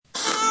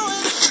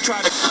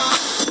try to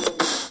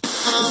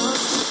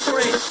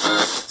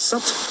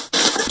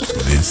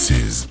This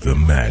is the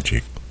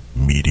Magic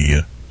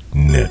Media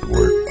Network.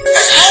 Open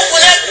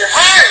up your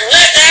heart and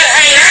let that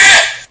hang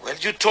out. Well,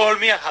 you told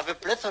me I have a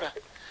plethora,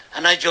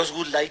 and I just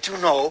would like to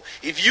know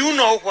if you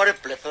know what a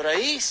plethora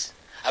is.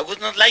 I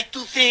would not like to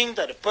think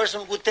that a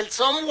person would tell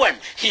someone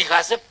he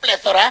has a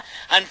plethora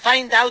and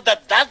find out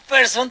that that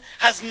person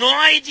has no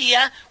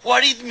idea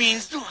what it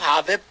means to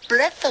have a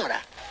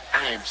plethora.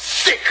 I am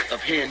sick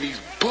of hearing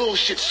these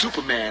bullshit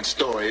Superman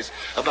stories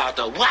about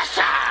the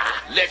Wassa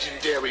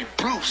legendary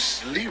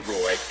Bruce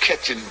Leroy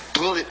catching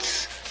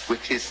bullets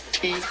with his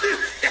teeth.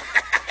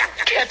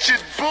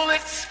 Catching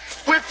bullets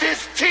with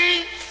his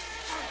teeth?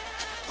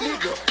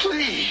 Nigga,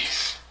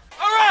 please.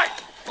 All right,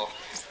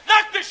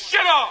 knock this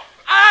shit off.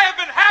 I have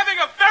been having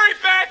a very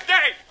bad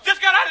day.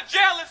 Just got out of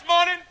jail this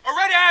morning.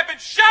 Already I have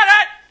been shot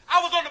at.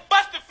 I was on the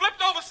bus that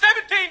flipped over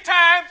 17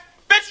 times.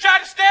 Bitch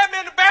tried to stab me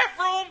in the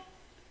bathroom.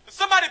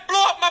 Somebody blew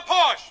up my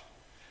Porsche.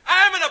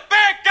 I am in a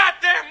bad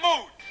goddamn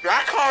mood.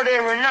 I called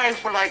every night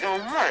for like a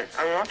month.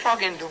 I mean, I'm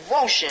talking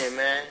devotion,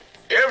 man.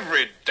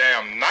 Every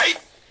damn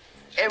night?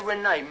 Every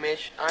night,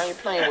 Mitch. I ain't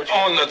playing with you.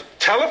 On the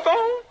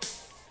telephone?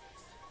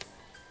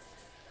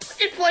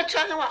 This boy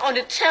talking about on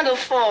the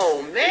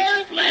telephone, man.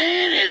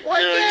 Explain it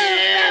What to the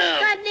hell?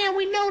 him. Goddamn,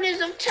 we know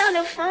there's a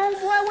telephone,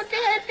 boy. What the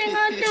hell thing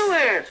I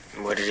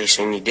doing? What did they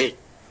say he did?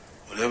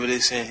 Whatever they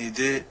saying he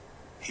did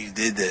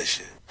that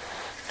shit.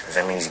 Does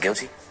that mean he's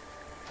guilty?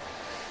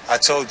 I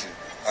told you,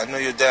 I know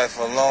your dad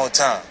for a long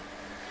time.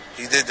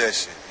 He did that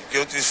shit. He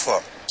guilty as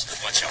fuck. A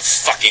bunch of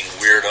fucking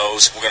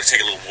weirdos. We're gonna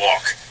take a little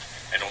walk.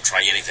 And don't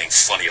try anything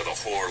funny or the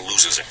whore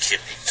loses a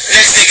kidney.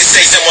 Next nigga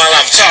say something while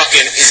I'm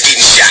talking is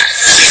getting shot.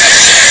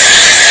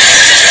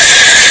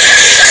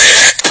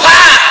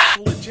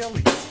 Full of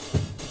jelly.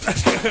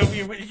 I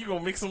mean, you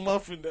gonna mix them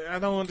up? And I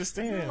don't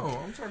understand. No,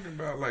 I'm talking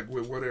about like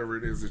with whatever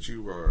it is that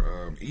you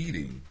are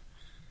eating.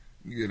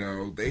 You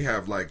know, they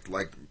have like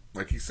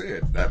he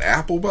said, that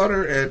apple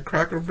butter at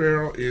Cracker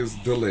Barrel is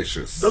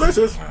delicious.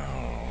 Delicious. All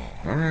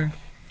right.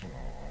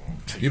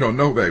 You don't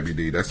know, Baby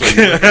D. That's all you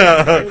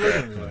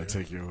know. I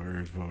take your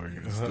word for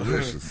it. It's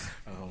delicious.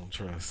 I don't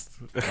trust.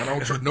 I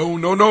don't trust. No.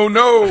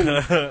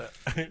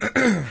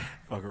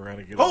 Fuck around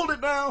and get Hold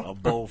it down. A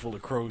bowl full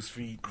of crow's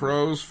feet.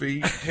 Crow's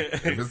feet.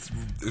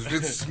 If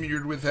it's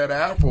smeared with that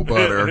apple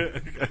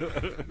butter,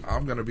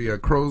 I'm gonna be a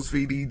crow's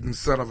feet eating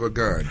son of a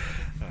gun.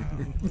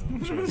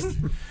 Don't trust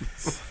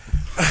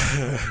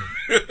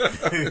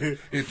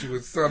Hit you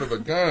with son of a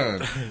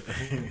gun.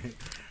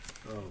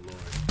 Oh Lord.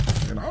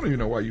 And I don't even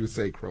know why you would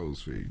say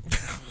crow's feet.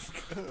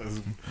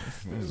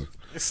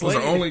 Those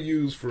are only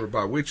used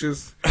by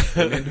witches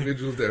and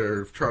individuals that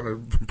are trying to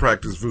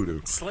practice voodoo.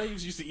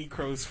 Slaves used to eat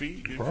crow's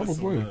feet.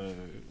 Probably.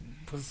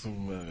 Put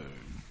some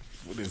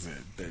what is it?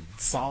 That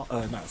salt,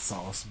 not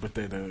sauce, but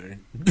that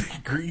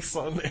grease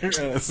on there.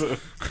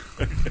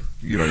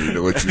 You don't even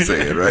know what you're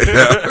saying right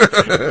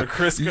now.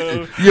 Crisco. I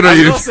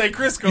was gonna say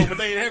Crisco, but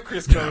they didn't have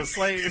Crisco.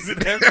 Slaves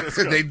didn't have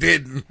Crisco. They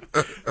didn't.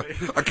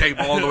 I came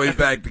all the way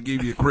back to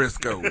give you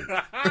Crisco.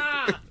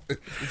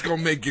 It's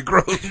gonna make your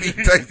crow's feet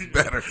taste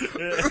better.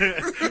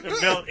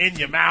 Melt in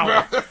your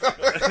mouth.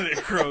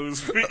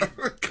 Crow's feet.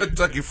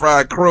 Kentucky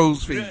Fried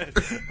Crow's Feet.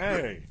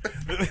 Hey.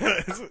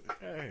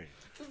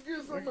 Just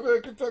get some of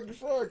that Kentucky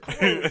Fried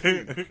Crow's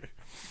Feet.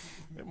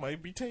 It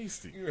might be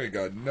tasty. You ain't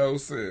got no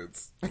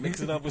sense.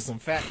 Mix it up with some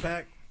Fat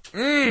Pack.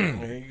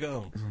 There you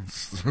go.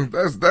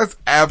 That's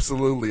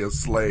absolutely a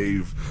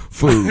slave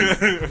food.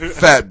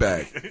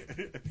 Fatback.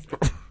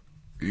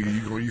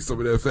 You gonna eat some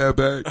of that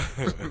fatback?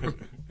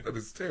 That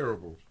is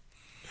terrible.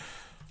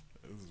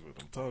 This is what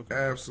I'm talking about.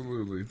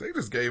 Absolutely. They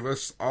just gave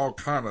us all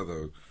kind of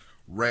the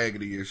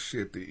raggediest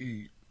shit to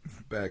eat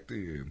back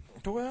then.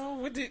 Well,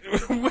 what did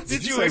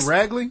you say?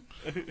 Raggly?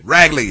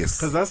 Ragliest.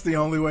 Because that's the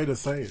only way to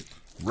say it.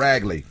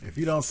 Raggly. If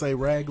you don't say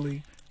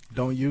raggly,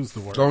 don't use the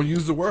word. Don't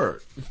use the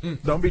word.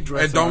 Don't be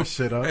dressing our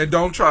shit up. And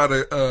don't try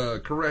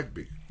to correct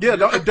me. Yeah,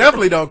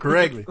 definitely don't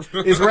correct me.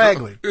 It's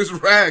raggly. It's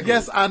raggly.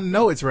 Yes, I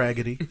know it's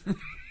raggedy.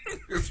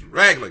 It's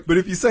raggly. But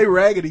if you say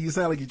raggedy, you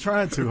sound like you're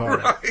trying too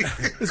hard. Right.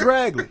 It's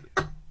raggly.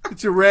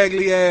 Get your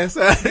raggly ass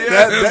out.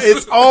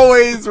 It's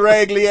always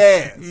raggly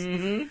ass.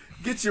 Mm-hmm.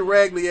 Get your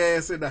raggly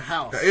ass in the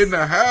house. In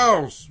the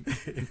house.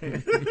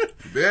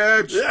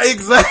 Bitch. Yeah,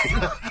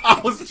 exactly.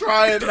 I was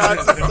trying not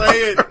to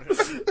say it.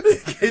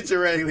 Get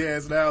your raggly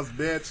ass in the house,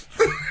 bitch.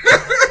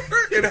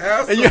 It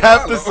has and to you follow.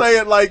 have to say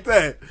it like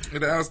that.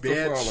 It has to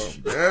follow.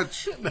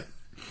 Bitch.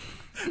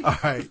 All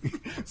right,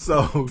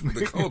 so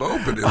the cold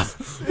open is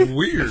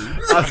weird.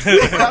 I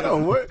don't know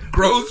what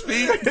crow's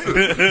feet,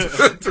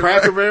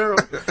 Cracker Barrel,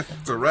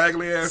 to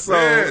raggly ass.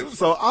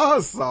 So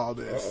I saw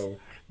this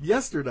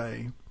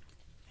yesterday.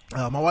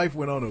 My wife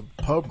went on a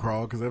pub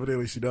crawl because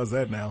evidently she does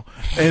that now,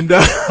 and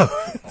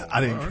I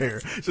didn't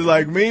care. She's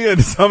like, me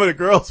and some of the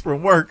girls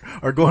from work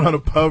are going on a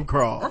pub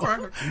crawl.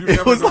 Okay. You it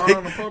never was gone like,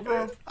 on a pub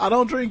crawl? I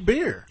don't drink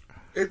beer.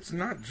 It's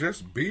not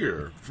just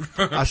beer.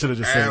 I should have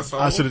just Asshole. said.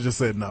 I should have just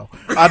said no.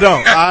 I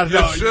don't. I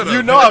don't. should've.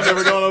 You know, I've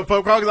never gone on a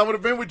pub crawl because I would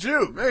have been with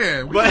you.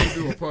 Man, we But- didn't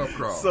do a pub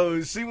crawl.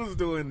 So she was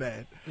doing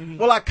that.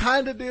 Well, I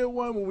kind of did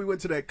one when we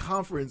went to that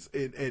conference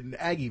in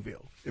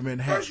Aggieville in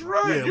Manhattan. That's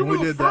right. Yeah, You when were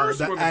we the did first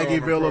the one to go on a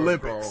Aggieville pub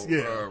Olympics.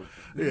 crawl.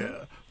 Yeah,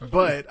 yeah.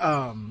 But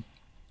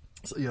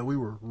so yeah, we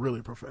were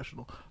really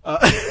professional.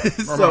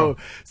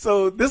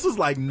 So this was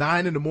like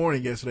 9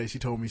 a.m. yesterday. She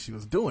told me she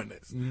was doing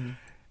this.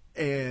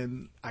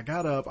 And I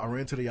got up, I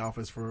ran to the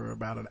office for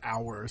about an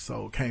hour or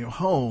so, came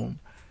home,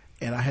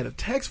 and I had a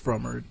text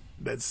from her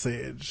that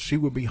said she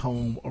would be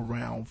home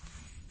around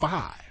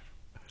 5.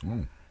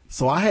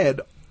 So I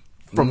had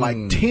from like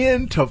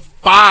 10 to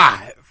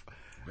 5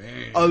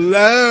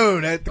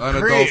 alone at the crib.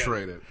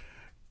 Unadulterated.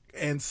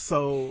 And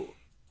so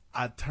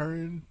I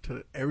turned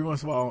to every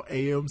once in a while on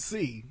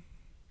AMC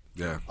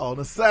Yeah. on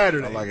a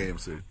Saturday. I like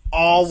AMC.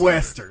 All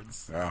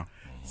Westerns. Yeah.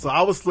 So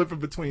I was flipping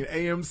between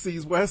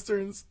AMC's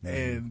Westerns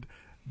and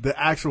the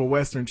actual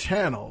Western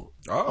channel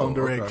on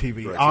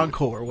DirecTV, DirecTV.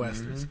 Encore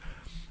Westerns.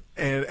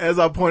 And as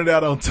I pointed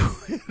out on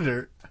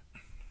Twitter,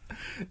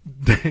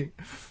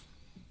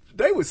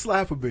 they would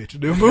slap a bitch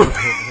in their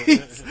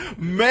movies.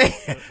 Man,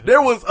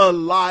 there was a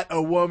lot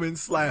of woman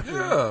slapping.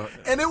 Yeah.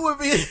 And it would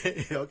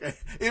be, okay,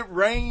 it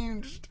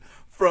ranged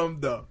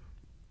from the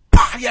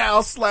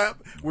yow slap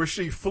where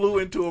she flew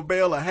into a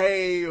bale of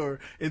hay or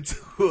into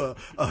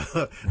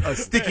a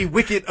sticky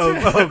wicket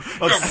of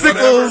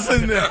sickles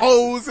and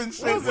hoes and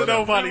shit. Wasn't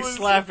nobody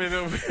slapping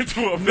him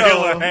into a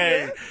bale No. of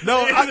hay.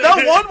 No,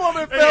 one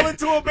woman fell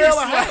into a bale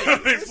of hay.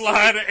 They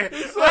fly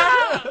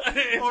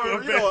the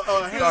Or, you know,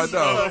 a hay,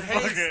 No. a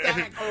hay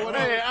stack or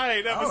whatever. Hey, I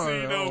ain't never seen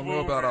I no don't know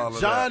movie. about all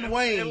of John that.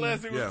 Wayne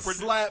Unless it was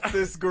slapped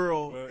this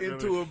girl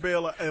into a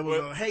bale of, it was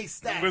a hay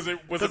stack. Was it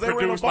 'Cause they were in a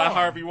produced by bar.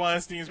 Harvey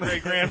Weinstein's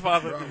great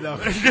grandfather? No.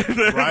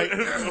 Right?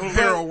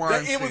 Harold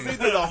Weinstein. It was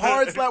either the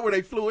hard slap where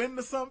they flew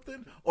into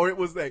something, or it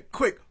was that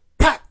quick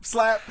pop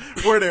slap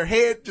where their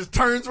head just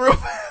turns real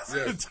fast.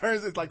 Yes. It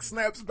turns, it like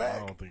snaps back.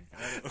 I don't think.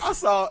 I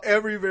saw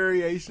every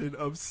variation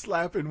of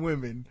slapping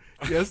women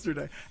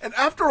yesterday. And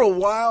after a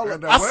while,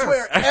 And I that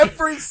swear, was.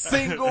 every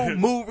single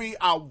movie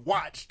I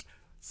watched,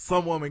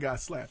 some woman got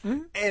slapped.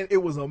 And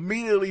it was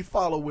immediately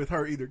followed with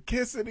her either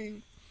kissing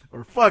him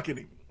or fucking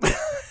him.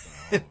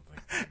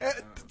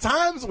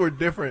 Times were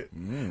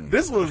different.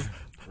 This was...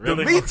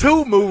 Really? The Me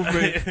Too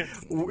movement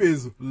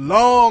is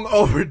long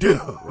overdue.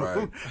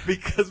 Right.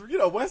 Because, you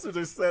know, Westerns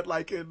are set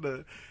like in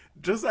the,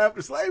 just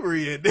after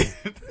slavery ended.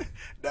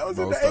 That was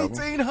Most in of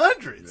the them.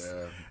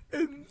 1800s. Yeah.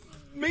 And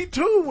Me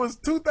Too was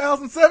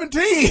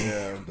 2017.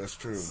 Yeah, that's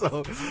true.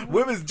 So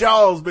women's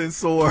jaws been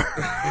sore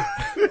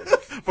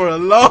for a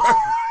long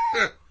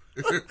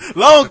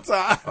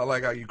time. I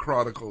like how you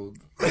chronicled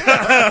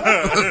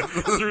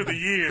Through the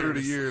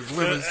years.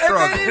 women's And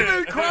struggle. they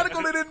even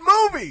chronicled it in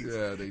movies.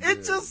 Yeah, they It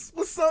did. just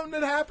was something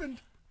that happened.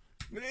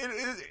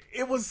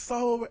 It was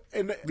so,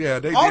 and Yeah,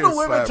 they all did the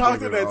women slap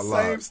talked in women that a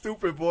lot. same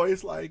stupid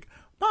voice, like,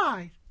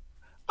 "My,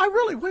 I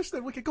really wish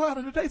that we could go out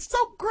on a date. It's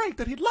so great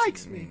that he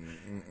likes me,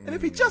 and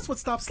if he just would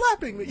stop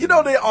slapping me." You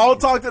know, they all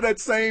talked in that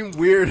same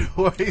weird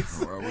voice.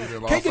 Well, we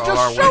done Can't lost you all just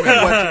our show me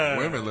women, what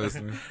women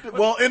listening.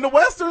 Well, in the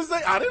westerns,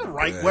 I didn't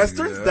write Yeah,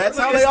 westerns. yeah. That's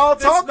how they all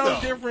It's talk. no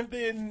though. different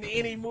than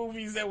any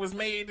movies that was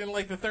made in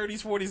like the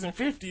 30s, 40s, and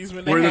 50s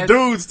when they Where the had,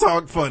 dudes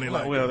talk funny,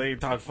 like well, they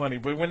talk funny,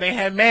 but when they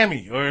had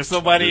Mammy or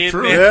somebody in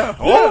True. there, Yeah.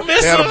 oh,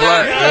 Miss They had a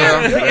black-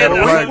 yeah, they had a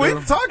black we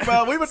dude. talked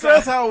about. We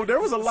addressed how there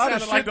was a lot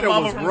of sounded shit like the that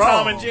mama was from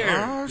wrong. Tom and Jerry.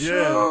 I Yeah.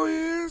 sure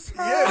is.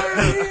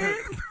 Yeah.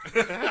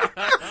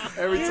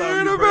 Every time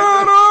Heard you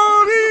about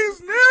all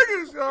these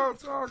niggas y'all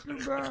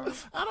talking about.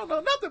 I don't know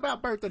nothing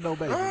about birth and no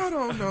babies. I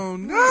don't know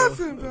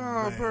nothing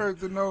about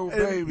birth and no And,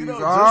 babies. you know,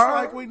 just ah.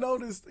 like we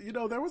noticed, you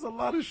know, there was a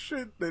lot of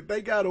shit that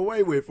they got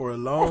away with for a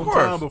long course.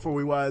 time before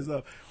we wise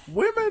up.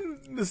 Women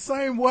the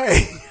same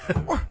way.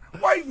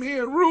 White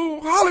men rule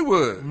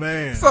Hollywood.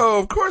 Man. So,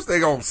 of course, they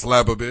gonna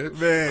slap a bitch.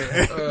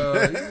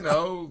 Man. You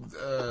know,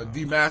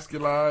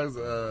 demasculize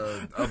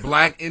a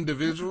black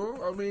individual.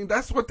 I mean,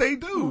 that's what they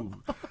do.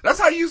 That's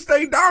how you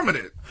stay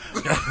dominant.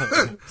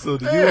 So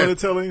do you want to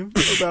tell him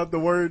about the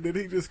word that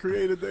he just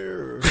created there?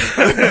 Or?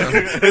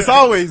 It's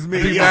always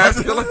me.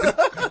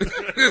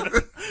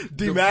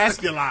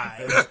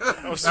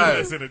 Demasculize. I'm sure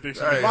that's in a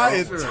dictionary. Hey, My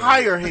I'm sure.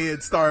 entire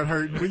head started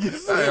hurting when you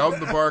said Hey, that. I'm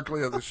the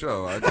Barkley of the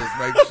show. I just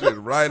make shit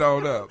right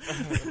on up.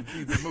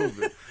 Keep it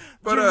moving.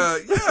 But,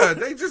 yeah,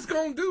 they just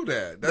gonna do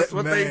that. That's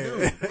what they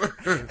Man.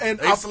 do. And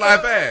they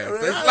slap ass.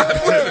 They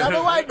slap Yeah, I'm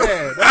a white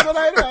man. That's what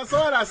I do. I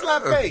saw it. I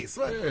slap face.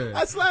 Yeah.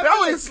 I slap They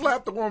always face.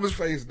 slap the woman's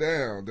face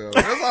down, though.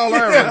 That's all I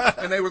heard.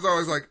 And they was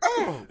always like,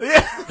 oh.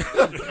 Yeah.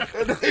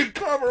 And they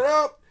cover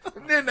up,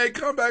 and then they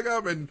come back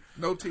up and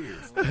no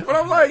tears. But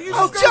I'm like, you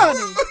Oh, just gotta-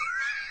 Johnny.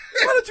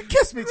 Why don't you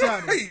kiss me,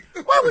 Johnny? Right.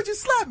 Why would you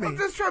slap me? I'm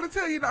just trying to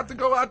tell you not to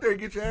go out there and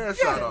get your ass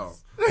shot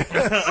off.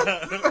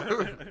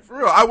 For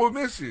real, I will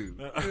miss you.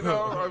 You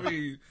know, I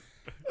mean,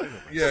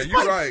 yeah,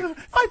 you're right.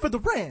 Fight for the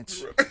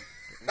ranch.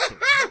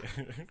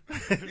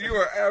 You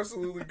are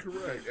absolutely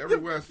correct. Every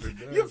Western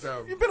does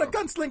have. You've been a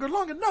gunslinger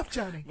long enough,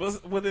 Johnny.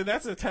 Well, then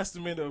that's a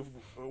testament of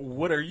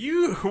what are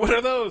you?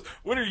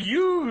 What are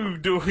you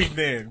doing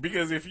then?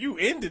 Because if you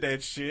into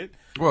that shit,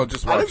 well,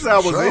 just I didn't say I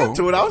was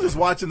into it. I was just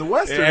watching the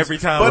Westerns. Every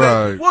time,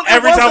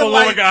 every time a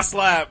woman got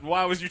slapped,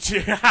 why was you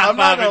cheering? I'm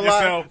not gonna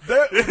yourself? He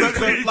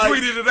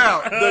tweeted it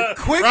out. The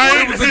quick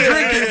it was a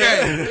drinking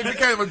game. It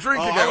became a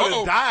drinking game. I would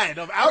have died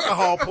of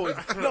alcohol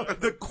poisoning. No,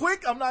 the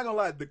quick. I'm not gonna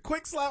lie. The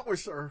quick slap where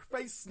her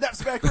face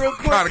snaps back real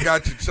quick. Kind of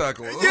got you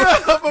chuckling.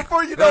 Yeah,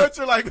 before you know it,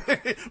 you're like,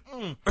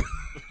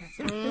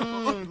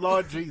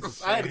 Lord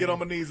Jesus. I had to get on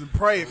my knees and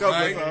pray a couple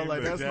of times.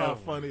 Like, that's not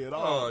funny at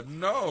all. Oh,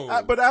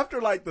 no. But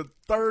after like the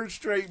third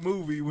straight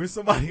movie where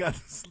somebody got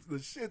the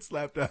shit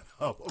slapped out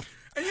of them.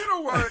 And you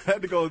know what? I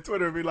had to go on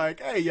Twitter and be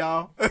like, hey,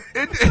 y'all. It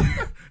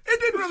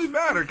didn't really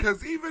matter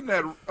because even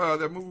that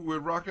movie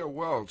with Raquel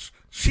Welch,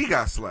 she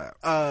got slapped.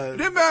 It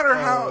didn't matter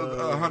how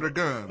 100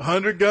 Guns.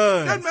 100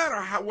 Guns. Didn't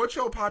matter what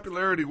your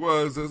popularity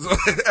was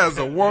as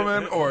a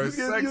woman or a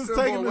sex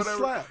symbol or whatever.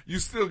 Slap. You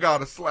still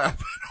got a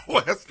slap in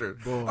a Western.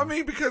 Boy. I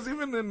mean, because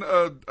even in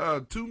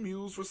Two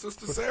Mules for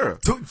Sister Sarah.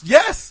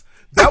 Yes.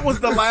 That was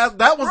the last.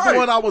 That was the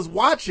one I was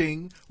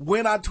watching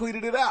when I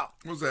tweeted it out.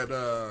 Was that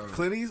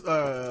Clint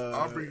Eastwood?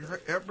 Audrey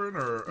Hepburn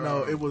or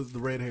no? It was the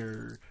red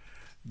hair,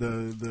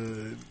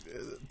 the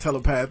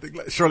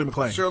telepathic Shirley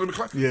MacLaine. Shirley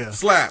MacLaine. Yeah,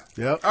 slap.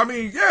 Yep. I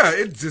mean, yeah,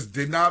 it just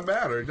did not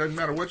matter. It doesn't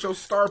matter what your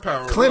star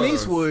power was. Clint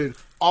Eastwood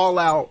all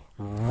out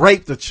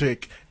raped a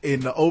chick in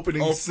the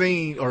opening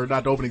scene, or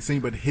not the opening scene,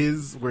 but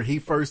where he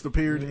first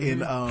appeared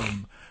in.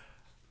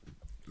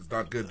 It's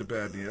not good, the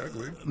bad, and the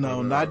ugly. No,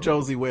 but, not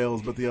Josie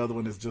Wales, but the other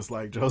one is just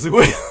like Josie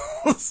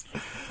Wales.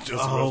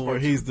 Where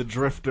he's the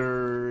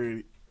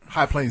drifter.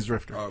 High Plains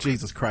Drifter. Okay.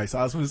 Jesus Christ.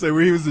 I was going to say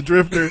where he was the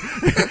drifter.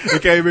 He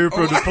came in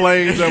from the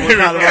plains that were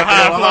kind of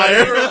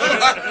higher.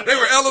 They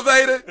were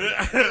elevated.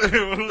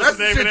 That's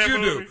the shit you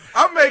do.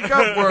 I make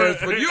up words,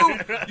 but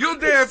you'll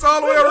dance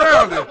all the way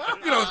around it.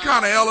 You know, it's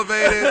kind of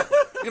elevated.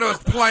 You know,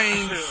 it's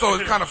plain, so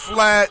it's kind of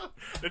flat.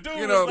 The dude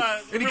you know, was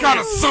not, and he kind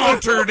of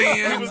sauntered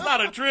in. He was not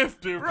a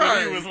drifter,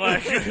 but he was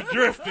like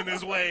drifting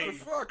his way.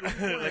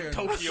 Like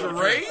Tokyo.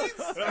 Charades?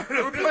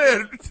 We're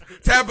playing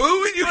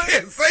Taboo and you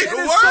can't say the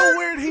word. It's so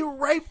weird. He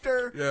raped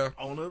her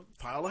on a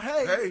pile of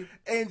hay.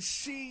 And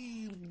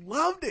she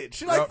loved it.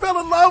 She fell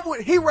in love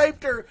with He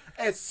raped her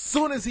as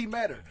soon as he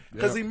met her.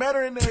 Because he met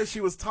her in there, she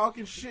was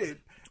talking shit.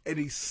 And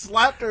he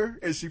slapped her,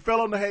 and she fell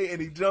on the hay, and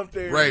he jumped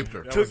there, raped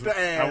her, took the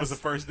ass. That was the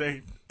first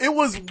date. It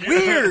was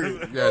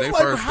weird. Yeah, it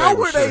was like, how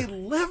were they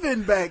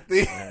living back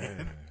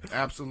then?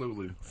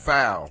 Absolutely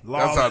foul.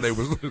 Lawless. That's how they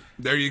was.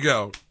 There you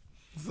go.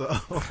 So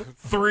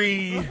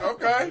 3.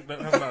 Okay,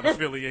 I'm not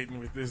affiliating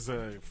with this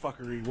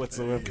fuckery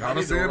whatsoever. I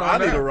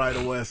need to write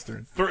a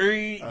Western.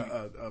 3,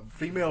 a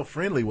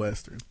female-friendly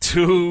Western.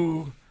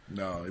 2.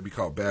 No, it'd be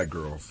called Bad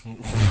Girls.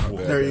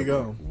 There you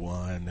go.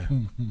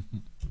 1.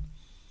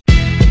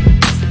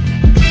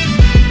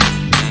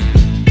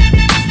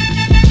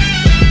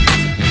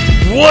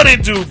 What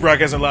it do,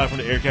 broadcasting live from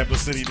the Air Capital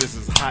City. This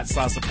is Hot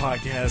Salsa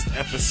Podcast,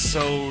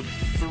 episode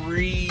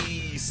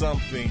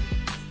 3-something.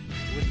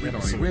 We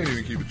ain't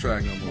even keep a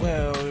track no more.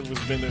 Well,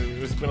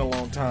 it's been a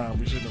long time.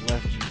 We shouldn't have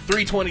left you.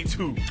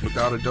 322.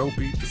 Without a dope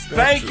beat to step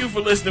Thank to. you for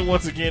listening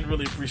once again.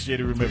 Really appreciate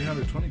it. Remember,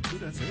 322.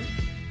 That's it.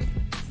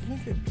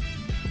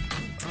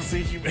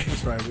 See you.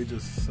 That's right. We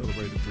just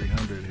celebrated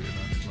 300 here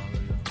not too long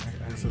ago.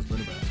 I guess it's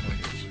been about 20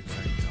 years.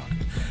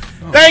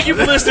 Thank you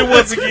for listening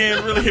once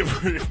again.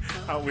 Really,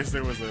 I wish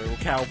there was a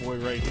cowboy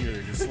right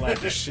here to slap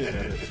the shit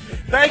out of it.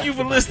 Thank you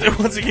for listening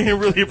once again.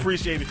 Really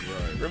appreciate it.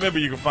 Right. Remember,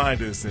 you can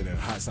find us at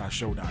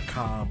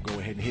hotsauceshow.com. Go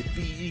ahead and hit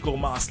the Eagle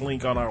Moss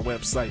link on our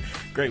website.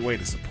 Great way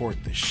to support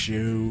the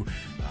show.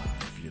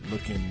 If you're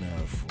looking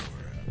for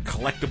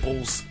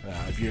collectibles,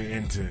 if you're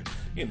into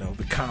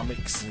the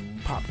comics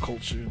and pop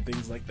culture and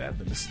things like that,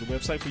 then this is the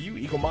website for you.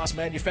 Eagle Moss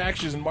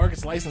manufactures and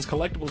markets licensed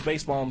collectibles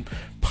based on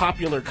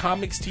popular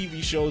comics,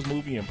 TV shows,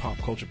 movie, and pop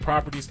culture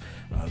properties.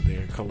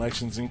 Their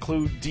collections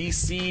include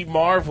DC,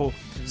 Marvel,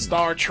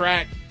 Star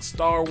Trek,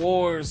 Star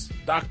Wars,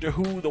 Doctor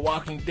Who, The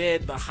Walking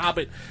Dead, The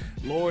Hobbit,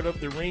 Lord of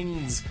the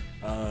Rings.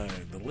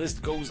 The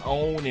list goes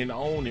on and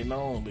on and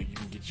on. You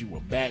can get you a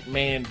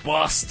Batman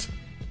bust.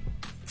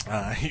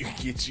 You can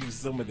get you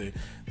some of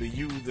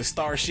the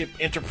Starship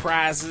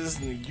Enterprises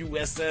and the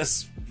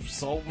USS.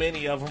 So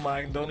many of them,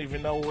 I don't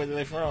even know where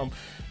they're from,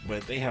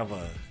 but they have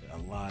a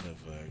lot of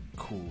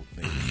cool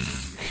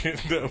things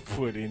to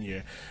put in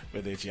your,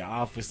 whether it's your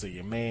office or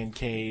your man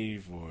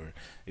cave, or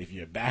if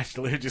you're a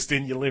bachelor, just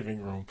in your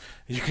living room,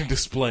 you can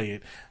display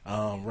it.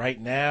 Right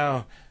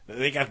now,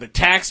 they got the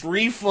tax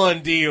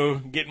refund deal.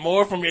 Get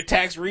more from your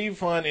tax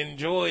refund.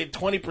 Enjoy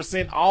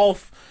 20%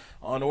 off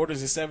on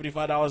orders of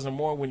 $75 or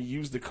more when you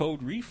use the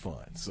code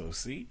REFUND. So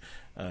see,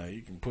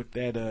 you can put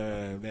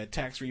that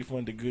tax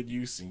refund to good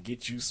use and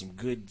get you some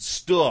good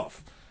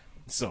stuff.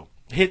 So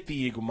hit the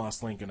Eagle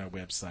Moss link on our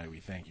website. We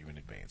thank you in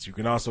advance. You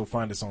can also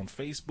find us on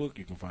Facebook.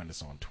 You can find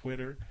us on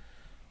Twitter.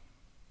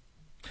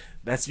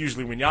 That's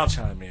usually when y'all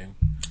chime in.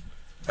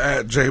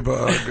 At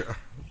JBug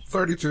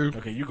 32.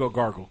 Okay, you go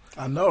gargle.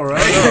 I know,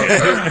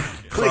 right?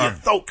 Clear your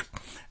throat.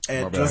 My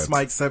And bad. Just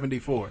Mike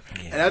 74.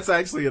 And that's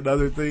actually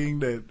another thing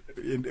that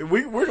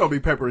we're going to be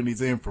peppering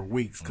these in for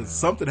weeks because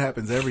something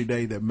happens every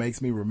day that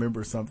makes me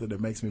remember something that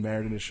makes me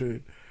madder than it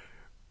should.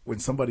 When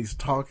somebody's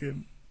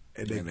talking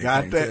and they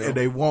got can't that tell. and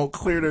they won't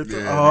clear their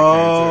throat.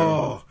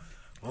 Yeah,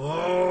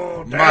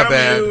 Oh, My damn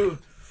bad. you.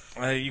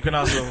 You can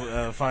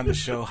also find the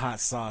show Hot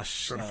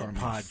Sauce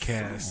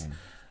Podcast.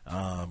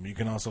 You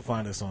can also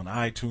find us on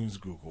iTunes,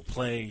 Google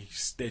Play,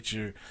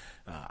 Stitcher,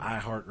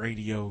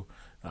 iHeartRadio.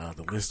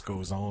 The list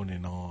goes on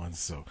and on.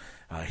 So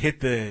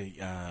hit the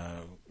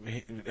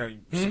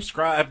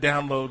subscribe,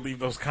 download, leave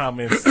those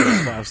comments, those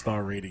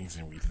 5-star ratings,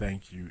 and we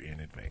thank you in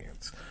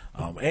advance.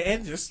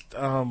 And just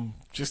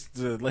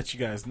to let you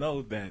guys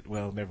know that,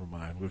 well, never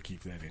mind. We'll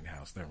keep that in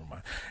house. Never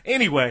mind.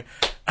 Anyway,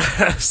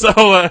 so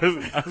I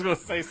was going to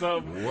say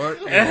something.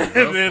 What? And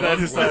then I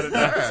decided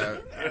not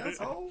to.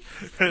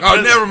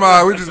 Oh, never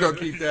mind. We're just going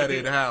to keep that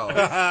in house.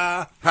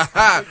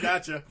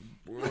 Gotcha.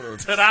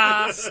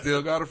 Ta-da!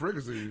 Still got a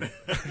frequency.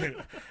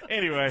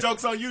 Anyway.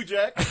 Joke's on you,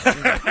 Jack. You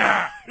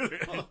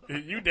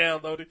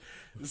downloaded.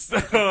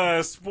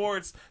 So,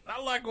 sports. Not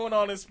a lot going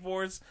on in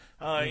sports.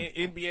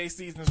 NBA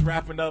season is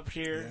wrapping up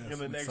here in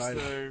the next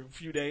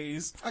few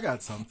days. I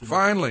got something.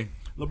 Finally.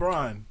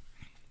 LeBron,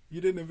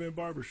 you didn't invent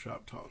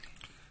barbershop talk.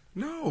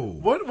 No.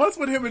 What's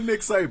with him and Nick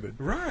Saban?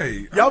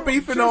 Right. Y'all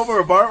beefing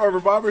over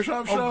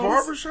barbershop shows?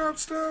 Barbershop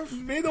stuff?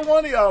 Neither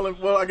one of y'all.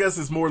 Well, I guess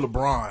it's more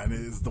LeBron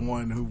is the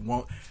one who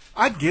won't.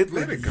 I get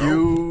Let that it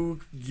go.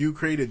 you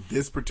created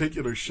this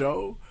particular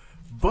show,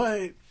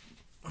 but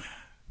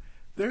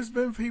there's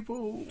been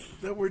people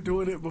that were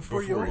doing it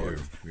before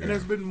yours, you, and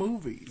there's been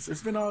movies.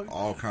 There's been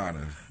all kind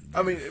of.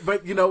 I mean,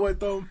 but you know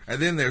what though?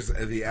 And then there's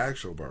the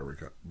actual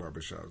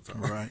barbershop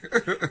talk. Right.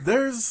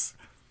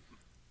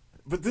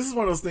 But this is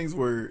one of those things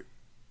where,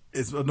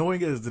 as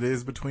annoying as it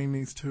is between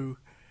these two,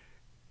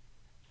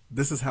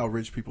 this is how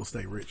rich people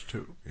stay rich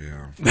too.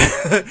 Yeah.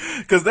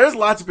 Because there's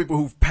lots of people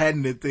who've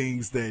patented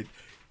things that,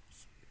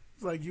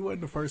 it's like, you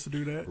wasn't the first to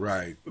do that.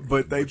 Right.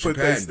 But they But you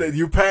put that,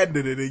 you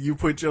patented it and you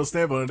put your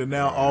stamp on it, and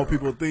now all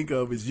people think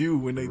of is you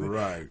when they.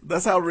 Right.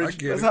 That's how rich.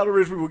 That's how the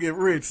rich people get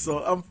rich.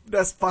 So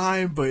that's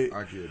fine, but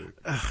I get it.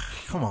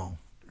 Come on.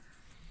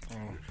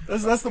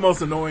 That's the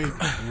most annoying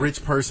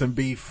rich person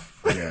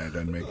beef. Yeah, it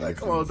doesn't make like, sense.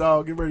 come on,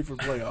 dog, get ready for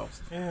the playoffs.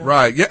 Yeah.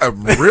 Right? Yeah,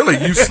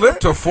 really? You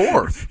slipped to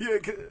fourth. Yeah.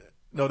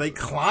 No, they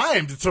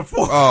climbed to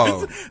fourth.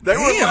 Oh, they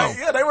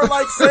were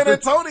like San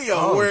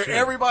Antonio, where shit.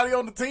 Everybody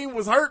on the team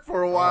was hurt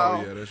for a while.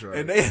 Oh, yeah, that's right.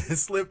 And they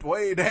slipped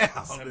way down.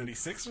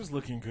 76ers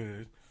looking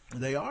good.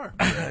 They are.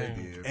 Yeah, they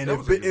did. And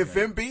if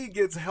Embiid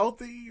gets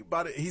healthy,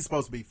 he's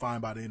supposed to be fine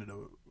by the end of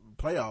the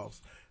playoffs.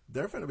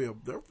 They're going to be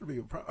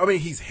a problem. I mean,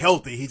 he's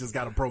healthy. He just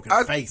got a broken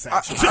face,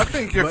 actually. I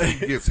think if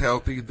he gets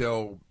healthy,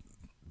 they'll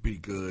be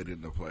good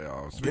in the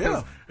playoffs.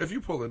 Because if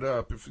you pull it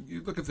up, if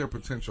you look at their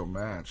potential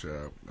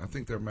matchup, I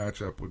think their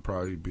matchup would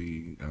probably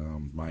be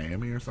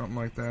Miami or something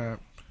like that.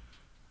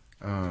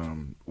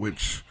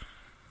 Which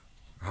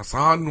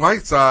Hassan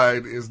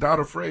Whiteside is not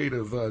afraid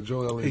of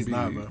Joel Embiid. He's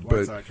not, but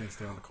Whiteside can't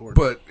stay on the court.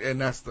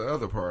 And that's the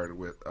other part of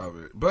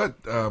it.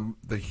 But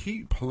the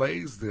Heat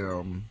plays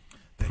them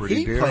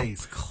pretty He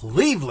plays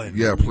Cleveland.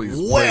 Yeah, plays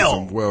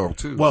them well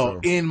too. Well,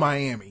 in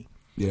Miami.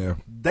 Yeah.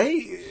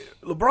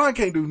 LeBron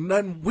can't do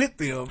nothing with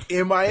them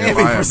in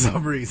Miami for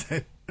some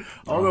reason. I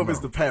don't know if it's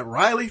the Pat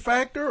Riley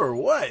factor or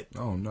what.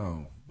 Oh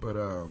no. But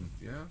you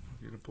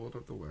pulled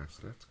up the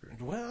West. That's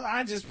great. Well,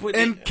 I just put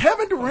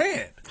Kevin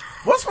Durant.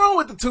 What's wrong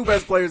with the two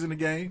best players in the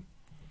game?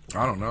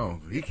 I don't know.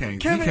 He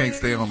can't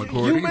stay on the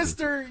court. You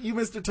either.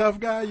 Mr. Tough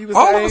Guy. You Mr.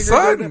 All of a Angry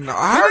sudden, Man.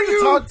 how are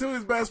you talk to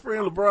his best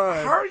friend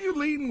LeBron? How are you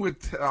leading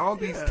with all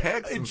these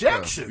texts?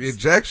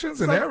 Ejections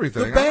and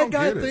everything. The bad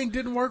guy thing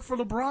didn't work for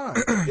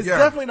LeBron. It's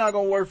definitely not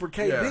going to work for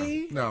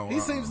KD. Yeah. No, he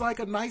seems like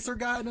a nicer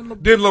guy than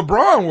LeBron. Than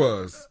LeBron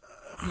was.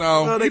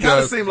 No, well, they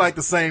kind of seem like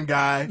the same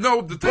guy.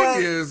 No, the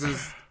thing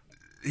is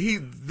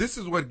this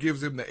is what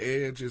gives him the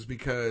edge is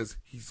because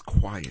he's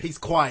quiet. He's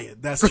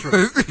quiet. That's true.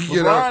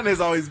 LeBron has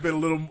always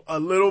been a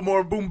little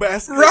more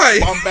bombastic.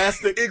 Right.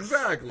 Bombastic.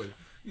 Exactly.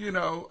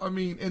 I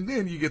mean, and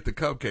then you get the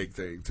cupcake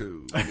thing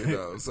too,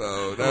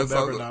 so that's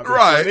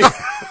right.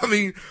 I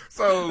mean,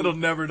 so it'll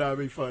never not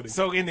be funny.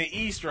 So in the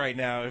East right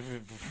now, if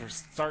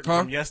starting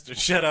from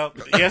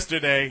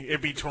yesterday,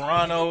 it'd be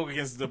Toronto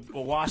against the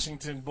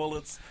Washington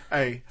Bullets.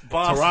 Hey,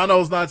 Boston,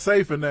 Toronto's not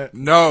safe in that.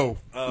 No.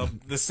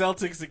 The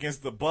Celtics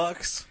against the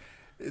Bucks.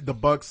 The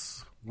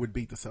Bucks would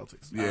beat the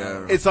Celtics.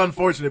 Yeah. It's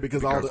unfortunate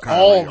because all the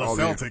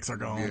Celtics are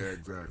gone. Yeah,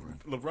 exactly.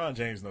 LeBron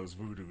James knows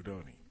voodoo,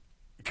 don't he?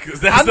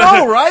 I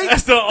know, right?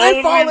 That's the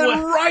they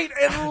falling right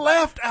and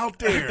left out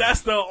there.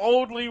 That's the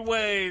only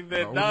way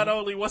that not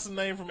only what's his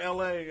name from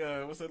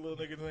L.A. What's that little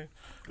nigga's name?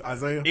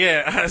 Isaiah.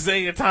 Yeah,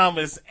 Isaiah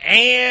Thomas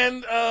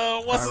and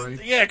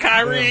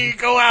Kyrie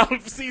go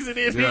out season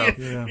in.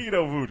 You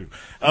know voodoo.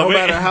 No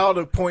matter how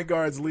the point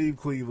guards leave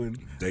Cleveland,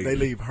 they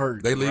leave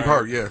hurt. They leave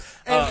hurt. Yes.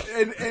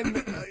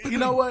 And you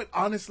know what?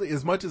 Honestly,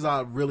 as much as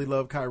I really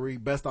love Kyrie,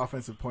 best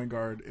offensive point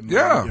guard in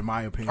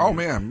my opinion. Oh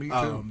man, me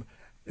too.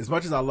 as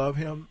much as I love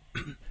him,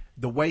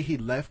 the way he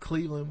left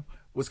Cleveland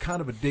was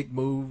kind of a dick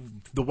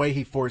move. The way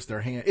he forced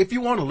their hand. If you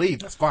want to leave,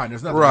 that's fine.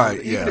 There's nothing wrong with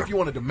it. Even if you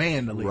want to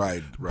demand to leave.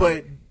 Right.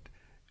 But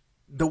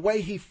the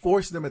way he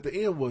forced them at the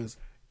end was,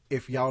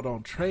 if y'all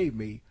don't trade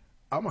me,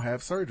 I'm going to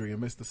have surgery and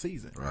miss the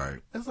season. Right.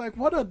 It's like,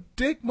 what a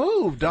dick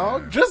move,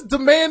 dog. Yeah. Just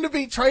demand to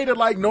be traded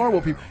like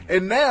normal people.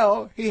 And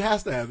now he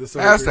has to have the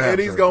surgery, and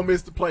he's going to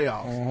miss the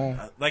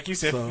playoffs. Like you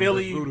said,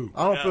 Philly.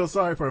 I don't feel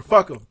sorry for him.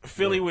 Fuck him.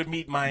 Philly would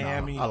meet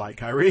Miami. I like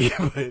Kyrie.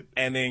 But,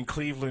 and then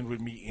Cleveland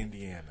would meet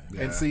Indiana.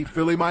 Yeah. And see,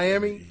 Philly,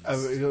 Miami's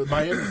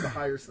the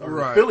higher seed.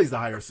 Right. Philly's the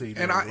higher seed.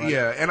 And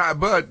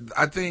but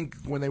I think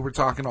when they were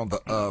talking on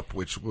the up,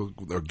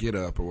 or get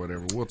up or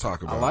whatever, we'll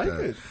talk about that.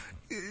 It.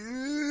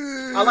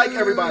 I like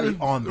everybody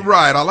on there.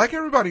 Right, I like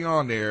everybody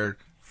on there.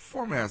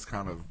 Format's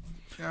kind of...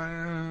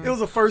 it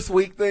was a first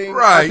week thing.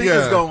 Right, I think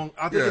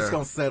it's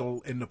going to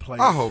settle in the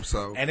place. I hope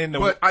so. And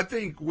but I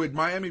think with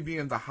Miami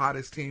being the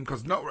hottest team,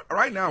 because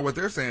right now what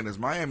they're saying is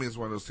Miami is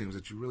one of those teams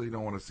that you really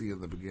don't want to see in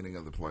the beginning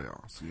of the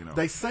playoffs. You know,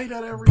 they say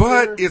that every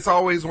year. But it's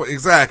always...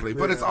 Exactly. Yeah.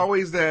 But it's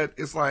always that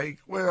it's like,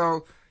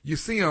 well... You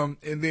see them,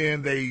 and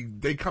then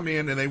they come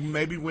in and they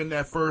maybe win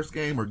that first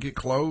game or get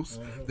close.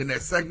 Mm-hmm. Then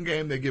that second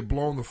game, they get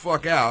blown the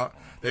fuck out.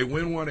 They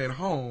win one at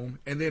home,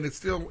 and then it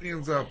still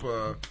ends up,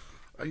 a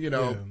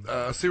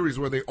series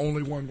where they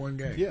only won one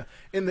game. Yeah.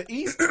 In the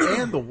East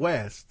and the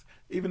West,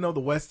 even though the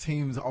West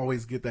teams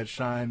always get that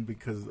shine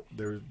because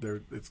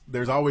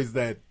there's always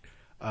that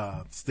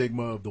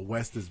stigma of the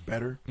West is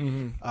better.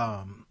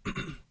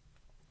 Mm-hmm.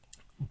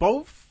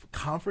 Both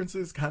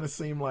conferences kind of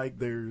seem like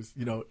there's,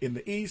 in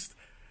the East,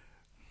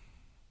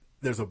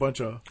 there's a bunch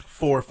of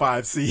 4 or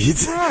 5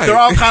 seeds. Right. They're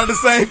all kind of the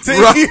same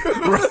team.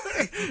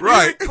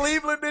 Right.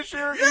 Cleveland this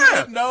year,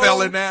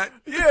 fell in that.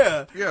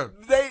 Yeah. Yeah.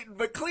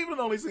 But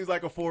Cleveland only seems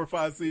like a 4 or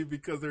 5 seed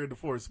because they're in the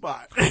 4th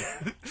spot.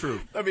 True.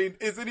 I mean,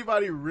 is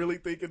anybody really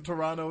thinking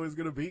Toronto is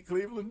going to beat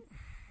Cleveland?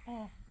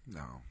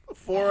 No.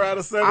 4 out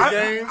of 7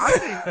 games.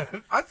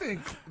 I think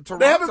Toronto.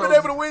 They haven't been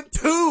able to win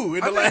 2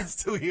 in the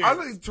last 2 years. I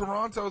think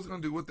Toronto's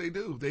going to do what they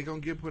do. They're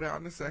going to get put out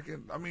in a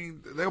second. I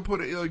mean, they'll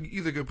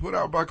either get put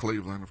out by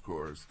Cleveland, of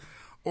course,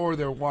 or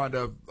they'll wind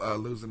up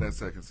losing that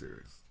second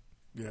series.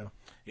 Yeah.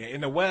 Yeah.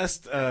 In the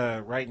West,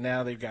 right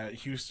now they've got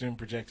Houston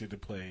projected to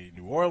play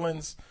New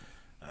Orleans.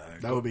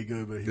 That would be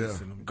good, but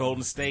Houston.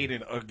 Golden State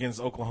against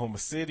Oklahoma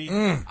City.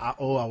 I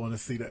want to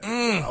see that.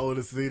 I want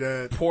to see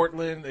that.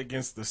 Portland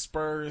against the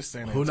Spurs.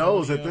 San Antonio. Who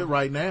knows at that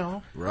right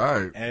now?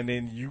 Right. And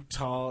then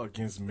Utah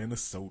against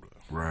Minnesota.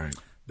 Right.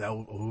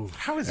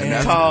 How is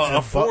Utah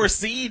a 4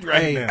 seed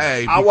right now?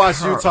 Hey, I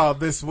watched Utah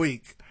this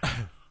week.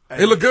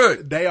 They look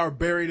good. They are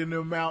buried in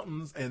the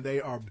mountains, and they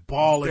are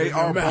balling. They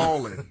are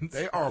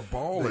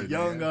balling. The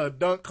young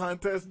dunk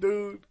contest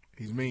dude,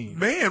 he's mean.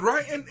 Man,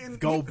 right? And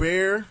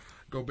Gobert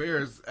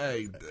is,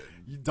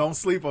 you don't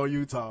sleep on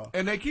Utah.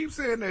 And they keep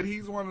saying that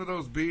he's one of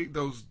those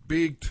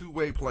big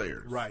two-way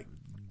players. Right.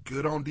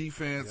 Good on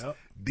defense,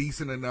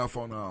 decent enough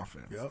on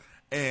offense. Yep.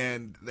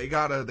 And they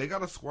got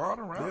a squad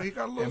around. Yeah. He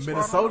got a little. And squad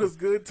Minnesota's around.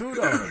 Good too,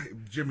 though.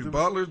 Jimmy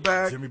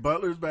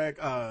Butler's back.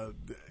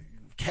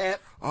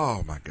 Cat.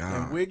 Oh my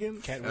God. And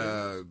Wiggins.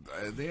 And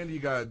then you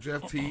got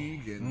Jeff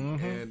Teague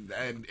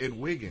and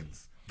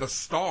Wiggins, the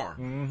star.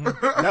 Mm-hmm.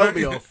 That would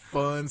be a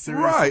fun series,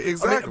 right?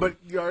 Exactly. But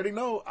you already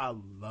know I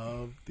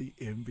love the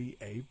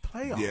NBA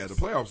playoffs. Yeah, the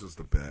playoffs is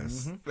the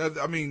best. Mm-hmm.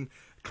 I mean,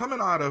 coming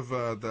out of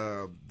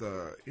the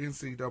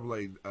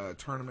NCAA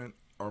tournament.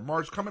 Or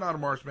coming out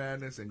of March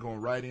Madness and going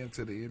right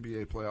into the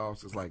NBA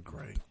playoffs is like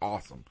great,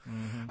 awesome.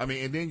 Mm-hmm. I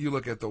mean, and then you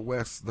look at the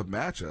West, the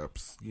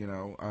matchups,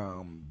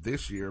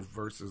 this year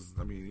versus,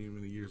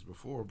 even the years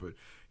before. But,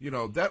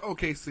 that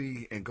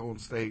OKC and Golden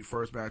State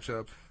first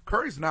matchup,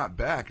 Curry's not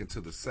back into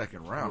the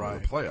second round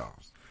of the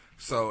playoffs.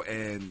 So,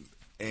 and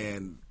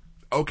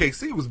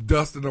OKC was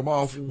dusting them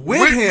off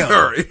with him.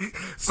 Curry.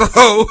 So,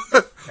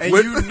 and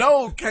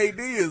KD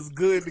is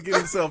good to get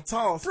himself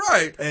tossed.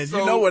 Right. And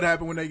you know what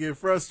happened when they get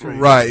frustrated.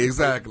 Right,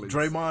 exactly.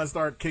 Draymond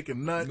start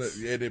kicking nuts.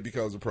 And it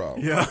becomes a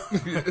problem. Yeah.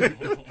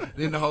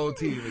 Then the whole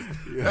team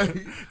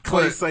is.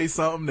 Clay say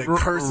something that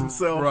curse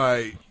himself.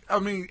 Right.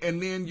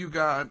 And then you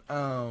got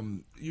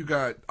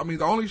the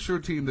only sure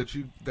team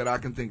that I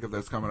can think of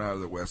that's coming out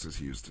of the West is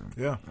Houston.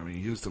 Yeah.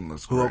 Houston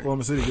looks great. Who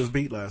Oklahoma City just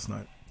beat last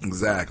night.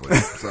 Exactly.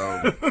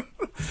 So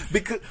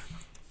because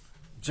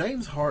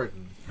James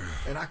Harden,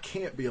 and I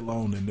can't be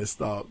alone in this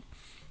thought,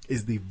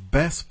 is the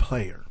best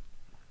player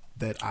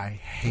that I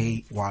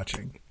hate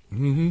watching.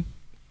 Mm-hmm.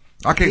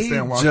 I can't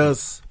stand watching. He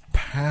just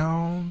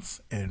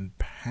pounds and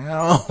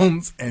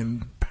pounds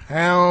and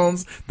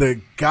pounds.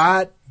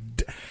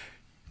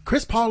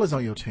 Chris Paul is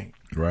on your team.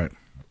 Right.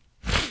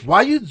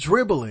 Why you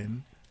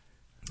dribbling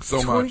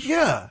so much?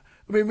 Yeah.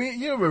 You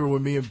remember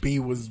when me and B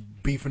was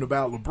beefing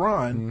about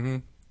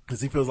LeBron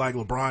because he feels like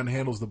LeBron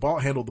handled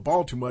the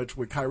ball too much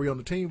with Kyrie on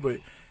the team, but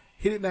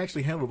he didn't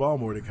actually handle the ball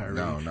more than Kyrie.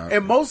 No,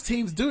 and most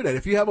teams do that.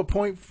 If you have a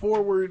point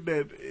forward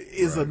that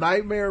is a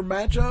nightmare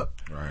matchup,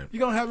 you're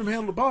going to have him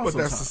handle the ball But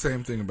sometimes. that's the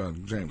same thing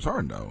about James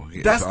Harden, though.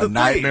 That's the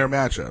nightmare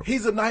matchup.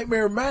 He's a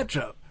nightmare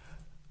matchup.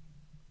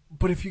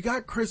 But if you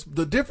got Chris,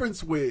 the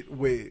difference with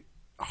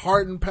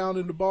Harden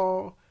pounding the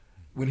ball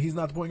when he's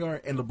not the point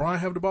guard and LeBron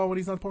having the ball when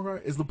he's not the point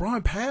guard is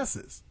LeBron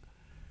passes.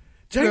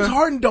 James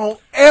Harden don't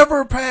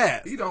ever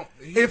pass.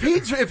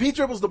 If he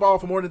dribbles the ball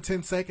for more than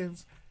 10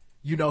 seconds,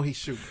 you know he's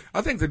shooting.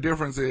 I think the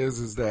difference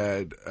is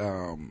that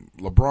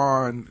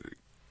LeBron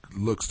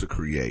looks to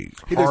create.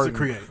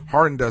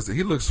 Harden doesn't.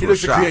 He looks for a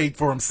shot. To create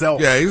for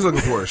himself. Yeah, he's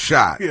looking for a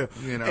shot. Yeah.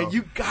 You know, and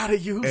you gotta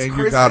use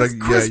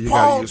Chris use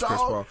Paul. Chris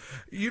Paul.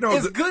 You know,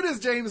 as good as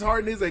James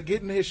Harden is at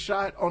getting his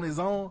shot on his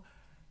own,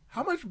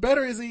 how much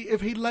better is he if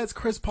he lets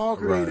Chris Paul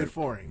create it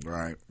for him?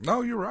 Right.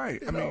 No, you're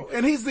right. I mean,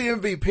 and he's the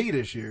MVP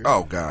this year.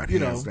 Oh God,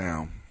 hands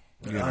down.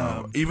 You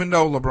know, even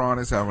though LeBron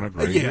is having a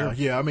great year.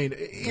 Yeah. I mean,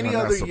 any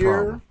other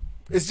year,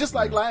 it's just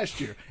like last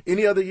year.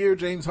 Any other year,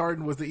 James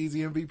Harden was the easy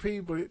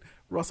MVP, but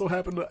Russell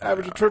happened to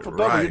average a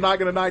triple-double. Right. You're not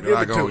going to not give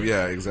it to him.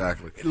 Yeah,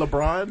 exactly.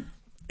 LeBron,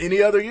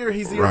 any other year,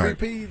 he's the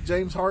MVP.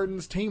 James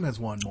Harden's team has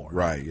won more.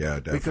 Right, yeah,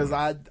 definitely. Because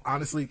I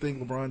honestly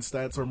think LeBron's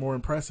stats are more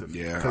impressive.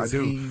 Yeah, I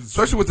do.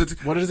 Especially with the...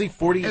 what is he,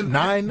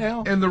 49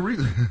 now? And the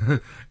reason...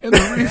 and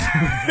the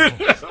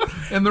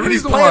he's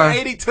reason playing why...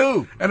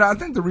 82. And I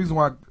think the reason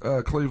why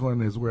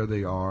Cleveland is where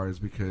they are is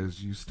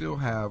because you still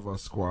have a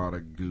squad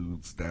of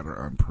dudes that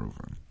are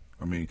unproven.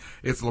 I mean,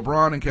 it's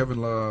LeBron and Kevin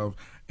Love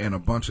and a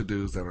bunch of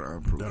dudes that are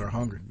unproven, that are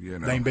hungry. You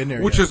know, they ain't been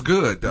there which yet. is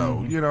good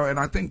though. You know, and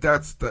I think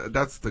that's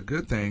the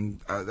good thing.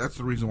 That's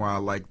the reason why I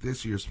like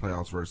this year's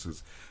playoffs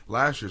versus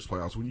last year's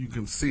playoffs. When you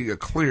can see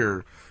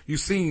you've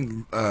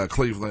seen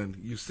Cleveland,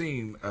 you've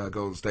seen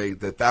Golden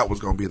State, that was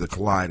going to be the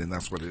collide, and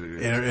that's what it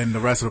is. And the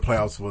rest of the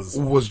playoffs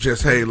was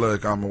just, hey,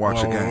 look, I'm gonna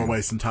watch a game. We're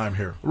wasting time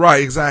here.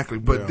 Right, exactly.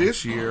 But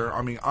this year,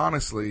 I mean,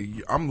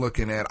 honestly, I'm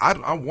looking at.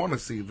 I want to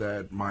see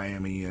that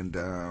Miami and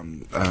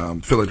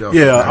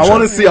Philadelphia. Yeah, I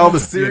want to see all the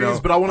series,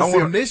 but I want to see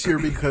them this year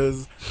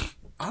because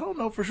I don't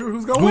know for sure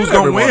who's going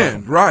to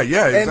win. Right?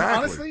 Yeah,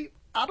 exactly.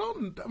 And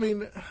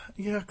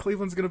honestly,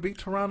 Cleveland's going to beat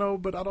Toronto,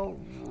 but I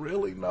don't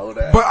really know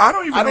that. But I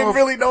didn't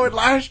really know it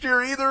last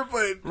year either,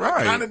 but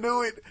right. I kind of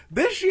knew it.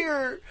 This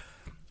year,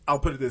 I'll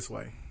put it this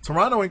way.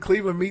 Toronto and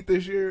Cleveland meet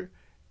this year.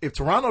 If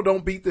Toronto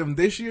don't beat them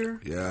this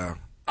year,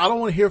 I don't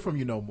want to hear from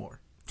you no more.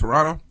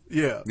 Toronto?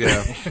 Yeah.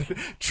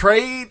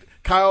 Trade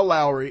Kyle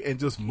Lowry and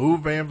just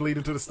move Van Vliet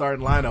into the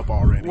starting lineup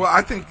already. Well,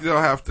 I think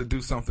they'll have to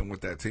do something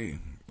with that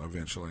team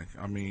eventually.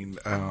 I mean,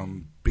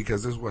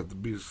 because this is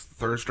the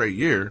third straight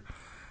year,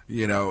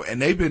 you know, and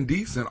they've been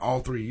decent all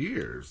 3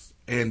 years.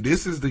 And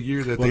this is the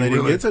year that they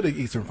didn't get to the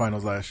Eastern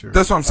Finals last year.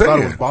 That's what I'm saying. I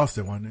thought it was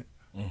Boston, wasn't it?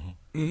 Mm-hmm.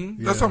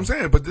 Mm-hmm. That's what I'm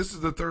saying. But this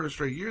is the third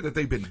straight year that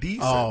they've been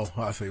decent. Oh,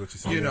 I see what you're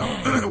saying. You know,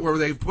 where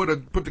they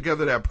put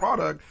together that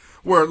product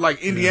where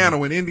like Indiana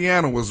when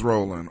Indiana was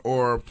rolling,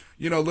 or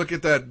you know, look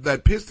at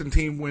that Piston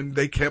team when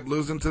they kept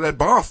losing to that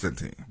Boston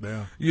team.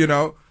 Yeah. You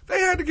know, they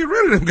had to get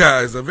rid of them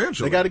guys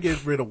eventually. They got to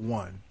get rid of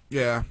one.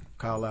 Yeah.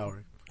 Kyle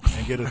Lowry.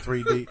 And get a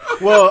 3D.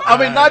 Well, I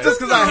mean, not just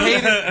because I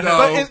hate it,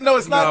 but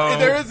it's not.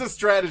 There is a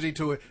strategy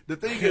to it. The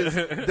thing is,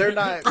 they're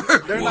not.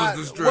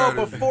 Well,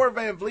 before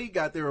Van Vliet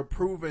got there,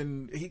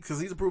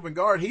 because he's a proven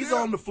guard. He's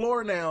on the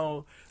floor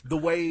now, the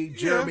way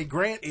Jeremy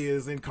Grant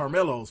is in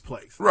Carmelo's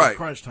place, right?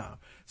 Crunch time.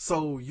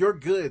 So you're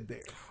good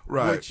there.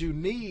 Right. What you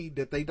need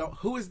that they don't.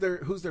 Who's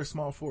their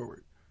small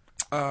forward?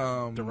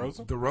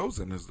 DeRozan.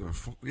 DeRozan is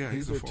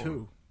he's a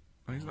 2.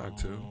 No, he's not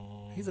 2.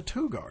 He's a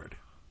 2 guard.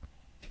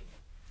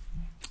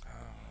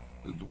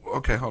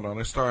 Okay, hold on.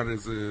 Their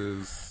starters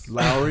is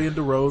Lowry and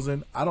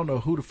DeRozan. I don't know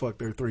who the fuck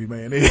their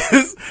 3-man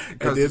is.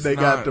 And then they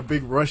got the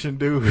big Russian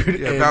dude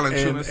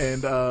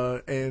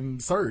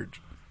and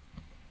Serge.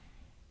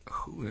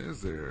 Who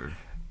is there?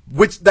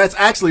 Which that's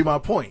actually my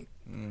point.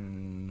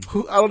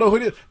 Who I don't know who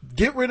it is.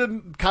 Get rid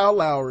of Kyle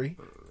Lowry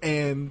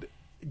and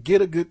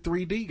get a good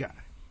 3D guy.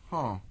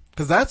 Huh?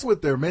 Because that's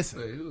what they're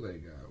missing. Hey, who they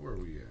got? Where are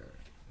we at?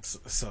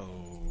 So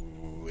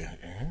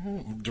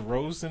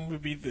DeRozan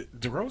would be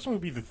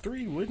the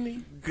 3, wouldn't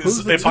he?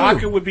 Because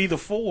Ibaka would be the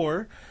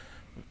 4.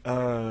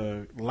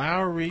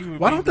 Lowry.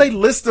 Why don't they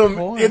list them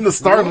in the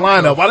starting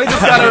lineup? Why they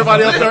just got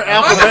everybody up there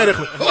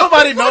alphabetically?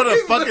 Nobody know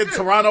the fucking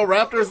Toronto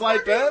Raptors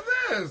like that.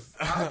 I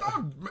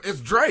thought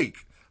it's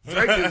Drake.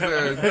 Drake is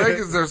there. Drake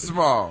is their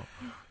small.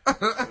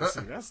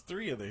 See, that's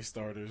 3 of their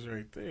starters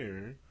right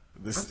there.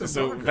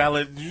 So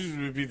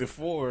Valanciunas would be the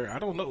 4. I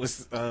don't know.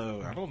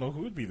 I don't know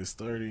who would be the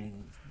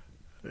starting.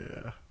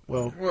 Yeah.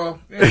 Well.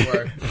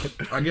 Anyway,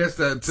 I guess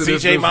that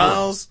CJ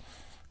Miles.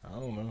 I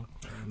don't know.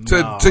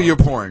 To your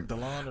point, but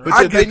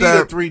they need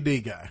a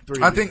 3D guy.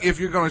 I think if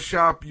you're going to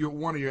shop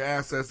one of your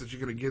assets that you're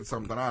going to get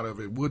something out of,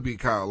 it would be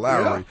Kyle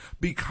Lowry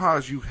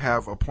because you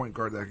have a point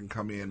guard that can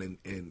come in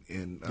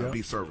and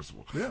be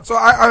serviceable. Yeah. So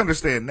I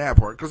understand that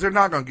part because they're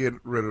not going to get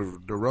rid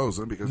of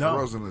DeRozan because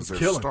DeRozan is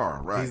their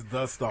star, right? He's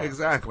the star.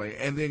 Exactly.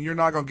 And then you're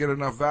not going to get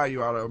enough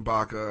value out of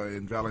Ibaka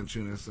and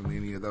Valanciunas and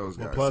any of those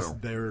guys. Plus,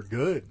 they're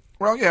good.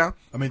 Well, yeah.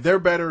 I mean, they're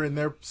better in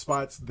their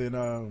spots than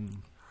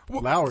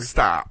Lowry.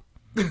 Stop.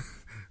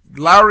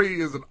 Lowry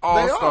is an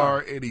all-star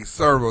and he's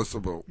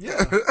serviceable.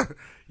 Yeah.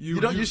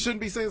 You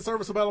shouldn't be saying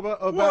service about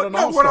an no,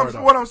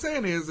 all-star. what I'm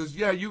saying is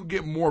you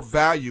get more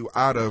value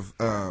out of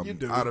you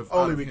do out of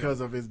only out of because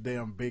him. of his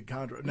damn big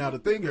contract. Now the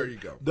thing There is, you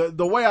go.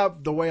 The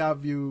way I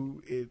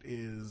view it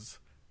is,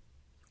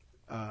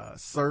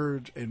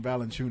 Serge and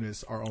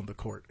Valanciunas are on the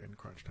court in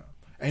crunch time.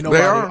 Ain't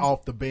nobody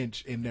off the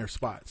bench in their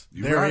spots.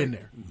 They're in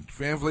there.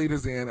 VanVleet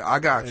is in. I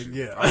got you.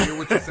 Yeah. I hear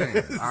what you're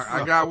saying.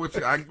 I got what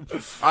you.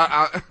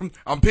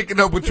 I'm picking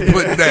up what you're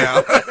putting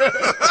down.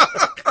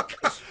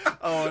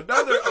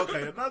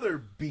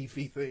 Another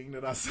beefy thing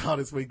that I saw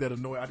this week that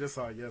annoyed. I just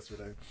saw it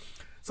yesterday.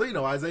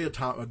 So Isaiah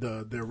Thomas,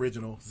 the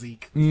original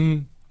Zeke.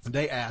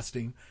 They asked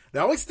him.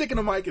 They're always sticking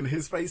a mic in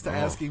his face to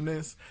ask him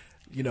this.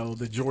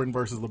 The Jordan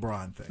versus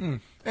LeBron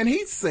thing. And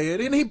he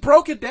said, and he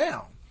broke it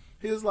down.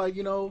 He was like,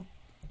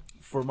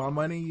 for my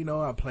money,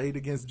 I played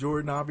against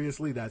Jordan,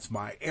 obviously. That's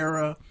my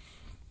era.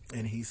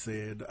 And he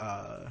said,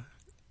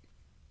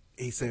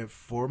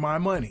 for my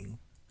money,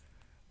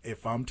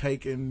 if I'm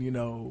taking,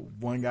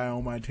 one guy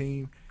on my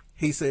team,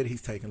 he said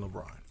he's taking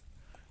LeBron.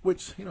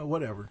 Which,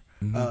 whatever.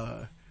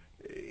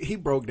 He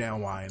broke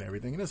down why and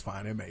everything, and it's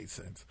fine. It made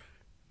sense.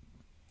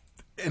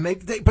 And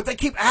but they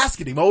keep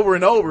asking him over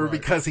and over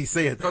because he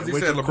said that. Because he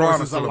which said of LeBron course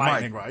is a still a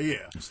lightning Mike. rod.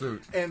 Yeah.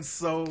 Absolutely. And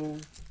so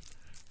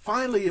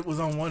finally it was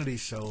on one of these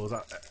shows,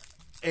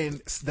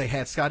 and they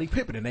had Scottie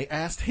Pippen, and they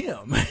asked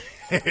him.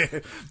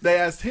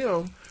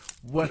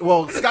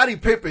 Scottie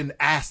Pippen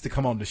asked to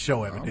come on the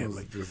show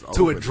evidently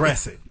to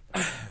address it.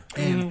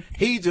 And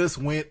he just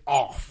went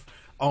off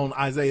on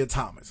Isaiah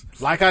Thomas.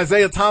 Like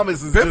Isaiah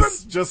Thomas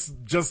is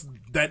just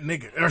that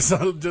nigga, or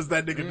so, just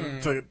that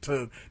nigga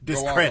to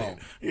discredit.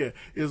 Yeah.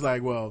 It was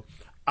like, well,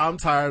 I'm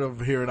tired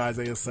of hearing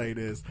Isaiah say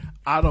this.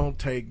 I don't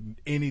take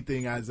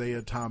anything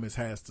Isaiah Thomas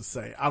has to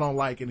say. I don't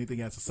like anything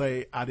he has to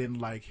say. I didn't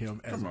like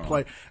him as a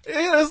player.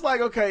 It's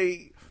like,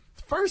 okay,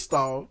 first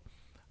off,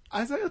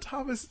 Isaiah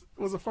Thomas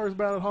was a first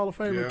ballot Hall of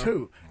Famer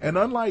too. And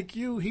unlike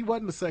you, he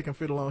wasn't the second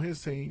fiddle on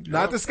his team.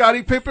 Not that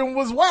Scottie Pippen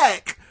was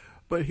whack,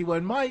 but he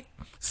wasn't Mike.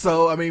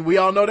 So, I mean, we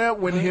all know that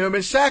when him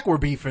and Shaq were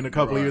beefing a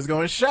couple of years ago,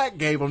 and Shaq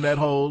gave him that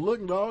whole,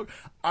 look, dog,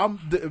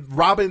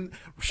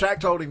 Shaq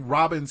told him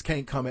Robbins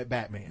can't come at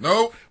Batman.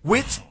 Nope.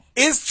 Which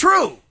is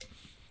true.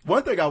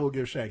 One thing I will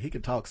give Shaq, he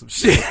can talk some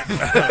shit.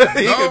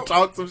 Can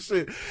talk some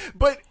shit.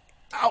 But,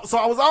 so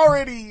I was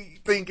already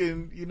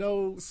thinking,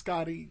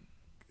 Scottie,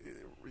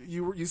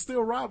 you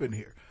still Robin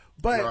here.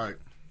 But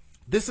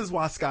this is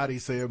why Scottie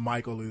said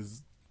Michael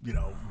is,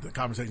 the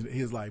conversation.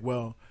 He's like,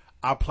 well,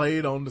 I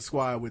played on the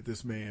squad with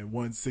this man,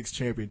 won 6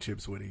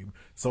 championships with him.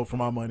 So for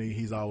my money,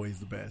 he's always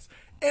the best.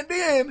 And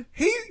then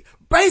he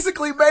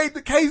basically made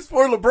the case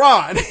for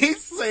LeBron. He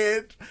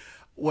said,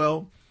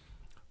 well,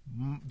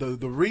 the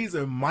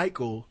reason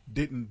Michael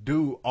didn't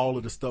do all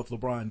of the stuff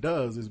LeBron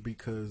does is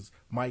because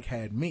Mike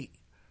had me.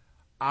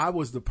 I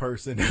was the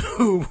person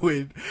who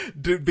would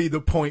be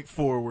the point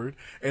forward,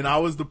 and I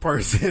was the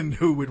person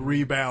who would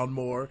rebound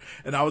more,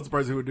 and I was the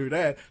person who would do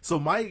that. So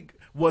Mike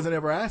wasn't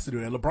ever asked to do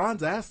that.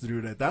 LeBron's asked to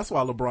do that. That's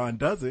why LeBron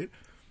does it.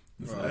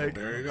 It's like,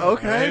 there you go.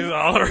 Okay. He's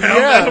all around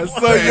Yeah,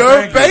 so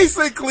you're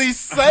basically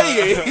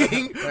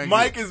saying Thank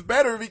Mike is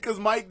better because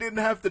Mike didn't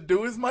have to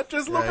do as much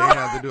as LeBron. he didn't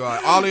have to do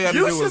all he had to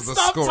You do should was the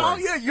stop scoring.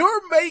 talking.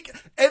 Yeah,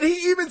 and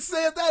he even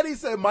said that. He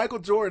said Michael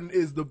Jordan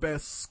is the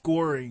best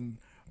scoring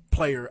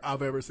player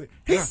I've ever seen.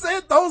 He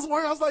said those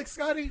words. I was like,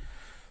 Scottie,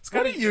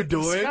 what are you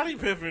doing? Scottie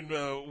Pippen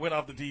went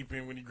off the deep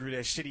end when he grew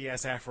that shitty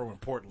ass afro in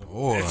Portland.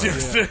 Boy. He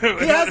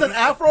has an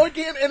afro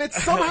again, and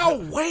it's somehow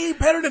way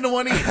better than the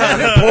one he had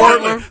in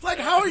Portland. Like,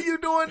 how are you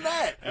doing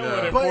that? That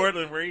one in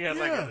Portland where he had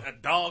like a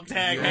dog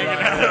tag hanging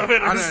right. out of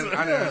it. I didn't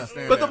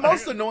understand But that. the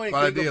most annoying But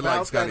I thing did about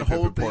like Scottie that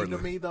whole Pippen thing Portland.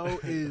 to me, though,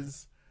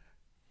 is,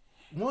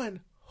 one,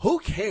 who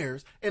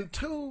cares? And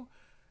two,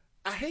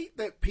 I hate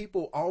that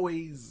people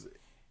always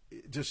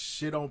just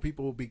shit on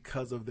people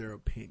because of their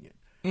opinion.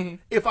 Mm-hmm.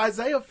 If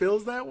Isaiah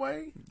feels that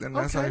way, then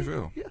that's how you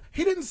feel. Yeah.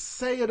 He didn't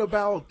say it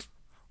about,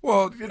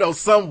 well,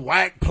 some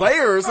whack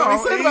player or something.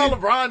 He said it about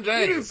LeBron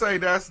James. He didn't say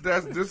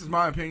this is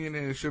my opinion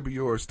and it should be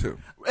yours too.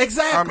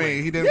 Exactly. I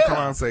mean, he didn't come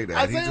out and say that.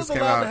 Isaiah's he just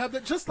allowed to have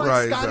that, just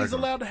like Scottie's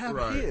allowed to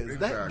have his.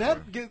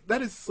 Exactly.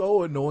 That is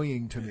so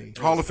annoying to me.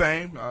 Hall of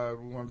Fame.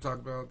 We want to talk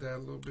about that a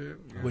little bit.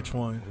 Which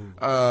one?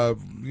 The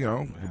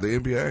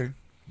NBA.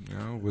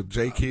 With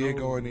J. Kidd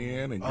going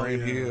in and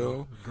Grant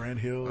Hill. Grant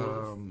Hill,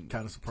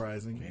 kind of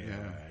surprising.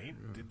 Yeah.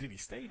 Did he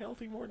stay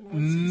healthy more than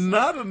once?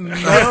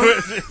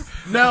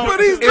 No, but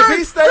if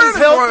he stays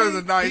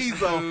healthy, he's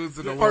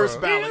the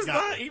first ballot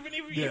guy. Even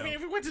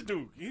if he went to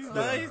Duke, he's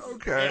nice.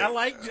 Okay. Yeah,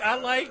 I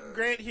like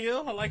Grant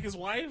Hill. I like his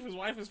wife. His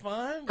wife is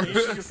fine. She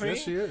can sing.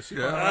 Yes, she is. She's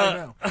fine right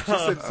now. She's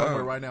sitting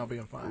somewhere right now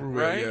being fine.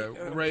 Right?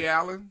 Ray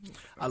Allen.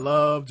 I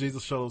love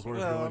Jesus Shuttlesworth.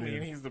 Well, I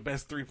mean, he's the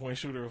best 3-point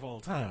shooter of all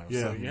time.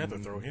 Yeah. So you have to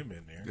throw him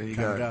in there. Then you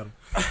got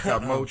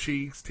Mo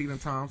Cheeks, Tina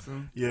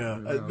Thompson. Yeah,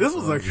 this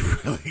was a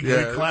really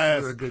good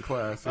class. A good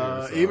class.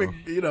 Even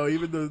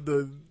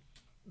the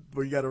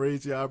where you got to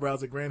raise your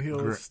eyebrows at Grant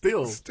Hill.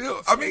 Still,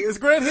 I mean, it's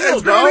Grant Hill.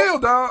 It's Grant Hill,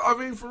 dog. I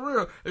mean, for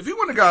real. If he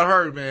wouldn't have got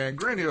hurt, man,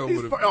 Grant Hill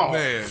would have. Oh.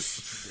 Man,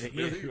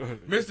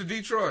 Mr.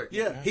 Detroit.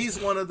 Yeah, he's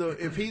one of the.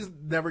 If he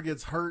never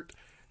gets hurt,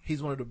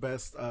 he's one of the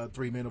best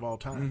 3 men of all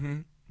time.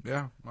 Mm-hmm.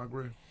 Yeah, I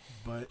agree.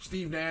 But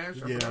Steve Nash. I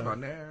forgot about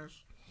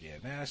Nash. Yeah,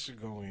 Nash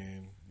should go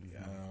in.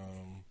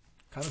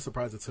 Kind of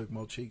surprised it took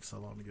Mo Cheeks so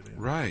long to get in.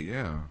 Right,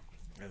 yeah.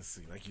 Let's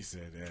see, like you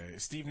said,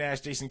 Steve Nash,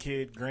 Jason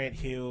Kidd, Grant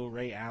Hill,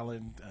 Ray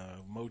Allen,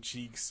 Mo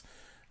Cheeks,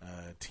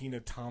 Tina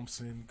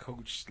Thompson,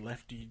 Coach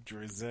Lefty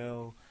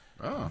Drizel.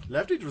 Oh,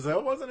 Lefty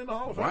Drizel wasn't in the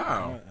Hall of Fame.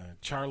 Wow.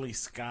 Charlie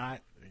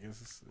Scott, I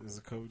guess, is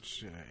a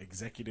coach.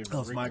 Executive That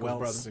was Rick Michael's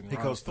Wells brother. and He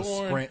Ron coached the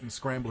Thorne. Scranton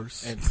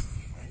Scramblers. And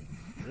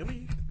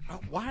really,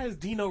 why is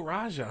Dino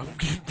Raja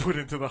getting put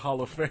into the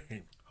Hall of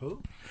Fame?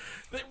 Who?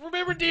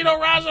 Remember Dino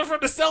Raja from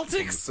the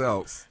Celtics?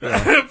 Celtics.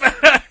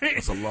 Yeah.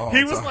 That's a long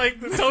He was time. like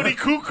the Tony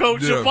Kukoc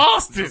coach Yeah, of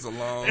Boston. that's a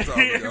long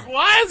time ago.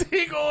 Why is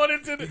he going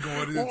into the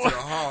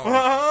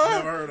Hall?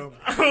 Never heard of him.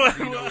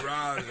 Dino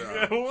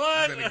Raja.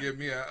 What? He's gonna give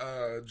me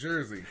a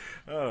jersey.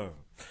 Oh.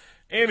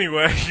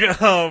 Anyway,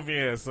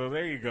 yeah, so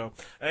there you go.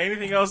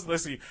 Anything else?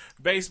 Let's see.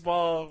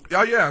 Baseball.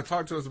 Oh, yeah.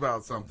 Talk to us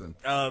about something.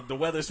 The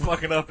weather's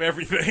fucking up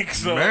everything.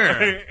 So,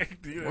 Man.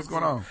 What's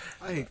going on?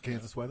 I hate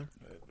Kansas weather.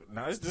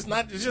 No, it's just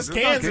not. It's just It's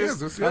not Kansas.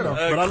 Kansas, yeah.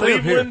 But I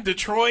live here. Cleveland,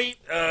 Detroit.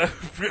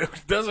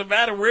 Doesn't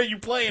matter where you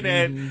playing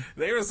at.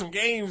 There were some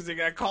games that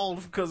got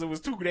called because it was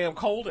too damn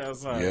cold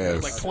outside. It was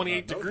Yes. like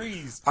 28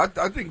 degrees. I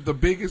think the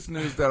biggest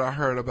news that I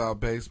heard about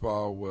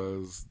baseball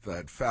was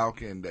that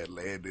falcon that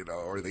landed on,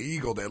 or the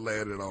eagle that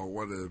landed on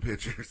one of the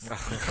pitchers. I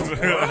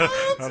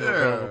don't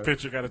know. A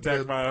pitcher got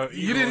attacked by an eagle.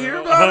 You didn't hear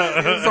about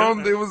it?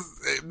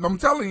 I'm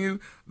telling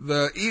you,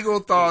 the eagle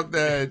thought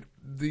that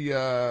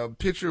the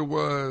pitcher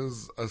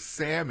was a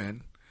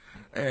salmon.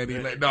 And he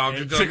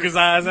took his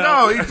eyes out.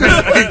 No,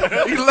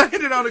 he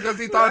landed on it because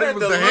he thought it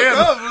was the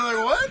handler.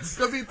 Like, what?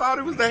 Because he thought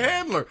it was the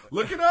handler.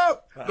 Look it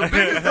up. The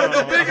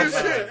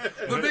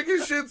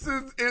biggest shit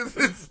is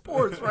in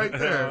sports right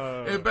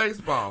there in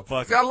baseball.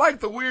 See, I like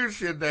the weird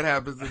shit that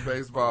happens in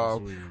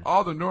baseball.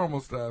 All the normal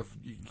stuff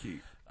you can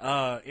keep.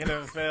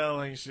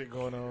 NFL ain't shit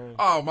going on.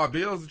 Oh, my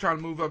Bills are trying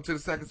to move up to the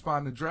second spot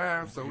in the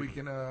draft so we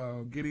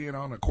can get in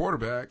on a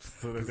quarterback.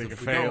 So that they can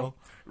fail.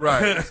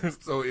 Right.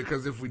 So,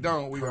 because if we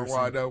don't, we're going to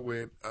wind up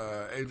with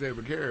A.J.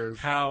 McCarron.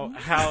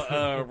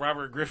 How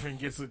Robert Griffin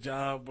gets a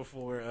job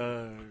before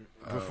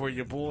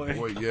your boy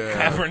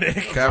yeah.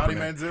 Kaepernick. Johnny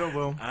Manziel,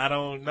 bro. I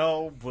don't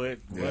know, but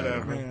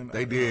whatever. Man,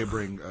 they did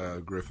bring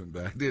Griffin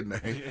back, didn't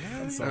they?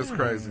 Yeah, That's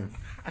crazy.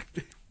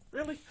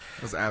 Really?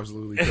 That's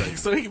absolutely crazy.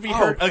 So he can be I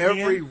hurt hope again.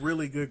 every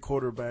really good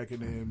quarterback in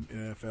the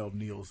NFL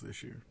kneels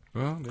this year.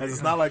 Well, Because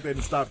it's not like they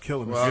didn't stop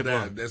killing us.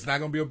 well, that's not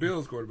going to be a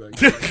Bills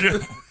quarterback.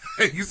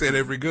 You said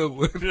every good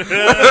one.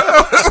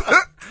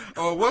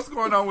 Oh, what's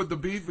going on with the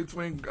beef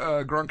between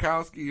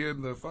Gronkowski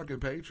and the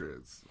fucking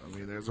Patriots? I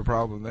mean, there's a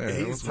problem there.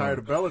 Yeah, he's tired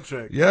of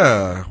Belichick.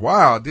 Yeah.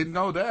 Wow. Didn't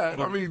know that.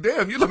 I mean,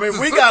 damn. We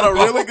got a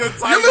really good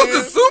tight end. You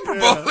lose the Super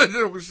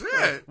Bowl.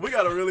 Shit. We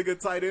got a really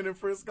good tight end in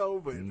Frisco,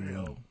 but you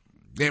know.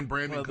 Then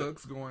Brandon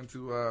Cooks going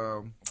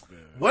to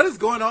what is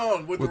going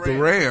on with the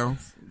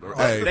Rams?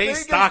 Hey. They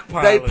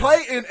stockpile. They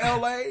play in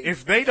L.A.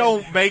 If they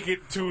don't make it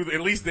to at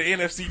least the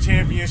NFC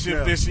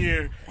Championship this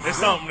year, there's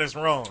something that's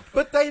wrong.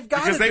 But they've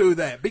got to do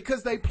that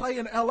because they play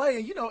in L.A.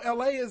 And you know,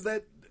 LA's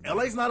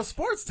not a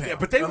sports town. Yeah,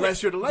 but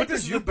unless you're the Lakers, but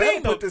this is you the better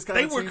thing, put though. this kind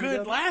They of were team good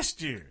together.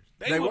 last year.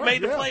 They were,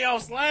 made the yeah.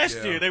 playoffs last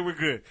Yeah. year. They were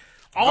good.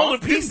 All the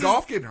pieces. Didn't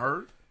Golf get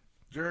hurt?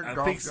 Jared I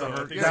Goff think so. got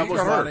hurt. I think Yeah, so. he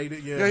got hurt.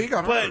 Yeah, he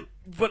got hurt.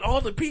 But all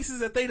the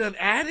pieces that they done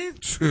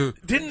added,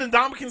 didn't the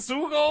Ndamukong Suh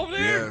go over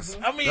there? Yes.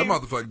 I mean, that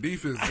motherfucking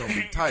defense is going to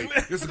be tight.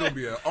 This is going to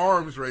be an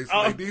arms race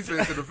for their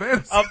defense and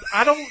defense.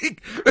 I don't.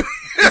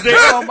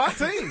 They're on my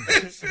team.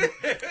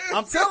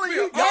 I'm telling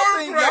you,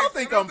 y'all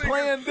think I'm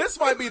playing. This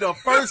might be the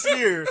first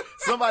year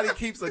somebody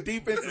keeps a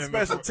defensive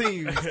special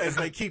teams as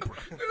they keeper.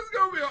 It's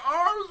going to be an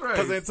arms race.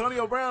 Because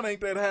Antonio Brown ain't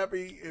that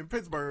happy in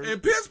Pittsburgh. In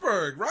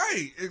Pittsburgh,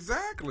 right?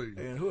 Exactly.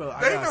 And who else?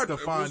 I got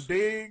Stephon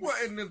Diggs. Well,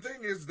 and the thing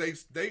is, they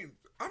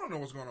I don't know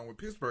what's going on with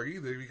Pittsburgh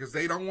either because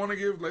they don't want to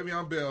give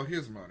Le'Veon Bell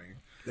his money.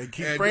 They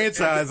keep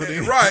franchising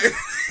him. Right.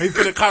 They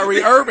finna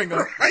Kyrie Irving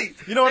him. Right.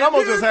 You know what? I'm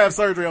going to just have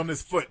surgery on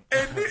this foot.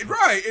 And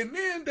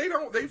then they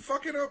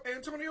fucking up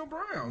Antonio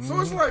Brown. So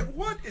it's like,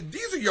 what?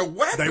 These are your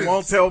weapons. They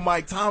won't tell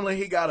Mike Tomlin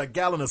he got a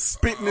gallon of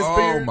spit in his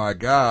beard. Oh my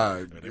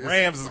God. The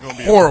Rams is going to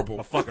be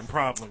horrible. A fucking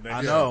problem.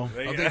 I know.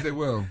 I think they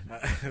will.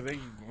 If they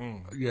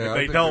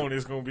don't,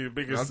 it's going to be the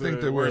biggest,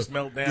 worst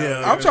meltdown.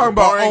 Yeah, I'm talking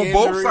about on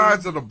both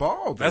sides of the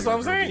ball. That's what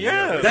I'm saying.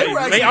 Yeah, they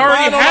already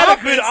had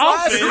a good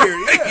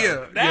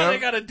offense. Now they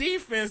got a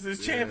defense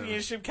that's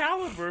championship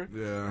caliber.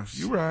 Yeah,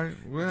 you're right.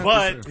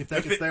 But if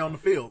they can stay on the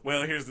field.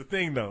 Well, here's the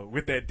thing, though.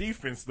 With that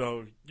defense,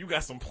 though, you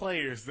got some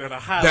players that are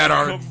highly That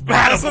are- compatible.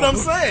 That's what I'm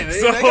saying.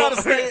 They gotta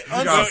stay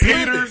got undisputed.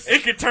 Peters.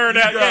 It could turn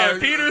out, got-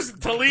 Peters,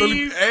 Talib,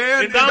 and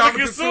Ndamukong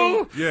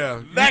Ndamukong Suh.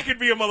 Yeah. That could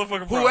be a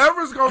motherfucking problem.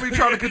 Whoever's going to be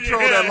trying to control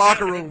that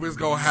locker room is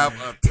going to have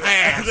a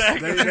task.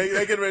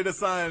 They get ready to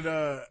sign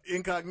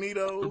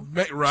Incognito.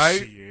 Right?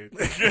 Shit.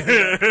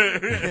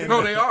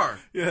 No, they are.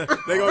 Yeah,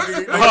 they gonna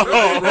get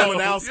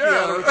Romanowski Yeah.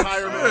 out of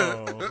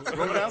retirement.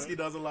 Romanowski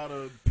does a lot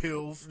of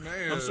pills.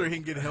 Man. I'm sure he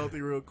can get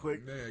healthy real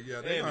quick.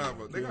 Yeah, they're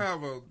going to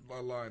have a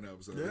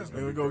lineup. So Yeah, that's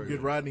they're gonna gonna be go great.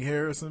 get Rodney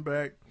Harrison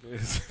back.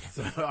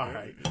 So, all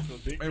right.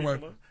 Anyway.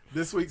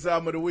 This week's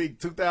album of the week,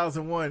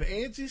 2001,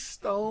 Angie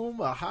Stone,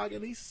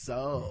 Mahogany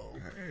Soul.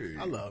 Hey.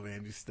 I love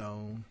Angie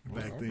Stone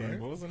back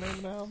then. What was the name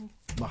of the album?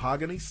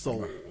 Mahogany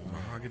Soul.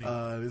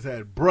 This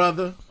had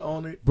Brother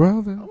on it.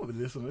 Brother. I'm gonna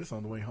listen to this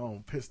on the way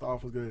home. Pissed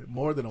Off was good.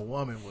 More Than a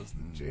Woman was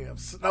the jam.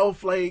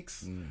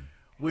 Snowflakes.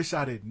 Wish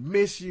I Didn't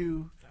Miss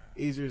You.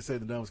 Easier to say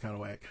than done was kind of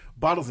whack.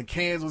 Bottles and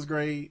Cans was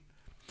great.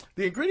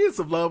 The Ingredients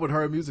of Love with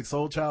Her Music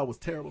Soul Child was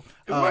terrible.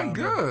 It wasn't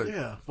good.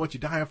 Yeah. What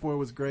You Dying For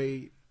was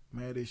great.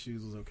 Mad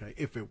Issues was okay.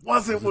 If It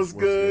Wasn't was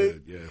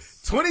good.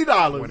 Yes.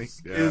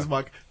 $20 yeah. is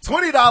my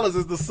 $20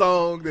 is the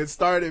song that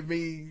started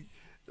me.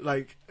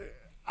 Like,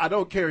 I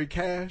don't carry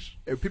cash,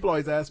 and people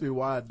always ask me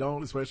why I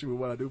don't, especially with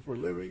what I do for a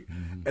living.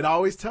 And I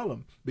always tell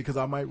them because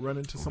I might run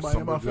into somebody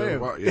in my Somebody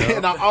family, good. Yeah.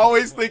 and I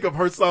always think of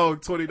her song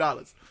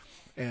 $20.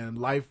 And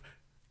Life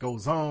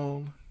Goes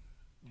On,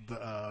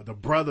 the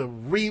Brother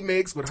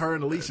remix with her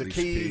and Alicia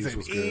Keys and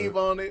was Eve good.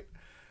 on it.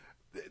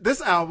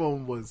 This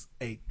album was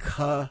a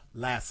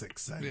classic.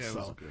 Yeah, it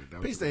was good. That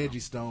was Peace a to good Angie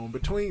Stone.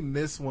 Between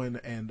this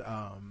one and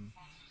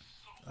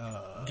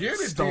Get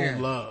it Stone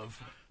then. Love,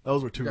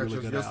 those were two You got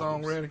really your good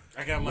song albums. ready?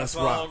 I got my Let's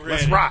song rock. ready.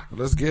 Let's rock.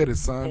 Let's get it,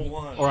 son.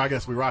 One. Or I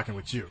guess we're rocking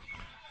with you.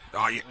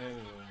 Oh, yeah.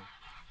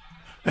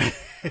 Really?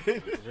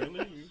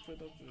 You put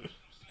up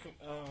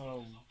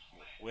the,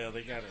 well,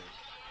 they got it.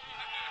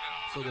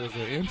 So there's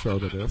an intro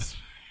to this.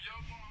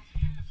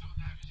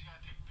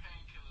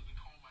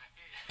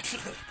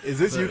 Is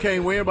this You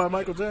Can't Win by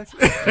Michael Jackson?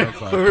 Like,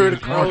 Heard the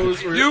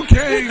crows were- you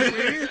can't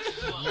win.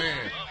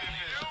 Man.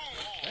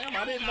 Damn,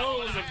 I didn't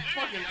know it was a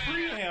fucking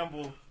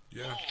preamble.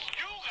 Yeah.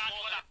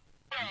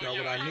 You got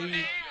what I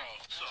need?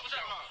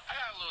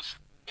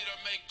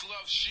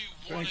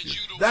 Thank you.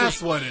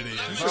 That's what it is.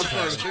 That's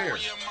first there.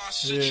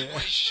 Yeah.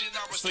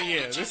 So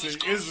yeah, this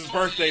is his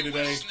birthday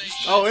today.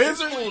 Oh, is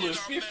it? Fool is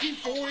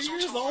 54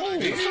 years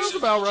old. That sounds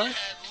about right.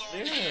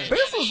 Yeah.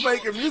 This was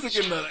making music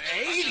in the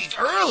 80s,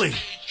 early.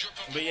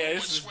 But yeah,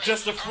 this is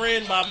Just a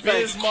Friend by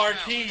Biz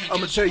Markie. I'm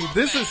going to tell you,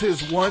 this is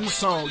his one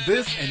song.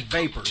 This and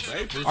Vapors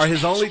are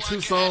his only two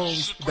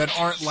songs that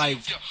aren't like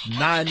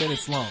 9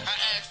 minutes long.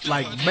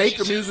 Like Make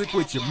a Music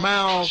with Your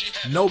Mouth,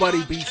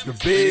 Nobody Beats the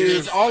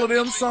Biz, all of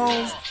them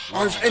songs.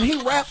 And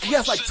he raps, he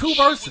has like 2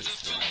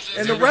 verses.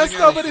 And the rest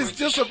of it is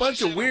just a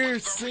bunch of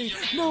weird sing.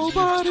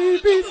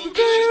 Nobody beats the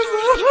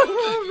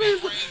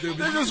biz.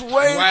 They're just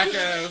way Whack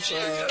ass.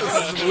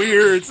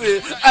 weird.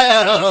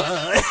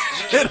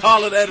 And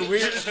all of that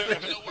weird shit.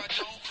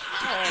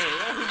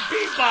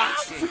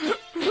 Beatboxing.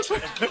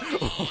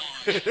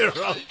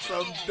 Wrote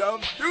some dumb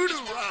doo-doo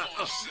rock.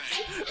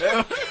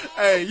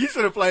 Hey, you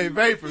should have played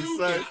Vapors,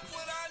 son.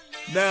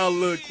 Now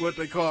look what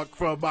they call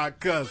From My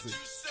Cousin.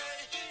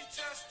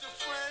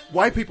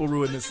 White people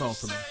ruin this song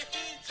for me.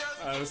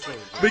 Let's go.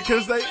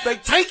 Because they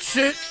take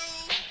shit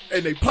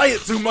and they play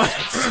it too much.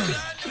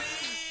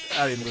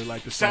 I didn't really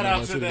like the song. Shout out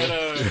much to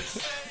anyway.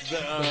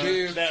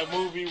 that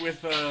movie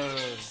with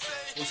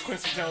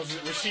Quincy Jones,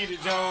 Rashida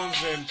Jones,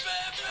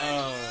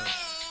 and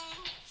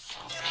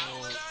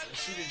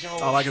Rashida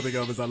Jones. All I can think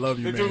of is I Love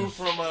You, the Man. dude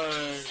from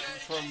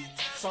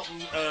something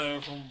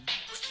from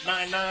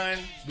 99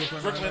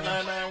 Brooklyn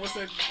Nine-Nine. What's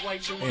that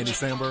white dude? Andy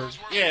Samberg.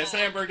 Yeah,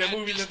 Sandberg. That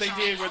movie that they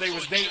did where they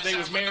was married.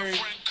 Remember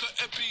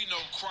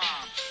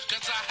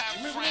that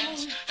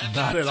movie?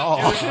 Not at all.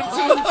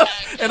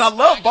 And I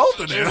love both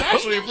of It them. was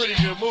actually a pretty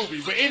good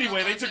movie. But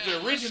anyway, they took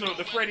the original,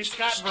 the Freddie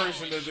Scott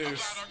version of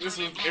this.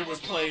 It was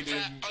played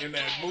in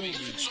that movie.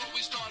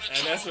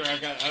 And that's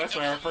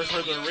where I first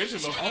heard the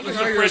original. I The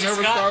know you Freddie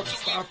never Scott.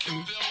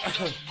 stopping.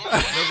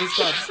 Never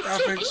stop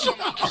stopping.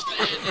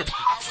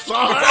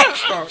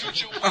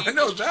 I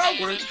know that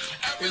one.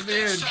 And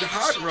then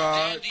Hot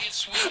Rod.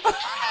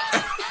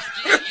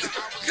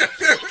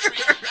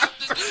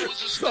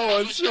 So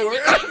unsure.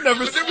 I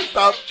never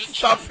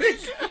stopping.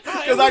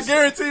 Because I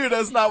guarantee you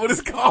that's not what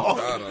it's called.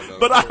 I don't know.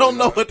 But I don't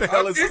know what the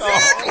hell it's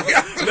Exactly.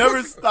 called.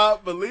 Never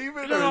stop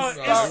believing No, or it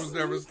stop. was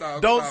never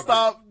stop. Don't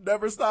stop.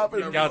 Never stop.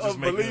 And Y'all just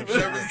making believe up it.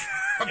 shit.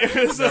 It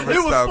was It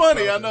was stop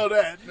funny. I stopping. know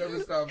that. Never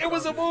stop. It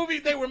was a movie.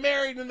 They were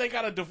married and they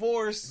got a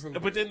divorce,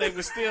 but then they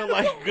were still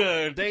like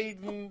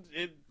dating.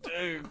 It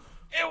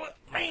was,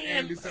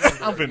 man. I'm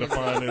finna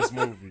find this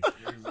movie.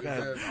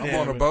 I'm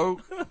on a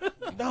boat.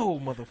 No,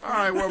 motherfucker. All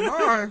right,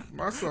 well,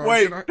 my song.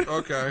 Wait.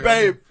 Okay.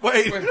 Babe,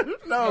 wait. Wait.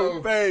 No, No,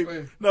 babe.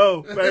 wait.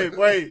 No, babe,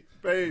 wait.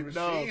 Babe,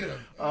 no. Rashida.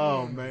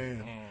 Oh,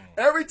 man.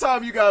 Every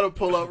time you got to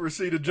pull up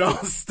Rashida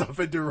Jones stuff,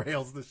 it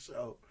derails the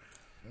show.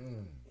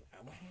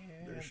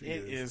 There she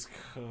It is. is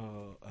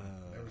called.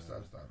 Never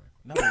Stop Stopping.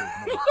 No.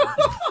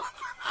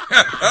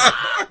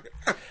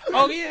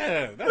 Oh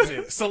yeah, that's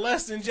it.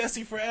 Celeste and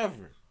Jesse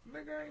Forever.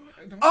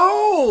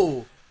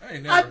 Oh,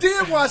 I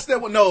did watch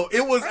that one. No,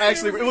 it was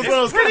actually one of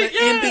those kind of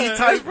indie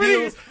type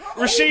deals.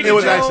 Rashida It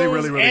was Jones, actually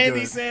really, really Andy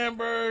good.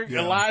 Samberg,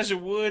 Yeah. Elijah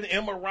Wood,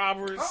 Emma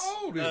Roberts,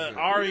 How old is it?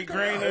 Ari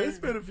Grainer. It's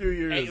been a few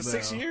years now.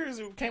 6 years.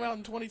 It came out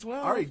in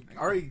 2012.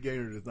 Ari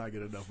Gaynor does not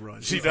get enough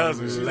run. She She's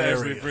doesn't. She's hilarious.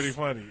 actually pretty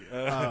funny.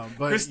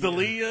 But Chris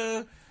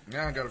D'Elia.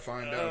 Now I gotta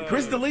find out.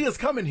 Chris D'Elia's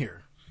coming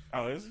here.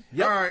 Oh, is he?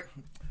 Yep. All right.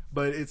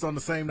 But it's on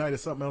the same night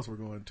as something else we're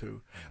going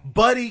to.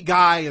 Buddy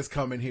Guy is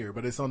coming here,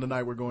 but it's on the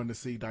night we're going to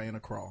see Diana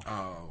Krall.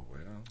 Oh, well.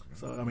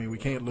 So, I mean, we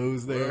can't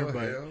lose there. Well,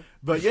 but, hell.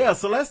 but yeah,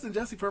 Celeste and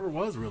Jesse Forever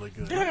was really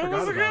good. Yeah, I it forgot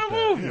was a about good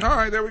that. movie. All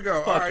right, there we go.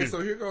 All Fuck right, you.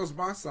 so here goes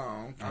my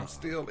song. I'm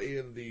still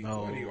in the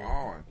what are you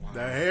on?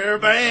 The hair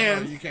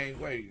band. You can't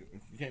wait.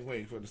 You can't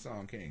wait for the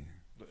song King.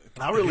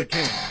 I really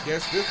can't.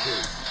 Guess this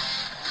group.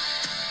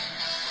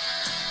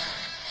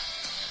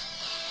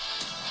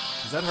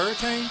 Is that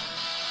Hurricane?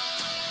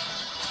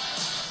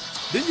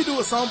 Didn't you do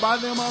a song by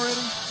them already?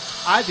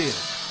 I did.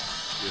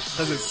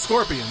 Because it's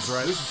Scorpions,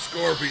 right? This is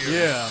Scorpions.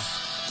 Yeah.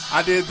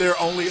 I did their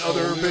only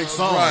other big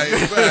song. Right,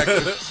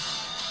 exactly.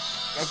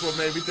 That's what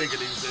made me think of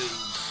these things.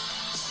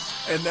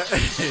 And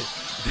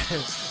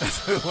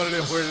that's one of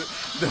them where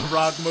the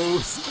rock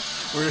moves,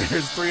 where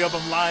there's three of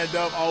them lined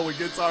up, all with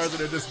guitars, and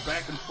they're just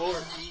back and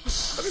forth.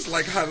 I just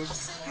like how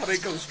they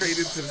go straight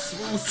into the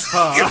smooth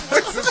song.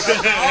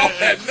 All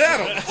that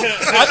metal.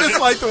 I just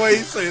like the way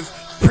he says,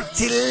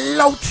 pretty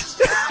lout.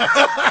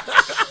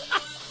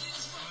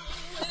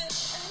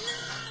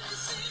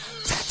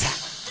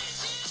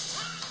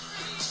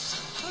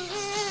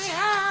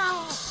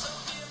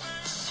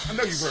 I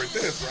know you've heard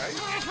this, right?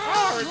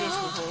 I heard this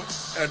before.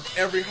 At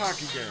every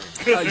hockey game.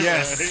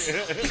 Yes.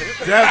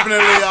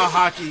 Definitely a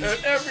hockey.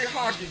 At every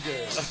hockey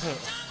game.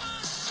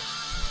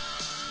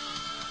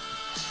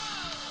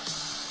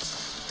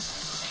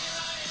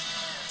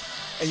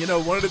 And you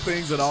know, one of the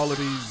things that all of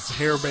these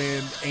hair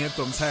band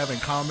anthems have in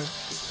common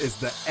is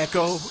the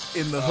echo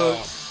in the hook.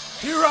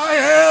 Here I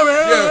am.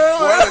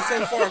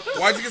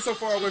 Why'd you get so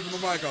far away from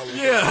the mic all the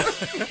time? Yeah.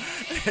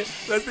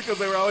 That's because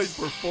they were always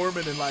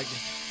performing in like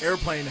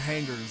airplane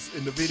hangars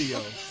in the video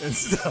and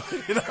stuff.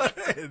 You know?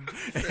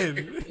 And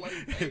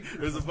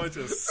there's a bunch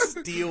of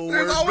steel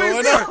work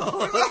going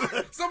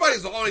on.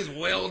 Somebody's always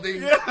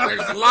welding. Yeah.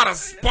 There's a lot of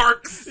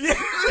sparks. Yeah.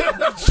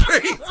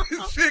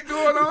 shit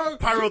going on.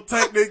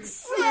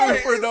 Pyrotechnics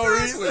Right, for no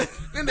exactly. reason.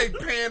 Then they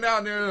pan out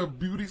and they're in a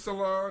beauty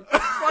salon. It's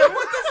like,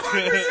 what the fuck are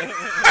you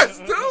guys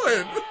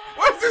doing?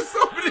 Why is there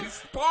so many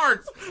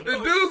sparks? The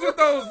dudes with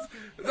those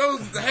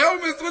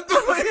helmets with the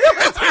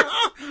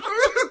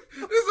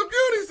it's a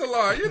beauty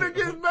salon. You done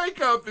get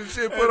makeup and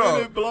shit put And on.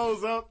 then it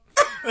blows up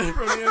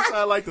from the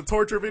inside like the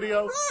torture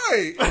video.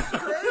 Right. It's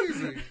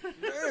crazy.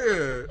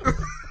 Yeah.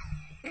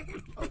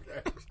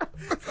 Okay.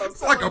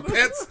 It's like a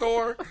pet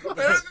store.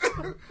 They're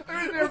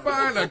in there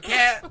buying a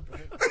cat.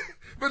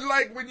 But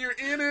like when you're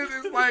in it,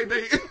 it's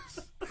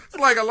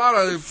like a lot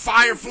of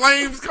fire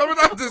flames coming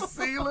out the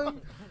ceiling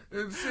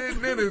and shit.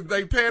 And then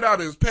they pan out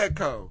as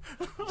Petco.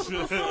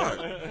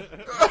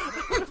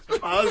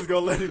 I was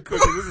gonna let him cook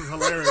it. This is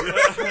hilarious.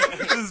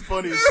 This is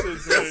funny as shit.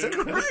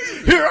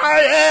 Here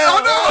I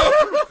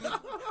am.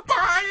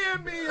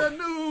 Buying me a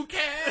new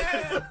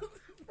cat.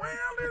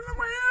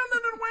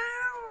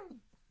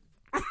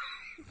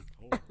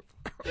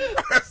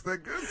 That's the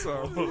good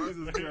song.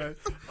 Jesus Christ.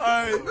 All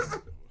right.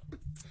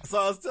 So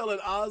I was telling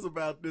Oz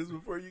about this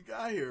before you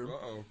got here.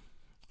 Uh-oh.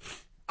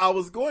 I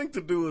was going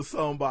to do a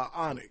song by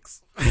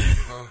Onyx.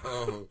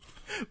 Uh-oh.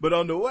 But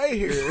on the way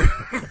here,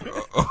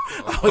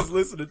 I was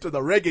listening to the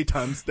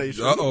reggaeton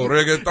station. Uh-oh,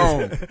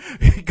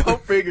 reggaeton. Go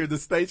figure, the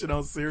station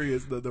on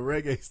Sirius, the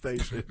reggae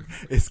station,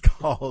 is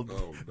called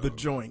The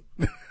Joint.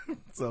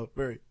 So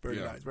very, very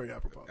nice, very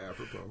apropos.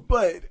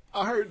 But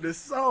I heard this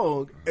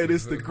song, and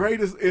it's the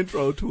greatest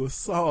intro to a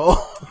song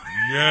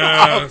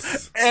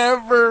Yes. I've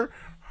ever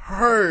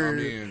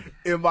heard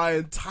in my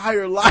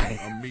entire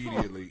life.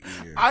 Immediately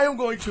in. I am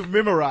going to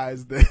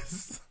memorize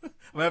this. I'm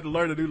going to have to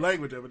learn a new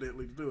language,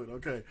 evidently, to do it.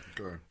 Okay.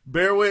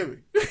 Bear with me.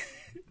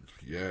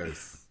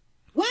 Yes.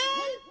 Well,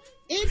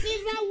 it is a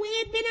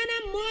weeping and a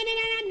mourning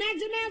and a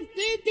national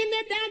state in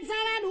the dance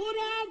hall and who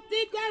all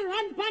think will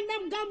run from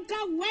them gum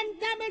cow when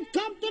them it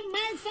come to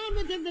my sound,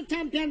 which is the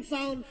champion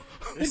sound.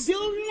 It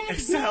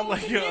sound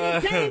like you're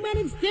time and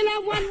it's still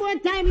have one more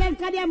time left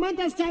for the amount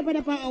of stripe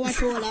with the our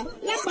solar.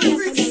 That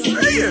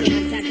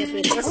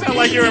sound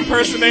like your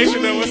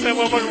impersonation of what's that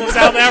motherfucker from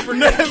South Africa?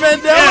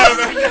 Mandela. Yeah,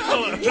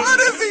 Mandela. What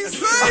is he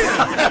saying?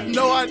 I have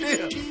no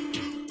idea.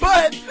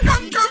 But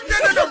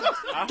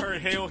I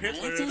heard Hail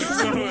Hitler. I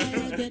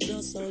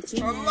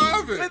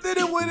love it. And then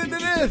it went into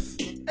this.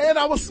 And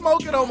I was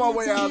smoking on my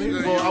way out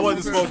here. Well, I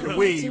wasn't smoking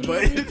weed,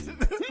 but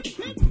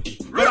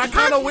but I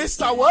kind of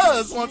wished I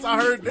was once I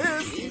heard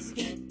this.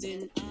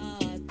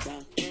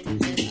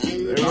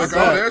 Knock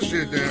all that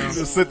shit down.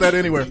 Just sit that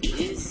anywhere.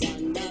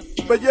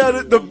 But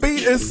yeah, the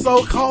beat is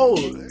so cold.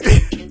 A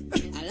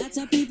lot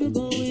of people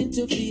going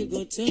to feel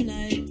good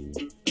tonight.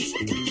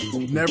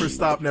 Never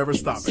stop, never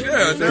stop it.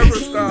 Yeah, never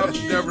stop,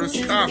 never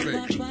stopping.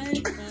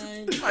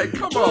 Like,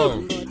 come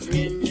on.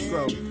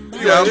 So,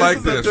 Yeah, I like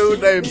is this. a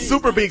dude named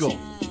Super Beagle.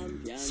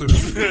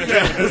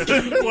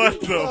 What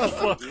the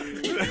fuck?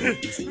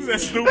 Is that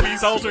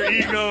Snoopy's alter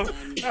ego?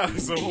 That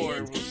was some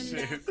horrible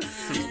shit.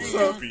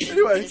 So,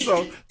 anyway,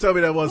 so tell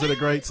me that wasn't a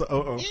great. So,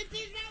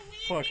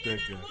 fuck that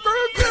guy.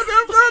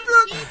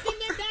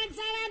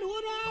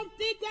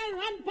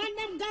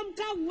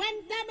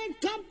 One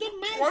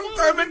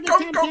time it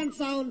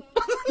come.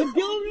 The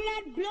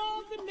blood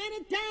blows the many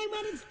time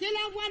and it's still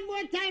have one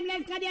more time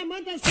left because the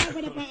amount of stuff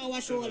on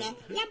our shoulder.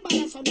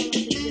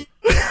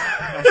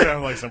 That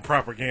sounds like some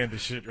propaganda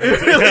shit right It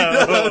there.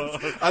 really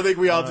does. I think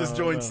we all just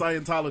joined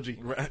Scientology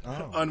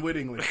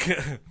unwittingly.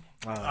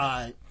 All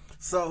right.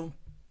 So,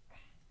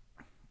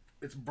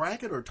 it's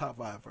bracket or top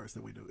 5 first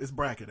that we do? It's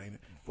bracket, ain't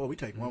it? Boy, we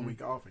take 1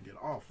 week off and get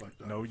all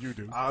fucked up. No, you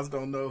do. Oz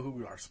don't know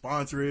who our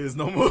sponsor is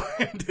no more.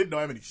 Didn't know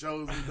how many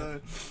shows we've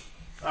done.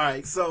 All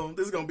right, so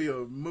this is going to be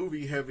a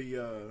movie-heavy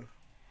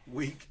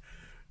week.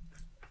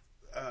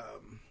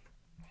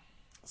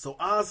 So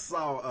Oz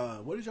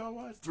saw, what did y'all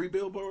watch? 3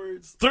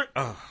 Billboards?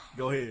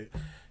 Go ahead.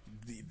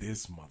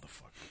 This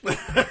motherfucker.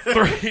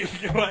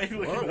 Why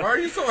are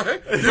you so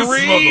hectic?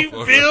 3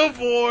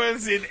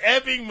 billboards in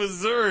Ebbing,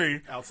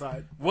 Missouri.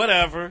 Outside.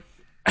 Whatever.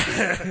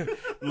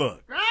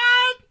 Look.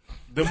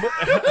 The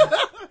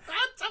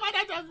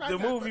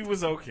movie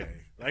was okay.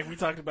 Like we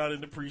talked about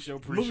in the pre-show.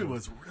 The movie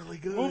was really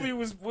good. The movie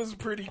was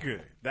pretty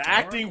good. The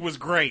acting was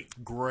great.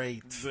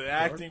 The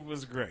acting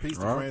was great. Peace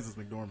to Frances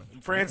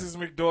McDormand. Frances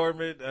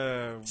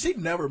McDormand. She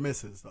never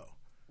misses, though.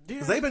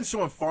 Because they've been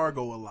showing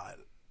Fargo a lot.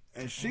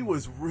 And she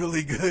was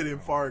really good in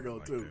Fargo,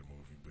 too.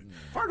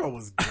 Fargo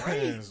was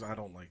great. I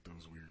don't like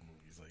those weird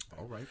movies like that.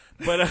 All right.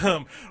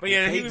 But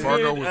yeah, he was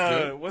Fargo good. Was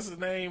good. What's his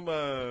name?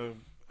 Woody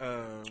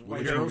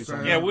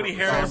Harrelson. Yeah, Woody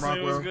Harrelson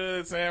Sam was Rockwell.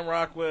 good. Sam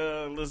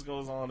Rockwell. The list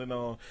goes on and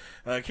on.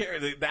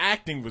 The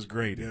acting was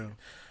great. Yeah.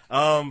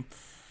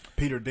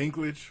 Peter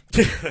Dinklage.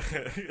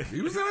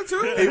 He was in it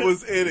too? He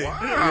was in it.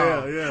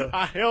 Wow. Yeah.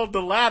 I held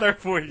the ladder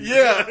for you.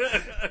 Yeah.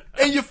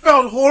 And you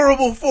felt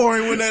horrible for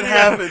him when that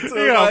happened. Too.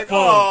 Yeah, Like, fun.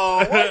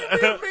 oh,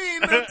 what do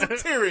you mean that's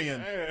to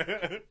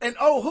Tyrion? And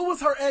who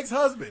was her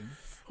ex-husband?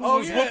 Who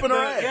was whooping her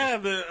ass?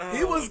 Yeah,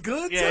 he was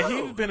good yeah,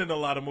 too. he's been in a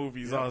lot of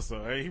movies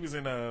also. He was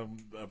in a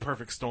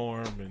Perfect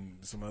Storm and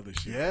some other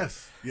shit.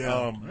 Yes.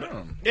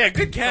 Yeah,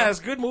 good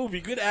cast, good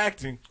movie, good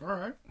acting. All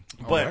right.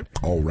 But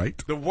All right.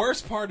 the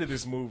worst part of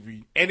this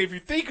movie, and if you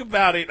think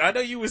about it, I know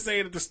you were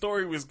saying that the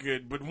story was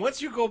good, but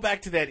once you go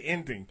back to that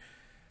ending,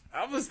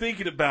 I was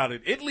thinking about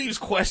it. It leaves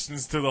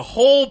questions to the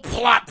whole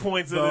plot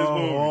points of this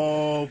movie.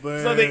 whole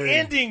thing. So the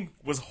ending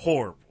was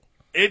horrible.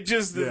 It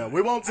just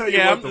we won't tell you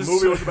what the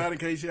movie was about in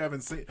case you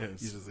haven't seen it. You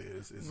just see it.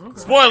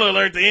 It's Spoiler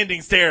alert: the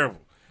ending's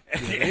terrible.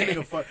 the ending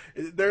of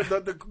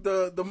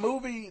the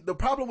movie. The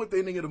problem with the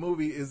ending of the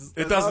movie is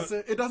It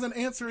doesn't- it doesn't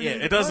answer. Yeah,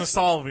 any it doesn't questions.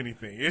 solve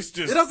anything. It's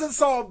just It doesn't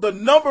solve the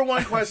number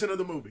one question of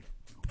the movie.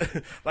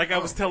 like I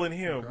was telling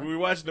him, we were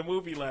watching the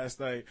movie last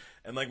night,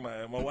 and like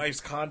my wife's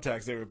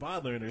contacts, they were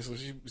bothering her, so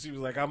she was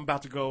like, "I'm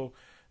about to go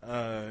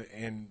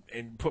and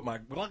put my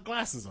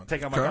glasses on,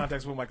 take out my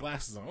contacts, put my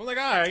glasses on." I was like,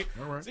 all right.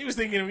 So he was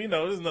thinking,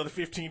 there's another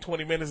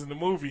 15-20 minutes in the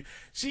movie.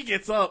 She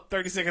gets up,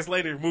 30 seconds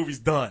later, the movie's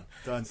done.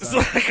 It's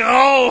son. like,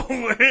 oh,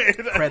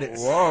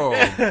 Credits. Whoa.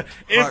 It's-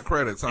 Hot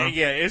credits, huh?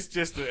 Yeah, it's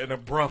just an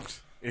abrupt.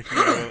 If you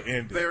will,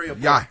 ending. Very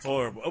abrupt. Yeah.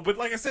 Horrible. But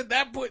like I said,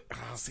 that put.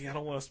 Oh, see, I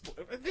don't want to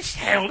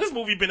spoil. This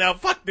movie been out.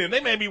 Fuck them.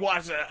 They made me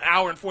watch an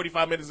hour and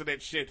 45 minutes of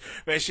that shit.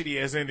 That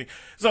shitty ass ending.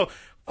 So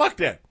fuck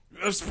that.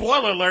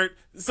 Spoiler alert.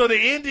 So the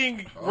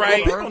ending,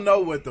 right? Well, people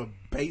know what the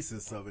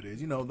basis of it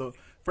is. The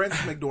Frances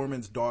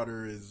McDormand's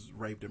daughter is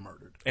raped and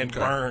murdered and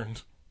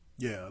burned.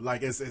 Yeah,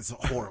 like it's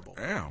horrible.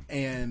 Damn.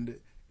 And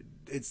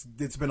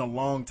it's been a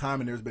long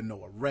time and there's been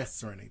no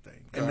arrests or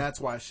anything. And that's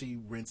why she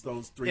rents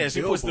those 3 Yeah, she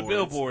billboards. puts the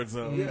billboards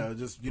up. Yeah,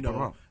 just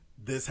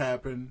this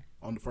happened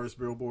on the first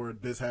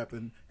billboard, this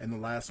happened, and the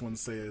last one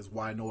says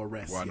why no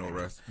arrest. Why no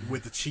arrest?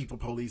 With the chief of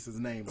police's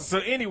name. So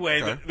anyway,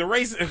 the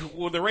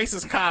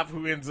racist cop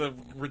who ends up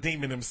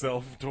redeeming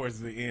himself towards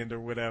the end or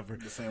whatever.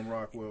 The Sam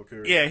Rockwell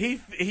character. Yeah,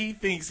 he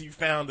thinks he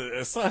found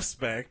a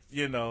suspect,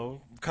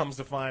 comes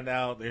to find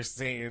out they're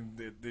saying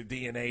that the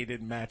DNA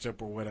didn't match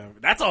up or whatever.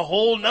 That's a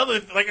whole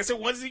nother, like I said,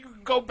 once you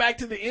go back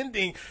to the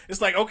ending, it's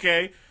like,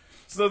 okay,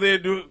 so they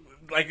do,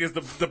 like, is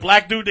the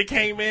black dude that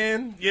came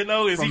in,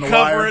 is From he The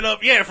covering Wire?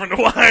 up? Yeah, from The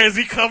Wire. Is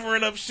he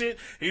covering up shit?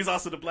 He's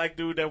also the black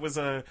dude that was,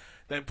 that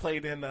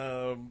played in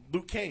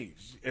Luke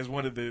Cage as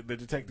one of the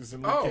detectives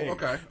in Luke Cage.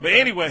 Okay. But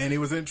anyway. And he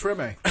was in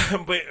Treme.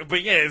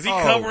 but yeah, is he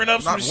covering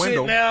up some not shit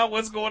Wendell. now?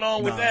 What's going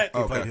on with that?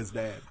 He played his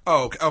dad.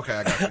 Oh, okay,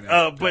 I got you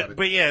now.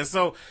 But yeah,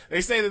 so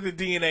they say that the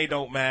DNA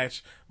don't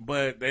match,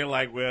 but they're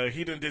like, well,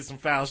 he done did some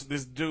foul shit.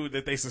 This dude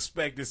that they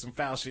suspect did some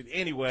foul shit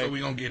anyway. So we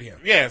gonna get him.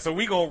 Yeah, so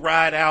we gonna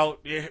ride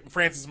out,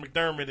 Frances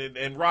McDormand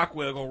and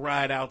Rockwell gonna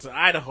ride out to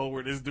Idaho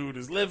where this dude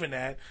is living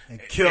at And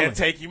kill him.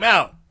 take him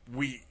out.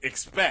 We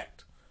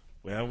expect.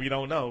 Well, we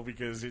don't know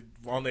because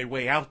on their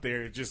way out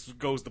there, it just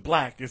goes to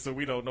black, and so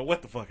we don't know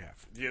what the fuck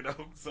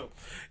happened, So,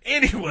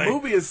 anyway. The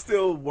movie is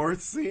still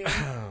worth seeing,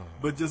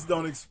 but just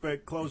don't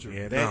expect closure.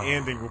 Yeah, that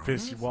ending will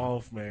piss you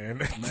off, man.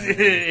 The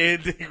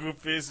ending will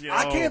piss you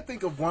off. I can't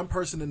think of one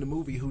person in the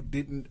movie who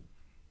didn't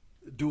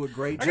do a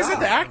great job. Like I said,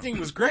 the acting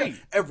was great.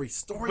 Every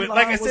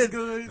storyline was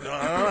good.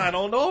 I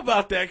don't know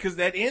about that because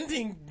that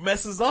ending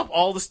messes up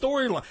all the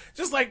storyline.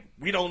 Just like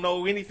we don't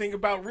know anything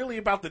about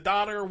the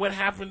daughter or what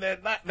happened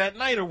that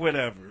night or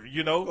whatever,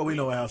 Well, we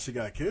know how she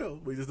got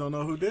killed. We just don't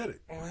know who did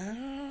it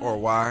or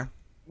why.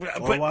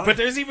 But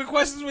there's even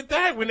questions with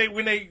that when they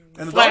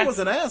and the dog was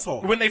an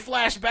asshole. When they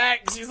flash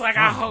back, she's like,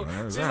 I hope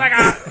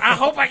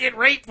I get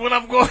raped when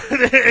I'm going.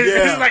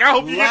 Yeah. She's like, I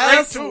hope you get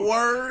raped too.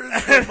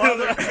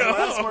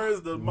 Last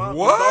words the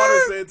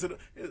daughter said to the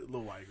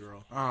little white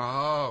girl.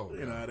 Oh,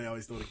 you know how they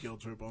always throw the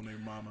guilt trip on their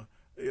mama.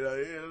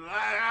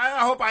 I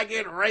hope I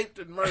get raped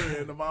and murdered.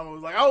 And the mama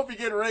was like, I hope you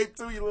get raped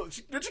too.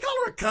 Did you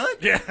call her a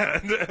cunt? Yeah,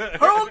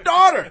 her own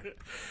daughter.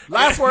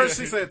 Last words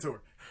she said to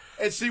her,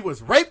 and she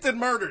was raped and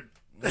murdered.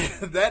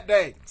 That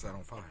day. Set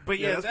on fire. But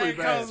yeah, that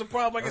causes a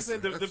problem. Like I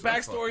said, the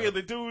backstory of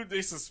the dude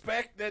they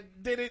suspect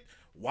that did it,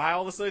 why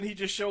all of a sudden he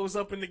just shows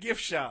up in the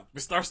gift shop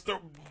and starts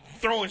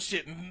throwing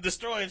shit and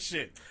destroying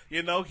shit.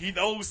 He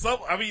knows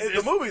something. I mean,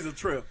 the movie's a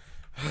trip.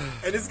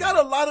 And it's got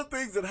a lot of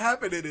things that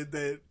happen in it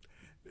that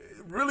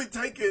really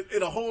take it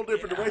in a whole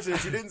different direction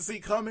that you didn't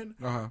see coming.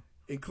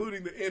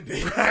 Including the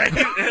ending. Right.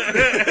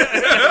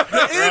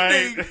 The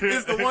ending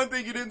is the one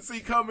thing you didn't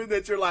see coming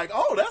that you're like,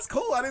 oh, that's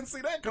cool. I didn't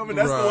see that coming.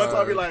 That's the one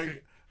time you're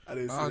like, I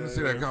didn't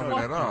see that coming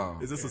at all.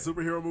 Is this a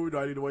superhero movie? Do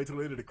I need to wait till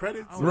the end of the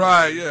credits?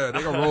 Right, yeah.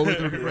 They're going to roll it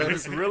through the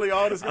credits. It's really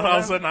all this going on. All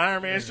of a sudden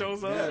Iron Man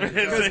shows up.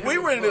 Because we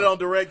rented it on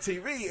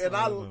DirecTV, and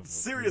I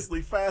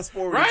seriously fast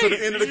forward to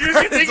the end of the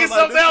credits. You thinking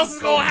something else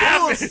is going to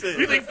happen.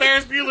 You think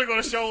Ferris Bueller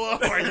going to show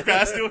up? Are you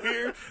guys still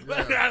here?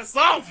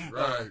 Something.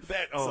 Right.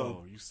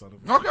 You son of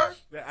a bitch.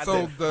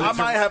 Okay. I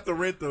might have to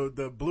rent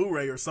the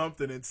Blu-ray or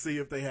something and see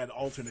if they had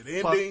alternate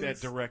endings. Fuck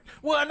that direct.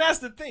 Well, and that's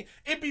the thing.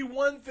 It'd be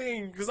one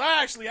thing, because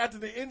I actually, after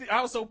the ending,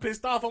 I was so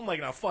pissed off, I'm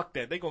like, nah, fuck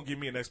that. They gonna give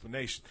me an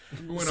explanation.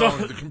 You went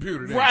on the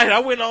computer. Right, I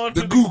went on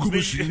the to Google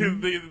machine.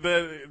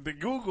 The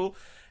Google,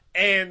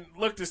 and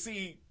looked to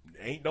see,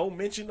 ain't no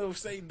mention of,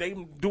 say, they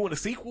doing a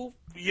sequel.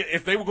 Yeah,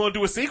 if they were going to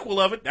do a sequel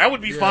of it, that would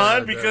be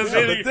fine because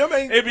it'd be a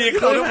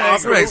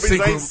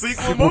cliffhanger.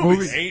 Sequel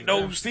movies. Ain't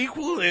no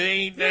sequel. It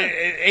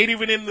ain't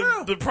even in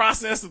the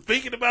process of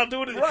thinking about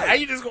doing it. Right. How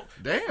you just go?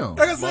 Damn,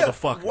 like I said,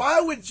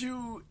 why would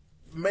you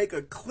make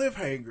a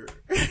cliffhanger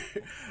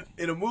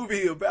in a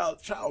movie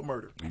about child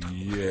murder?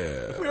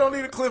 Yeah, we don't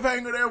need a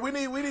cliffhanger there. We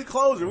need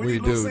closure. We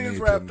need loose ends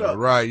wrapped up.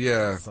 Right?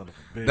 Yeah,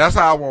 that's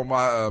how I want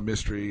my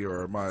mystery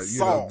or my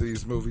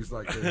these movies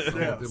like this.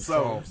 Yeah.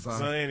 So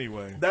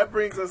anyway, that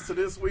brings us to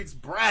this week's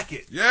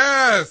bracket.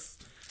 Yes.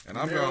 And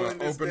I'm going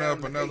to open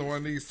up another one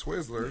of these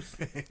Twizzlers.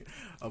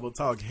 I'm going to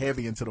talk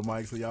heavy into the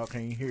mic so y'all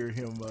can't hear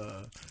him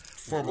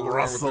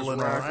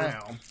rustling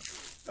around.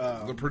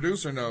 The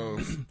producer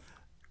knows.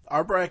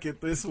 Our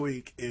bracket this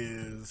week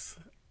is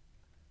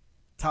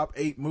top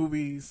 8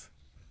 movies.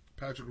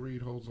 Patrick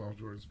Reed holds off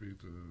Jordan Speed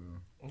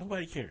to...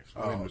 Nobody cares.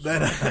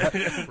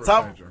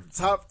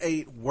 Top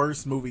 8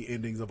 worst movie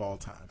endings of all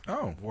time.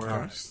 Oh,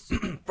 worst.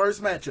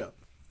 First matchup.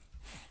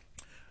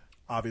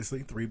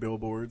 Obviously, 3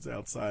 Billboards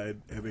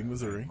Outside Ebbing,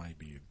 Missouri. Might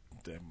be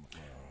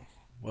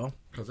well,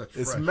 that's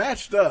it's fresh.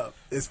 matched up.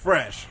 It's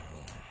fresh.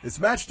 It's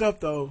matched up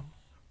though.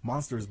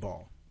 Monsters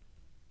Ball.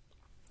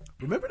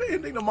 Remember the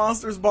ending to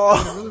Monsters Ball?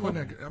 It really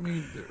wasn't. I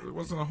mean, there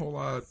wasn't a whole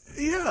lot.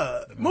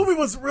 Yeah, the movie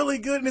was really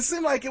good, and it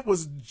seemed like it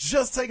was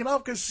just taking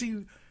off because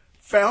she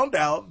found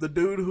out the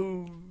dude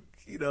who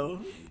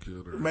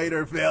made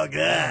her feel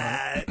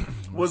good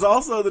was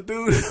also the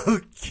dude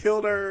who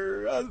killed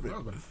her husband.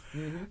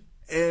 Mm-hmm.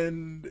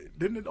 And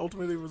didn't it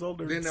ultimately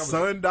result in her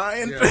son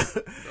dying? Yeah,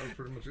 that was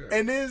pretty much it.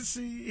 And then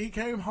he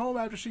came home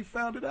after she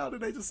found it out,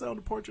 and they just sat on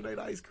the porch and ate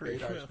ice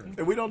cream.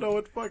 And we don't know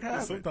what the fuck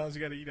happened. Sometimes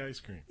you got to eat ice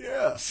cream.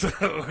 Yeah. So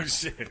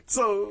shit.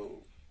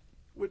 So,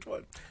 which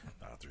one?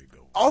 3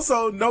 Billboards.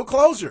 Also, no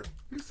closure.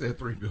 You said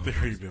 3 Billboards.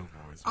 3 Billboards.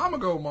 I'm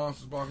gonna go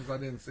Monsters Ball because I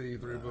didn't see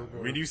 3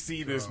 Billboards. When you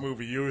see this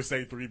movie, you would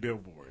say 3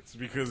 Billboards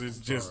because it's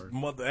just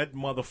that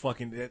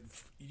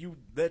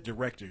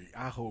director.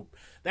 I hope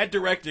that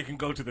director can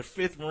go to the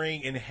 5th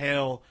ring in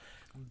hell,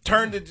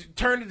 turn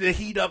the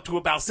heat up to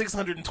about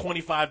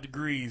 625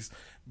 degrees,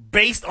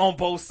 based on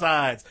both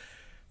sides.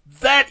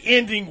 That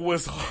ending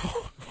was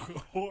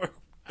horrible.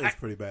 It's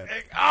pretty bad.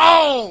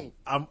 But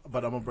I'm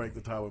gonna break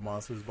the tie with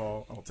Monsters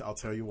Ball. I'll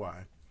tell you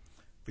why.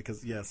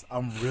 Because yes,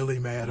 I'm really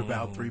mad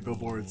about 3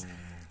 Billboards.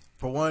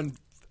 For one,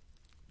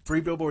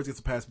 3 Billboards gets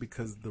a pass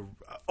because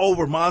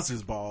over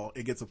Monsters Ball,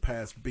 it gets a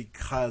pass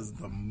because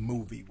the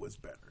movie was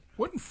better.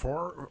 Wasn't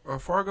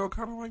Fargo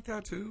kind of like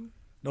that too?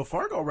 No,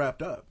 Fargo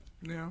wrapped up.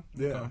 Yeah.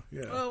 Well,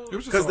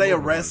 because they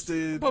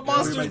arrested. But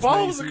Monsters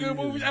Ball was a good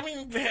movie. I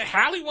mean,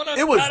 Halle won an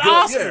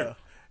Oscar. Yeah.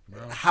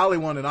 Well, Halle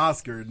won an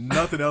Oscar.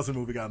 Nothing else in the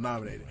movie got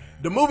nominated.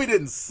 The movie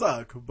didn't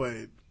suck,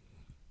 but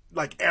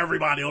like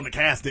everybody on the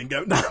cast didn't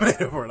get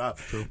nominated for it.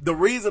 The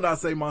reason I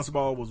say Monster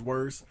Ball was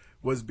worse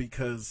was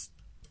because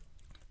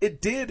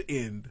it did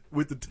end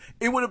with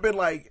it would have been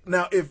like,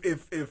 now if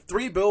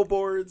 3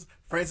 Billboards,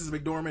 Frances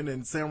McDormand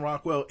and Sam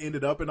Rockwell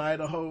ended up in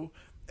Idaho,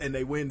 and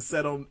they went and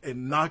sat on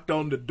and knocked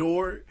on the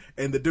door,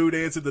 and the dude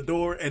answered the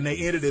door, and they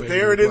ended it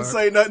there and didn't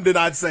say nothing, then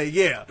I'd say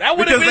yeah.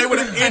 Because they would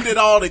have ended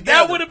all together.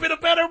 That would have been a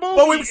better movie.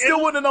 But we still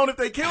wouldn't have known if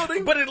they killed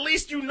him. But at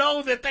least you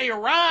know that they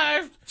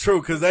arrived.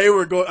 True, because they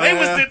were going.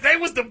 They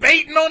was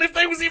debating on if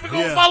they was even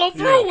going to follow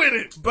through with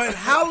it. But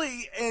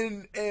Halle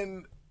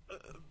and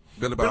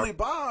Billy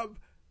Bob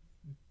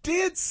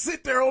did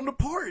sit there on the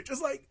porch.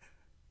 It's like,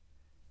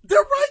 they're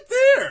right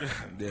there.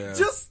 Yeah.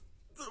 Just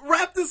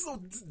wrap this.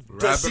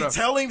 Does she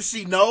tell him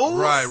she knows?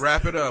 Right,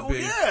 wrap it up,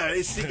 big. Yeah,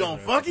 is she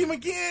gonna fuck him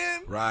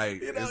again?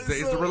 Right. You know,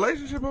 is the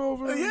relationship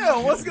over?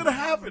 Yeah, what's gonna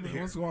happen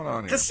here? What's going on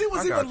here? Because she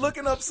was even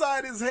looking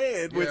upside his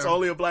head, which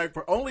only black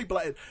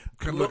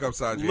can look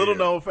upside your little head.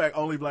 known fact,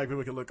 only black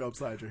people can look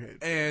upside your head.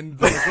 And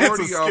the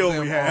majority of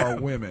them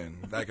are women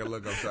that can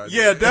look upside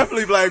your head. Yeah,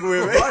 definitely black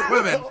women. Black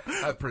women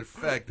have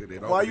perfected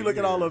it. Why are you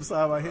looking all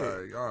upside my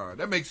head?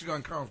 That makes you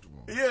uncomfortable.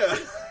 Yeah.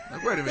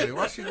 Like, wait a minute,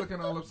 why is she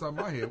looking all upside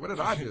my head? What did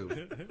I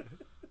do?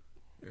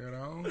 You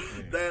know,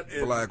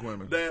 black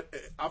women.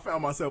 I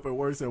found myself at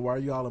work saying, "Why are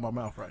you all in my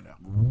mouth right now?"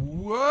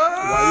 What?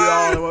 Why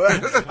are you all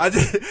in my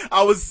mouth?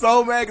 I was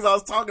so mad because I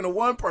was talking to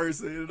one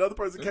person and another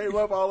person came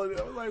up. All of it.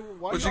 I was like,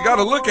 "Why?" But you got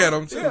to look at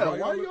them too. Yeah,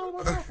 why are you all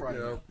in my mouth right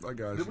now? I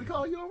got you. Did we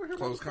call you over here?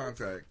 Close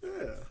contact.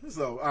 Yeah.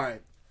 So, all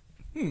right.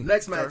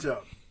 Next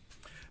matchup.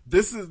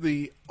 This is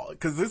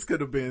because this could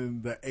have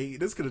been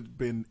This could have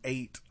been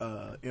 8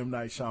 M.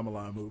 Night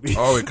Shyamalan movies.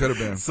 Oh, it could have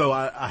been. So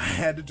I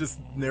had to just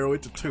narrow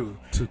it to 2.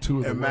 To 2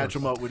 of and the match worst.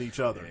 them up with each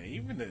other. Yeah,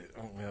 even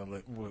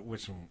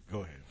which one?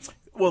 Go ahead.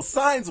 Well,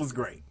 Signs was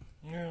great.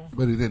 Yeah.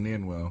 But it didn't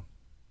end well.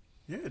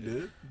 Yeah, it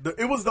did.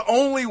 It was the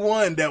only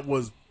one that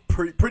was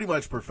pretty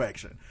much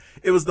perfection.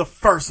 It was the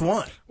first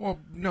one. Well,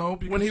 no,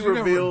 because when he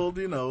revealed,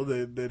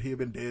 that he had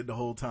been dead the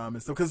whole time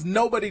and stuff, because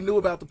nobody knew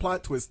about the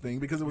plot twist thing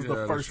because it was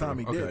the first time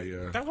he did it.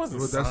 Yeah. That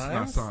wasn't That's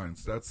not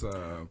Signs. That's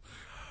the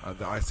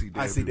I See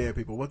Dead. I See Dead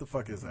People. What the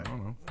fuck is that? I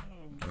don't know.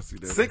 I See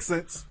Dead. Sixth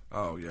Sense.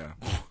 Oh yeah,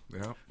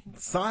 yeah.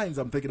 Signs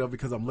I'm thinking of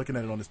because I'm looking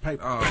at it on this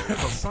paper.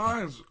 So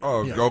Signs.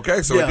 Oh, Yeah.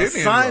 okay. So it didn't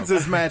end Signs well.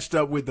 is matched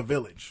up with The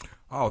Village.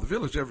 Oh, The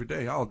Village every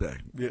day, all day.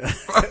 Yeah.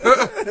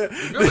 The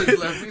Village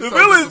left me The so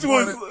Village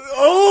was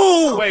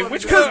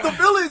because The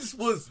Village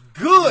was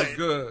good. It was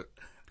good.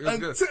 It was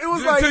good. It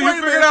was Until like, you wait a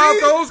figured minute, out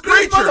these those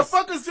creatures.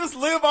 motherfuckers just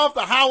live off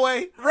the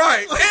highway,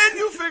 Right. And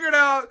you figured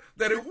out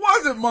that it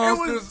wasn't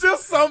monsters. It was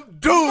just some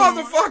dude.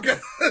 Motherfucker.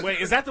 Wait,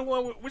 is that the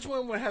one? Which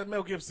one had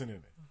Mel Gibson in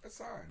it? That's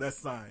Signs. That's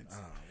Signs.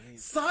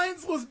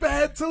 Signs was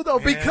bad too, though,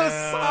 because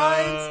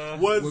Signs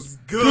was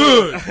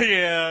good.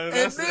 Yeah.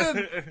 And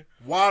then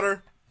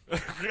Water.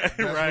 That's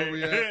right. where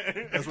we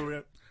at. That's what we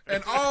had.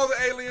 And all the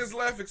aliens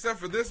left except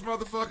for this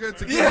motherfucker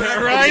to get Yeah,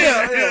 back. Right?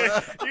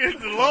 Yeah. You're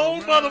the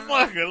lone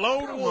motherfucker,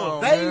 lone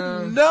wolf. They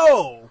man.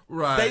 know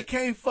Right. they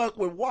can't fuck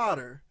with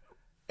water,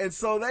 and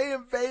so they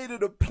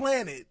invaded a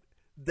planet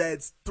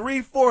that's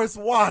 3/4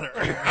 water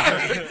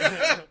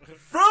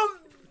from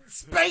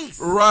space.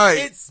 Right.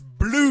 It's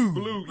blue.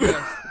 Blue,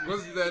 yes.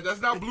 What's that?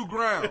 That's not Blue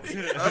Ground.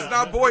 That's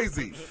not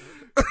Boise.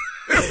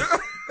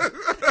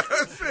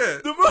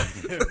 Shit.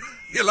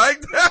 You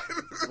like that?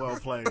 Well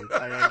played.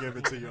 I gotta give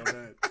it to you on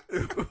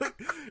that.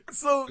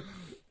 So,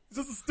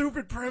 just a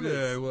stupid premise.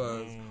 Yeah, it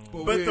was.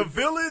 But The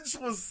Village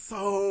was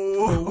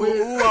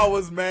so. I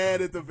was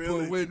mad at The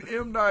Village. But when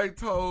M. Night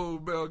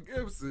told Mel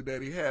Gibson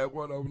that he had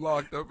one of them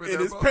locked up in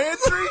his that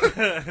pantry,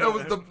 that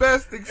was the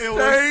best exchange.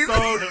 it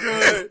was so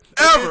good.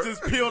 Ever. It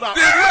just peeled out.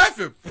 Didn't left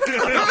him.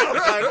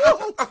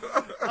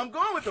 I'm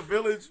going with The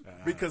Village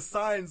because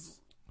Signs.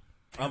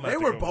 They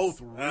were were both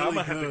really I'm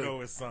gonna good. have to go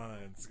with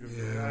Signs.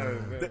 Yeah.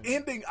 The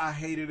ending, I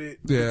hated it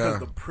Yeah. because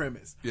the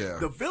premise. Yeah.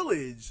 The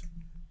Village,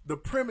 the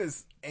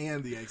premise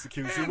and the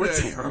execution And were the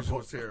execution terrible.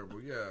 was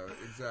terrible. Yeah,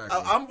 exactly.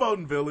 I'm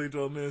voting Village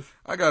on this.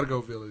 I gotta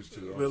go Village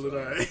too. I'm Village,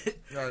 sorry.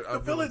 all right. I The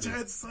Village really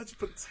had such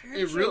potential.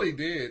 It really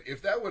did.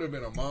 If that would have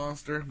been a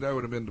monster, that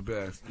would have been the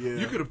best. Yeah.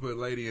 You could have put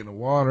Lady in the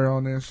Water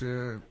on that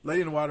shit.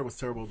 Lady in the Water was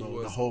terrible though.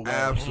 Was The whole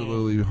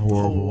absolutely the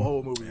horrible.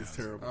 whole movie is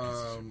terrible.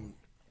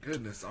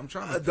 Goodness, I'm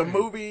trying to The think.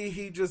 movie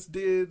he just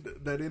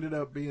did that ended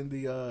up being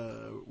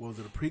the was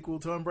it a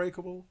prequel to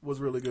Unbreakable was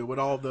really good with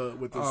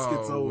the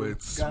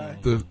schizo guy.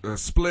 The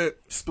Split.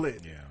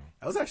 Yeah,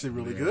 that was actually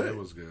really good. It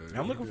was good.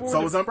 I'm looking forward.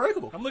 So was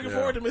Unbreakable. I'm looking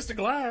forward to Mr.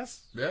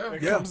 Glass. Yeah,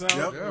 It Yeah, comes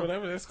out, yeah.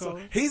 whatever that's So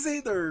called. he's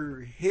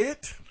either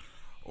Hit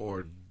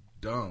Or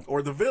Dumb.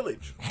 or The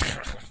Village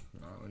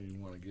I don't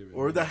even want to give it.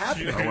 or The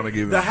Happening. I want to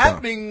give it. The Dumb.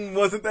 Happening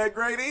wasn't that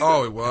great either.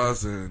 Oh, it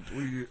wasn't.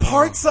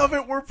 Parts of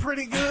it were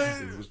pretty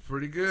good. It was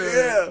pretty good.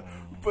 Yeah,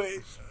 but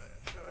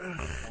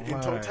in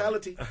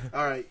totality.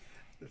 All right,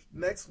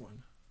 next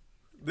one.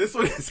 This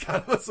one is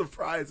kind of a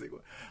surprising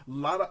one. A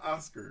lot of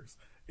Oscars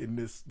in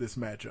this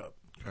matchup.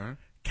 Okay.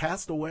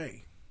 Cast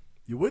Away.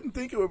 You wouldn't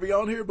think it would be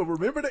on here, but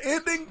remember the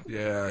ending?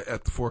 Yeah,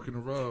 at the fork in the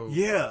road.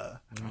 Yeah.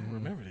 I don't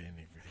remember the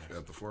ending.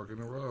 At the fork in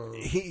the road.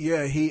 He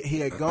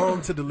had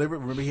gone to deliver it.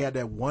 Remember, he had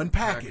that one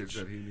package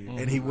that he needed.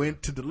 and he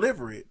went to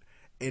deliver it,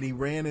 and he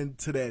ran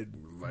into that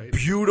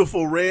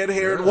beautiful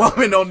red-haired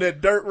woman on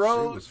that dirt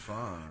road. She was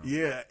fine.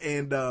 Yeah,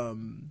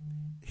 and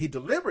he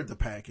delivered the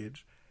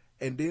package,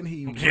 and then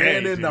he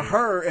ran into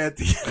her at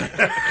the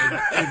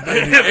and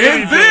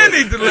then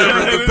he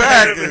delivered the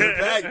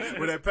package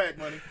with that pack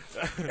money.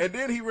 And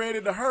then he ran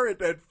into her at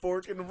that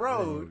fork in the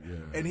road,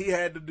 and he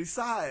had to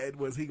decide,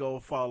 was he gonna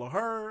follow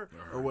her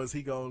or was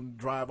he gonna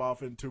drive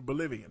off into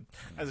Bolivian?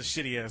 That's a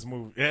shitty ass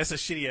movie. That's a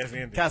shitty ass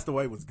ending.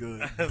 Castaway was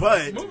good,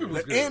 but movie was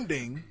the good.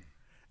 ending,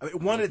 I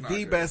mean, one of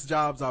the best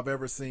jobs I've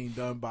ever seen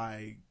done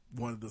by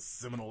one of the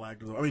seminal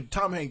actors. I mean,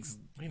 Tom Hanks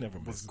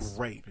was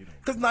great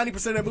because 90%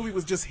 of that movie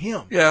was just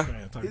him. Yeah,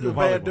 he's a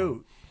bad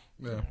dude.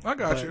 Yeah, I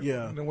got you.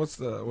 Yeah. And then what's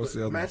the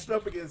other matched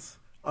up against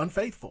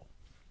Unfaithful?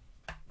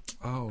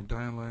 Oh,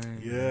 Diane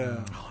Lane.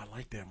 Yeah. Oh, I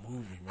like that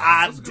movie, man.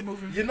 That's a good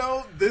movie. You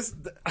know,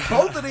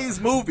 both of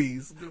these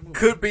movies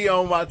could be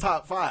on my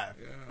top 5.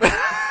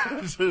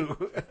 Yeah.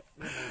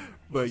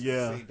 But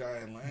yeah,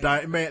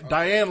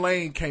 Diane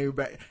Lane came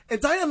back, and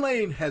Diane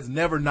Lane has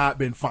never not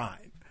been fine.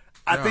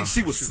 I think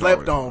she was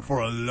slept on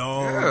for a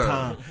long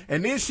time,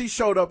 and then she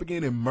showed up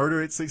again in Murder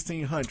at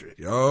 1600.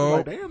 Yo,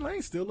 like, Diane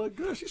Lane still looked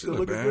good. She still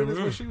looked good as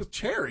when she was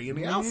Cherry in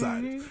The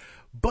Outsiders.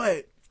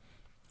 But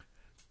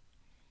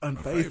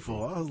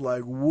Unfaithful, I was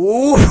like,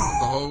 whoa, a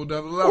whole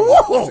nother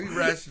level. She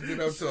ratcheted it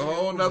up to a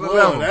whole nother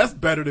level. That's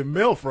better than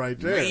MILF right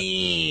there.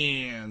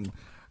 Man.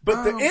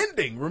 But the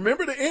ending,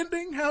 remember the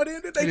ending, how it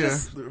ended?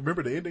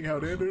 Remember the ending, how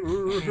it ended?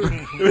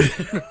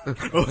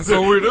 That's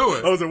what we're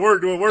doing. I was at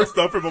work doing work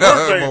stuff for my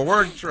work day. My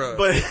work truck.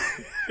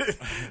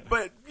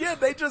 But yeah,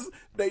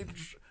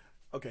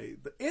 okay,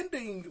 the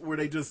ending where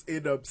they just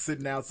end up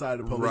sitting outside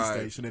the police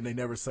station and they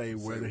never say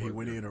whether he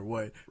went in or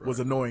what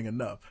was annoying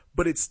enough.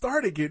 But it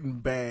started getting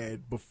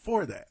bad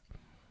before that.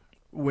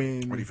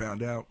 When he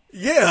found out.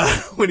 Yeah,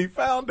 when he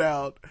found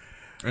out.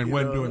 And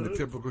wasn't doing the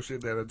typical shit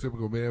that a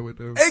typical man would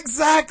do.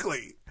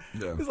 Exactly.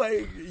 Yeah. It's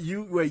like,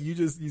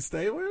 you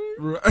stay with him?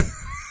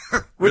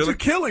 Right. What you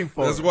killing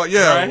for? That's what,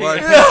 yeah.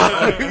 Right?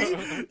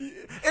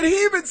 And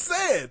he even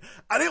said,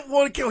 I didn't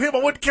want to kill him, I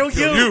want to kill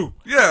you.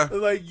 Yeah.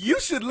 Like, you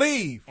should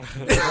leave.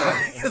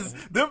 Because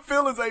them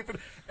feelings ain't fin-.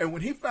 And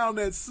when he found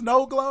that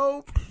snow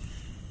globe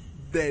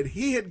that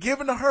he had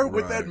given to her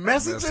with that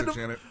message in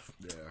it,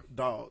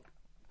 dog,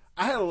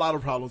 I had a lot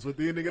of problems with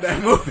the ending of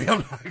that movie,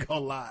 I'm not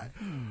gonna lie.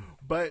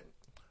 But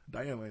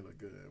Diane Lane looked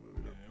good in that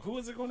movie. Who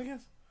is it going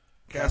against?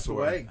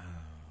 Castaway.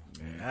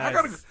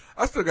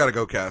 I still gotta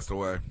go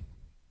Castaway.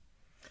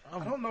 I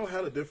don't know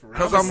how to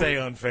differentiate. I'm gonna say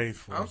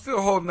Unfaithful. I'm still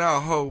holding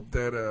out hope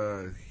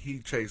that he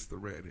chased the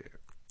redhead.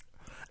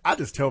 I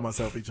just tell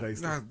myself he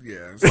chased him.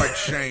 Yeah, it's like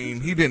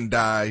Shane. He didn't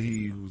die.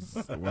 He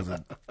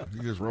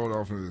just rolled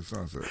off into the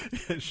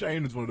sunset.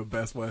 Shane is one of the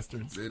best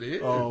westerns. It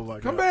is. Oh my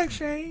God! Come back,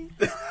 Shane.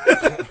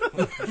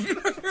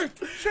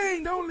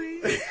 Shane, don't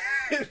leave.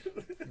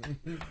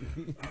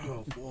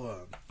 Oh boy!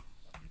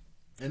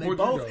 And they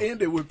both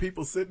ended with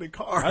people sitting in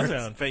cars. I said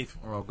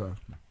Unfaithful. Oh, okay.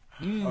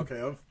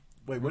 Okay.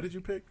 Wait, what did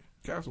you pick?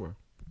 Castaway.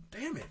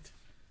 Damn it!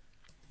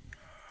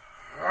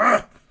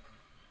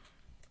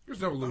 There's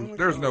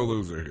no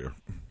loser here.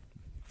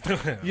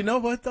 You know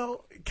what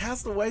though?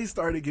 Castaway I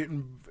started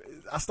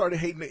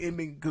hating the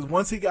ending because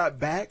once he got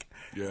back,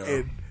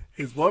 and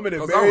his woman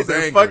had married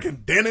that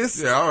fucking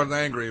dentist. Yeah, I was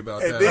angry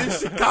about that. And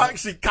then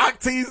she cock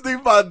teased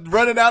him by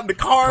running out in the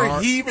car,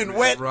 heaving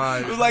wet.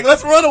 Right. It was like,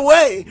 let's run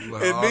away. Well,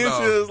 and then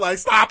she was like,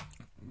 stop.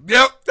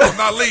 Yep, I'm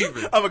not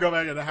leaving. I'm gonna go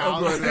back in the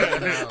house.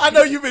 I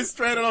know you've been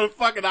stranded on a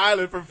fucking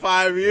island for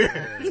 5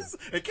 years.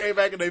 And came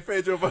back and they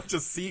fed you a bunch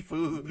of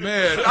seafood.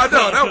 Man, I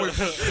know that was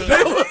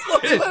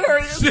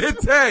hilarious.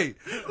 Shit, hey,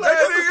 like,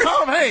 this is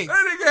Tom Hanks.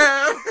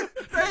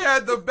 They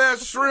had the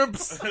best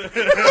shrimps. They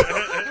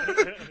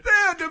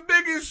had the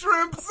biggest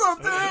shrimps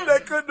up there.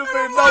 That couldn't have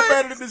been no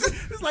better than this.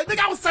 It's like,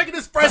 nigga, I was taking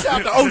this fresh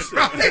out the ocean.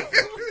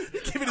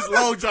 Give me this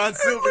Long John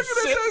Silver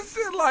shit. That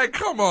shit like,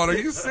 come on, are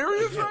you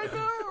serious right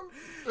now?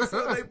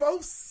 So they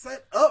both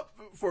set up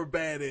for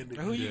bad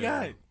endings. Who you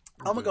got?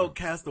 I'm gonna go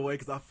Castaway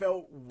because I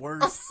felt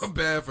worse. I feel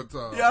bad for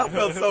Tom. Yeah, I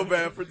felt so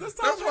bad for this.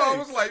 That's why I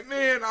was like,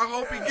 man, I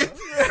hope he gets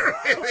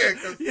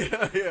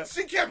there. Yeah.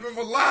 She kept him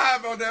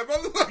alive on that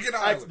motherfucking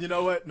island. You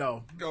know what?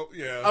 No.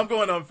 I'm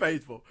going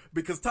Unfaithful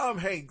because Tom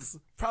Hanks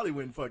probably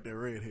wouldn't fuck that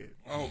redhead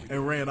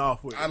and ran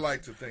off with her. I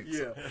like to think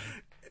so.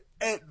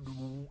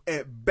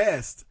 At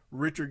best,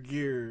 Richard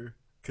Gere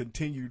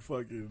continued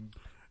fucking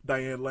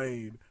Diane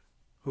Lane.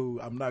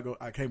 Who I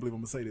can't believe I'm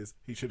gonna say this.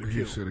 He should have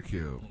killed. He should have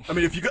killed. I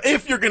mean,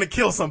 if you're gonna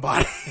kill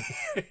somebody,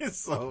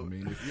 so I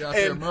mean, if you're out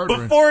there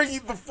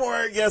murdering.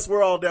 Before yes,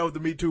 we're all down with the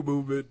Me Too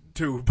movement.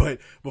 too, but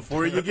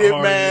before you get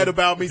Are mad you?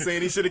 about me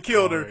saying he should have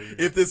killed her, Are you?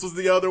 if this was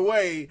the other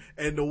way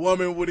and the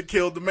woman would have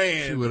killed the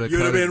man, would've you'd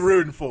have cut been his-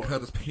 rooting for cut her.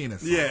 his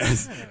penis.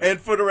 Yes. And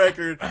for the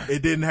record,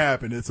 it didn't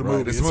happen. It's a Right,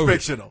 movie. it's It's a movie.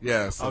 fictional.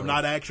 Yeah, so- I'm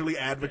not actually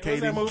What was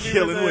advocating that movie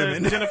killing with,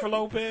 women. Jennifer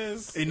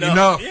Lopez.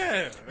 Enough. Yeah.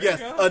 there Yes,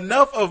 you go.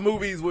 enough of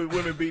movies with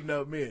women beating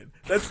up men.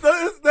 That's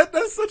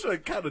such a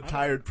kind of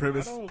tired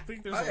premise. I don't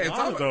think there's Hey, a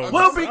lot of those.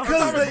 Well, because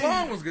Atomic they-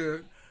 Blonde was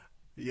good.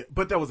 Yeah,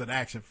 but that was an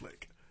action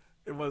flick.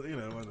 It was, it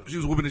wasn't. She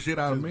was whooping the shit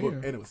out of She was men.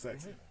 whooping- and it was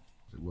sexy.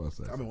 It was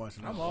sexy. I've been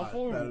watching. I'm that a all lot.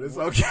 for it. It's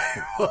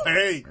okay. Well,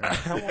 hey,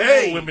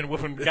 Hey, women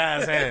whooping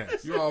guys'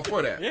 ass. You all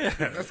for that? Yeah.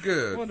 That's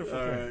good. Wonderful.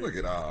 All right. Look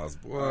at Oz,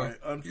 boy.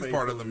 All right, He's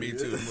part of the Me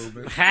Too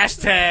movement.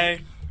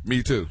 Hashtag.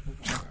 Me Too.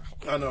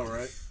 I know,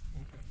 right?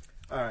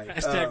 All right.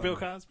 Hashtag Bill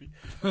Cosby.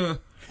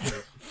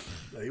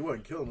 No, he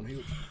wasn't killing him. He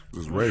was.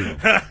 Just raven.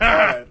 All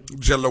right.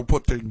 Jello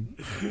pudding.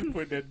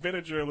 Put that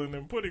Benadryl in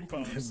them pudding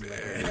pops. You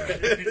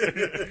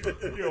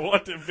don't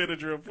want them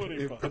Benadryl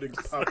pudding pops. Pudding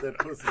pop that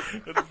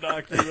pussy. It'll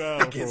knock you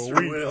out Against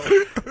for a your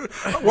week.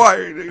 will.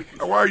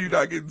 Why are you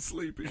not getting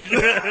sleepy?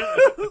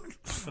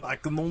 I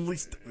can only.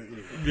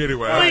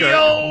 Anyway, Okay.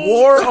 Leo!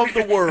 War of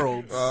the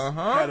Worlds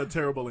Uh-huh. had a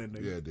terrible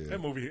ending. Yeah, it did.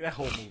 That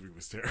whole movie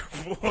was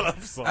terrible.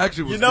 I'm sorry.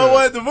 Actually, it was You know good.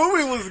 what? The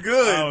movie was I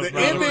good. was The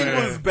not a ending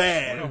fan. was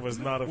bad. I was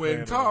not a When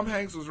fan. Tom of it.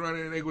 Hanks was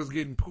running and they was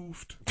getting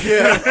poofed,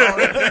 Yeah.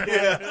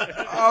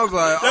 I was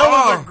like, That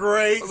was oh. a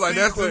great I was like,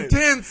 that's sequence.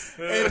 intense.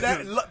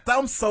 And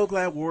I'm so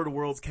glad War of the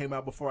Worlds came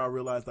out before I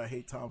realized I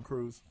hate Tom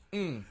Cruise.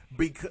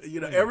 Because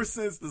ever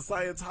since the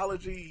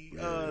Scientology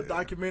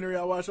documentary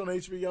I watched on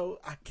HBO,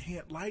 I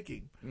can't like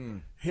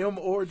him. Him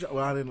or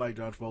well, I didn't like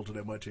John Travolta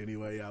that much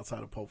anyway,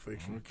 outside of Pulp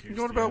Fiction. You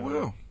know what about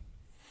Will?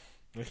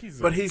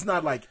 But he's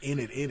not like in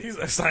it. He's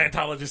a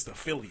Scientologist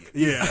affiliate.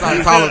 Yeah,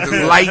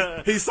 Scientologist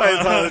light. He's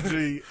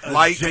Scientology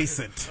Light.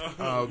 adjacent.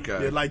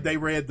 Okay. Yeah, like they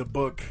read the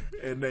book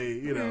and they,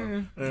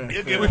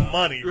 He'll give him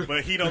money,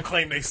 but he don't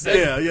claim they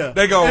say. Yeah.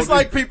 They go- It's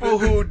like people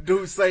who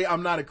do say,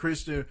 "I'm not a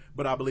Christian,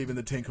 but I believe in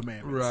the Ten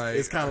Commandments." Right.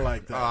 It's kind of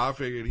like that. I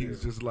figured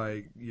he's just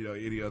like,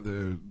 any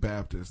other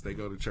Baptist. They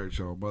go to church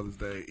on Mother's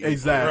Day.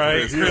 Exactly.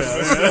 Right.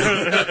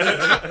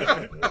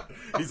 Yeah.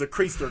 He's a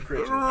Creaster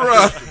Christian.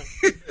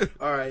 Right.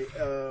 All right.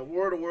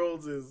 War of the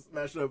Worlds is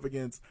matched up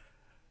against.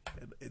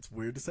 It's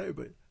weird to say,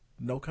 but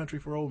No Country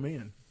for Old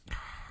Men.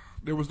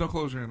 There was no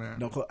closure in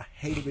that. I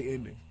hated the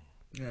ending.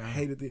 Yeah. I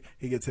hated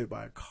he gets hit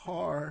by a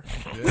car.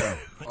 Yeah.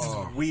 Which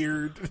is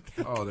weird.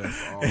 Oh,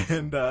 that's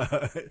awesome.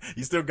 And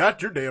you still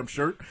got your damn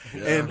shirt.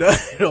 Yeah. And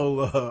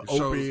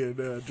Opie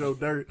and Joe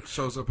Dirt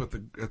shows up at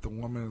the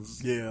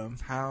woman's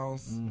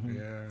house. Mm-hmm.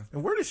 Yeah.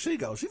 And where did she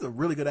go? She's a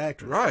really good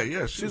actress. Right,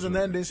 yeah. She was in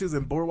that, and then she was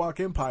in Boardwalk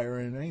Empire,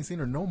 and I ain't seen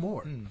her no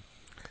more.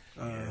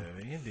 The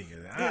ending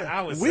of that. Yeah.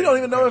 I would We say don't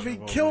even know if he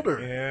questionable, killed but-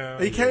 her.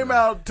 Yeah. He came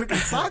out, took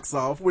his socks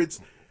off, which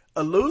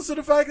alludes to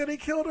the fact that he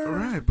killed her.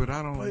 Right, but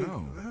I don't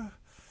know.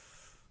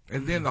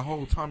 And then the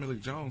whole Tommy Lee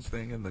Jones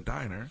thing in the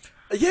diner.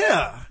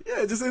 Yeah,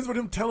 it just ends with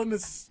him telling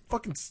this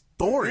fucking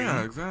story.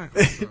 Yeah,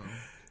 exactly. So,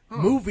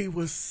 Movie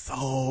was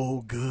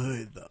so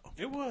good, though.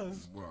 It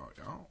was. well,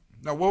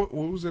 now what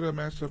was it a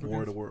matchup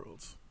War of against? the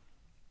Worlds.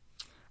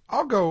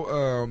 I'll go.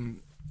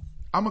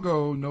 I'm gonna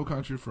go No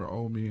Country for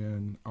Old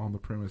Men on the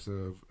premise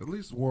of at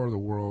least War of the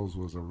Worlds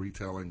was a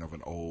retelling of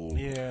an old.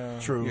 Yeah.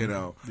 True.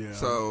 Yeah.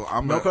 So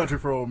I'm No Country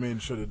for Old Men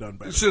should have done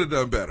better. Should have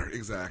done better.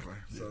 Exactly.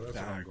 So that's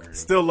what I'm going.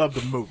 Still love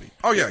the movie.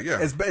 Oh yeah.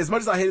 As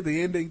much as I hated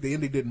the ending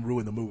didn't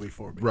ruin the movie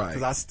for me. Right.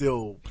 Because I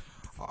still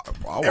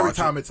I'll every watch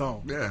time it. it's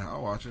on. Yeah,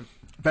 I'll watch it.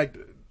 In fact,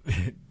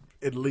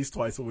 at least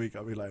twice a week,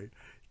 I'll be like,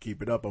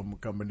 keep it up. I'm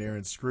coming there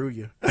and screw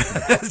you.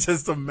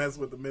 Just to mess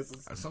with the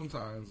missus.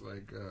 Sometimes,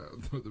 like,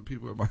 the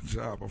people at my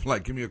job, I'm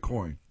like, give me a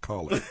coin.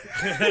 Call it.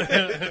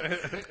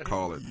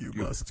 Call it. You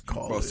must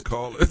call must it.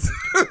 call it.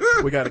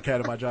 We got a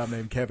cat at my job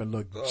named Kevin.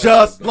 Look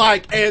just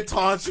like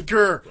Anton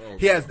Chigurh.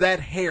 He has that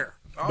hair,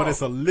 but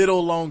it's a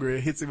little longer.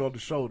 It hits him on the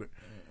shoulder.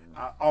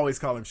 I always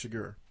call him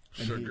Chigurh.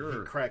 And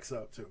he cracks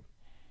up, too.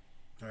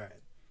 All right.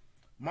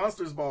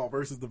 Monsters Ball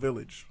versus The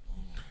Village.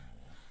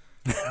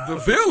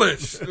 The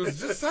Village. It was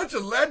just such a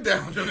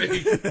letdown to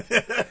me.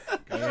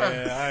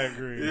 Yeah, I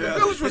agree. The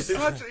Village was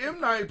such. M.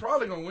 Night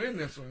probably gonna win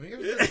this one.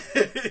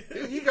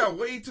 He got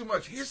way too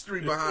much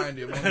history behind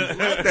him on these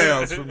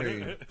letdowns for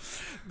me.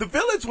 The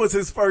Village was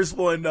his first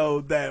one,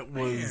 though, that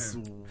was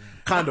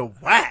kind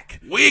of whack.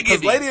 Wiggity.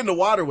 Because Lady in the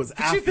Water was Did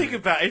after. you think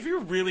about if you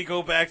really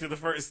go back to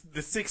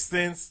the Sixth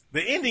Sense,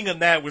 the ending of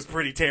that was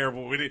pretty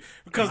terrible. With it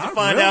because to Not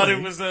find out really.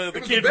 it was the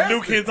was kid the from New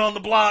best. Kids on the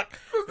Block.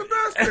 It was the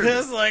best. And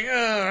it's like,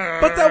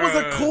 But that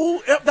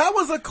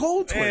was a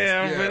cool twist.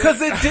 Yeah,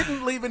 Because it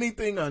didn't leave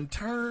anything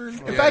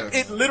unturned. In fact,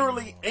 it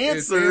literally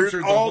answered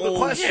answered the all the whole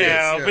questions.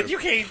 yeah, Yes. but you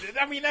can't.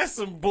 I mean, that's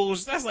some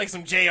bullshit. That's like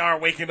some JR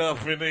waking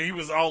up and he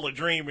was all a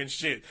dream and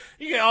shit.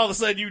 You get all of a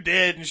sudden you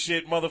dead and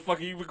shit,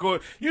 motherfucker.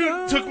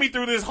 You took me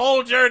through this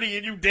whole journey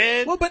and you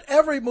dead. Well, but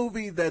every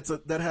movie that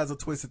has a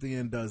twist at the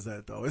end does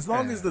that, though. As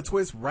long as the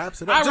twist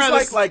wraps it up, I'd just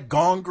rather like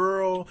Gone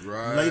Girl,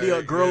 Right, Lady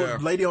yeah.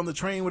 Lady on the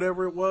Train,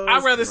 whatever it was.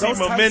 I'd rather see Those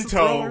types of Memento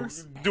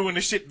thrillers. doing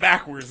the shit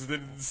backwards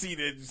than see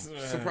that.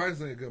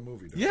 Surprisingly a good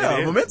movie. Though.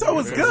 Yeah, Memento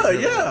was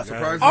good. Yeah,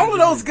 Surprisingly all of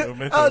those good.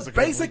 good.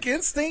 Basic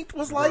Instinct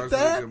was like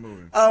that.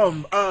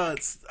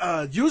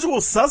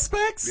 Usual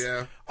Suspects.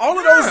 Yeah, all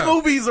of those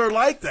movies are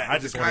like that. I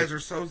just Kaiser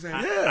Soze.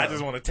 Yeah, I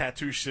just want to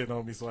tattoo shit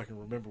on me so I can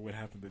remember what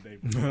happened today.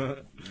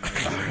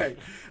 Right.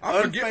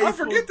 I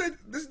forget that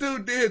this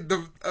dude did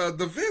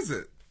the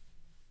Visit.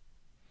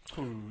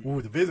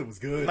 Ooh, The Visit was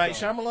good. Night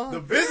Shyamalan? The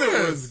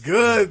Visit was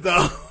good, though.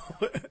 I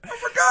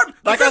forgot.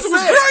 Like The I Visit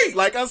said, was great.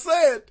 like I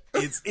said,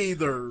 it's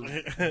either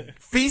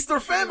feast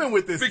or famine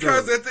with this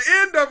because dude. at the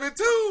end of it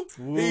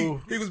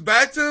too, he was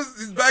back to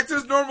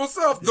his normal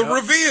self. The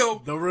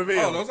reveal.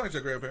 Oh, those aren't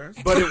your grandparents.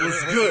 But it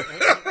was good,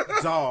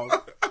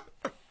 dog.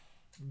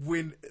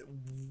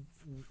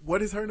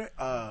 What is her name?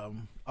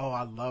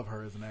 I love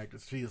her as an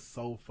actress. She is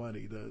so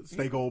funny. The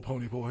Stay Gold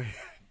Pony Boy.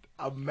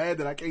 I'm mad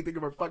that I can't think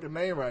of her fucking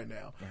name right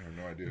now. I have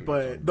no idea.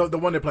 But the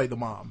one that played the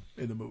mom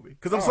in the movie.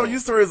 Because I'm so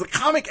used to her as a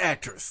comic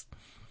actress.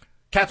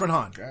 Katherine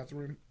Hahn.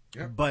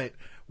 Yep. But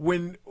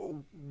when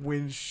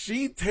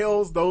she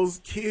tells those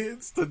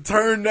kids to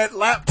turn that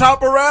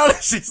laptop around,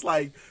 she's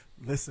like,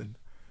 listen,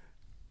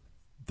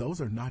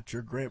 those are not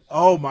your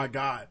Oh my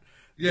God.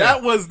 Yeah.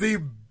 That was the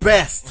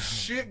best.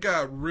 Shit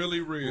got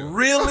really real.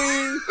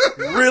 Really,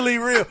 really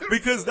real.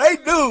 Because they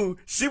knew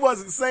she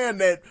wasn't saying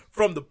that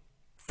from the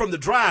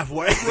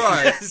driveway.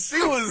 Right.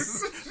 She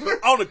was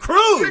on a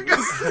cruise.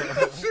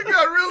 She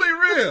got really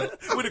real.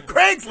 With a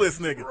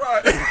Craigslist nigga.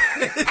 Right.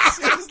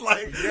 She was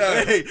like,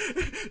 hey,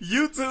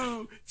 you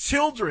two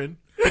children.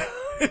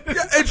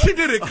 Yeah, and she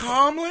did it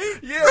calmly.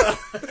 Yeah.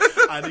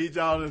 I need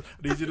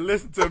you to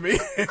listen to me.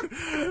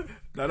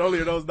 Not only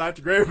are those not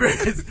your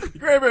grandparents, your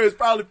grandparents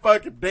probably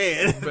fucking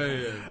dead.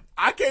 Man.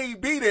 I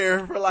can't be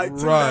there for like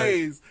 2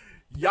 days.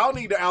 Y'all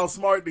need to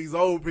outsmart these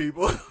old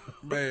people.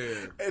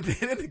 Man. And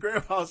then the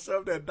grandpa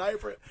shoved that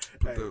diaper.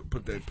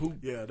 Put that poop.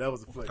 Yeah, that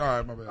was a flick. All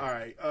right, my bad. All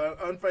right,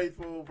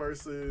 Unfaithful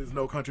versus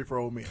No Country for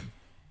Old Men.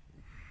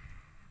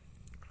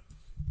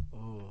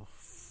 Oh.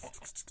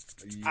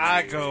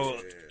 I go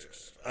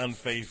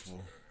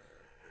Unfaithful.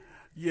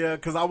 Yeah,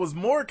 because I was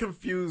more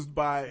confused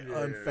by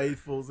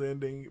Unfaithful's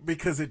ending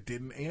because it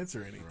didn't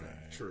answer anything.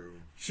 Right. True.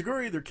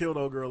 Shakur either killed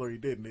old girl or he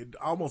didn't. It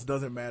almost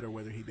doesn't matter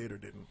whether he did or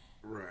didn't.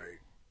 Right.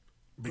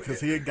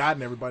 Because he had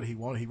gotten everybody he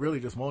wanted. He really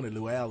just wanted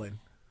Lou Allen.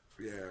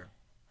 Yeah.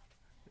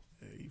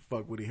 He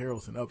fucked Woody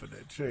Harrelson up in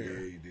that chair. Yeah,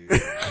 he did.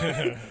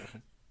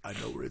 I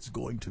know where it's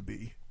going to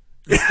be.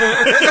 And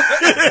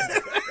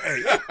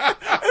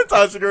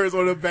Tasha Shakur is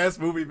one of the best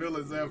movie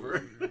villains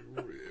ever.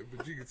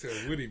 But you can tell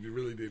Woody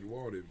really didn't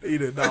want it. He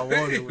did not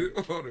want it.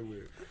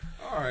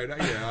 All right,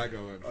 I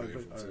go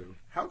Unfaithful too.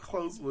 How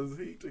close was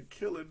he to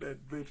killing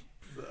that bitch?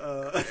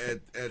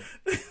 At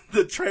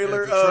the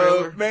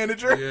trailer,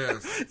 manager.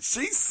 Yes.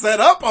 She set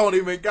up on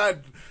him and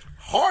got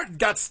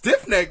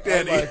stiff-necked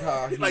at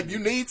him. Like, you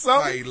need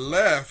something? He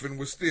left and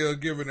was still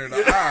giving her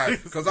the eye.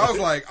 Because I was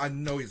like, I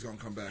know he's going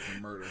to come back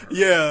and murder her.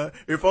 Yeah.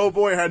 If old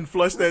boy hadn't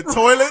flushed that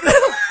toilet,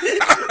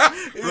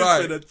 he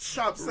should have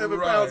chopped 7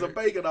 pounds of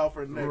bacon off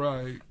her neck.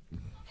 Right.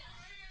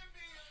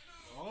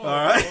 All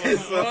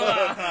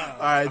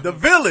right. The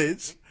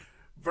Village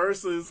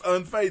versus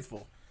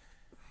Unfaithful.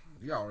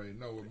 You already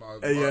know what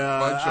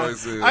my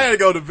choice is. I had to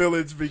go to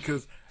Village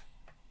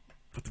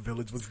but the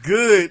Village was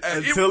good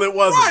until it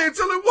wasn't. Why?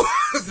 Until it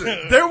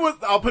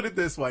wasn't. I'll put it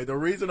this way. The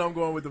reason I'm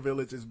going with the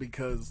Village is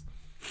because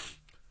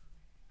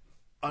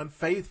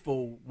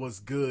Unfaithful was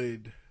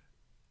good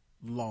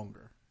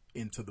longer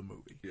into the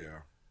movie. Yeah.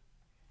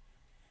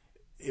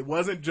 It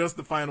wasn't just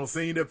the final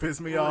scene that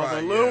pissed me off.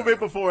 A little bit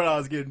before I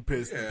was getting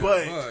pissed. Yeah,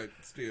 but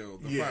still,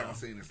 the final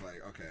scene is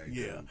like, okay.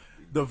 Yeah.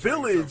 The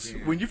Village,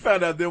 when you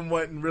found out them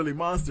wasn't really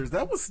monsters,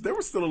 there was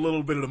still a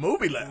little bit of the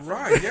movie left.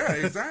 Right, yeah,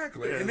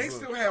 exactly. And they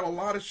still had a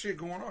lot of shit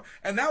going on.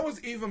 And that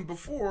was even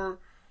before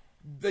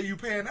that you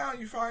pan out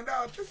and you find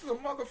out this is a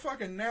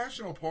motherfucking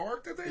national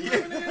park that they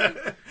living in.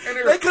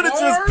 And they could have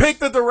just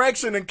picked the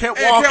direction and kept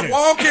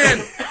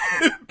walking.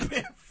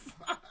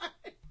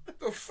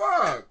 The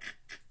fuck?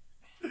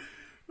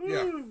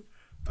 Yeah.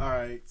 All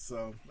right,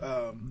 so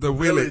The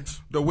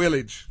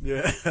Village.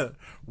 Yeah.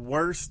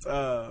 Worst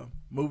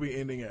movie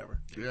ending ever.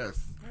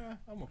 Yes. Yeah,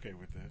 I'm okay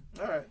with that.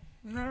 All right.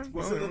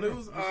 What's in the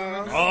news?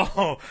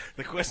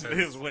 The question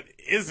is, what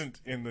isn't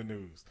in the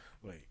news?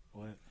 Wait,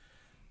 what?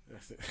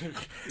 That's it.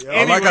 Yeah,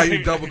 I like how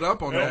you doubled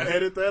up on that.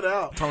 Edit that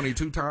out. Tony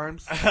 2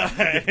 times. Got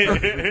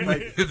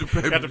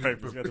the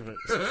papers.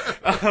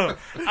 All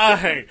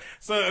right.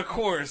 So, of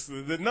course,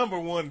 the number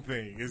one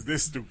thing is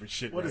this stupid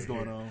shit. What is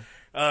going on?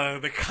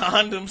 The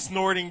condom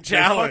snorting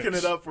challenge. They're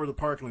fucking it up for the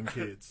Parkland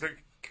kids. The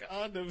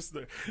condoms,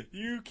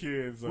 you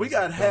kids. We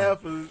got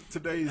half of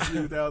today's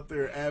youth out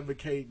there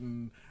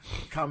advocating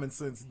common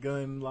sense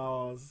gun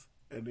laws,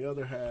 and the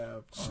other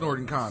half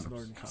snorting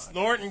condoms.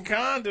 Snorting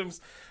condoms.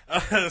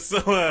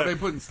 Are they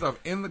putting stuff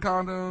in the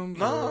condoms?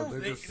 No,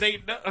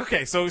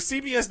 okay. So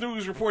CBS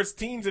News reports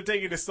teens have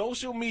taken to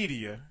social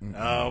media,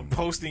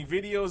 posting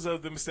videos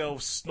of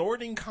themselves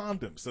snorting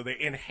condoms. So they're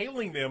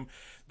inhaling them,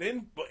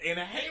 and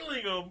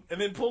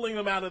then pulling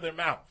them out of their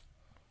mouth.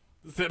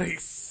 So they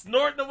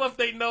snorting them up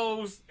their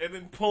nose and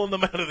then pulling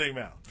them out of their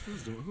mouth.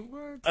 Who's doing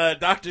what?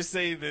 Doctors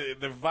say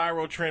the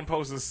viral trend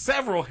poses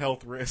several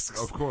health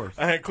risks. Of course.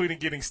 Including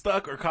getting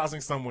stuck or causing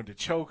someone to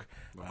choke.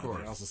 Of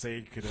course. They also say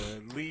it could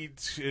lead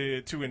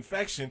to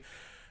infection.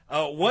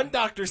 One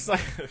doctor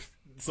cited...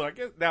 So I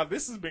guess now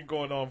this has been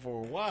going on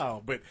for a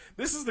while, but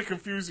this is the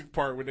confusing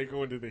part when they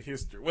go into the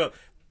history. Well,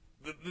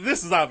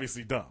 this is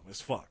obviously dumb as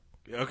fuck.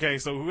 Okay,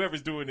 so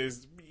whoever's doing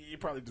this, you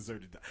probably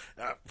deserve to die.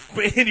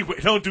 But anyway,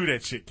 don't do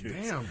that shit, kids.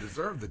 Damn,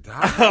 deserve to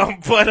die.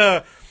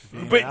 But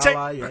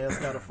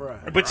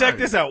check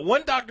this out.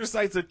 One doctor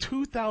cites a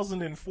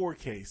 2004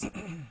 case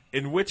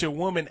in which a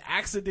woman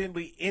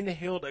accidentally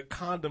inhaled a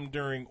condom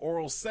during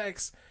oral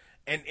sex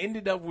and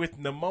ended up with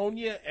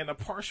pneumonia and a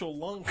partial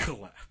lung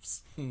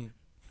collapse.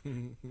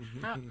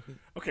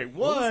 Okay, one.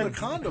 What's the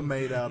condom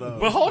made out of?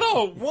 But hold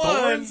on, one.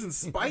 Thorns and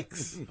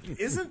spikes?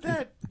 Isn't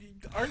it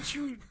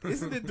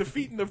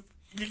defeating the...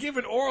 You're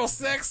giving oral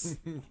sex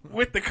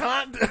with the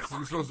condom.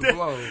 You're supposed to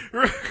blow.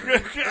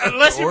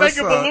 Unless you're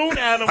making balloon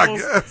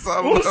animals.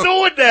 Who's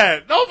doing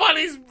that?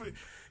 Nobody's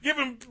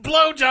giving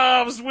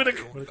blowjobs with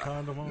a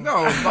condom on.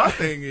 No, my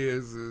thing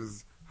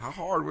is how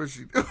hard was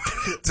she doing?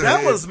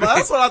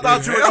 That's what I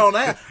thought you were going to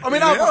ask. I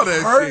mean, I've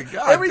heard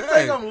everything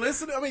dang. I'm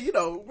listening. I mean,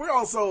 we're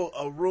also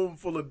a room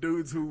full of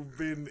dudes who've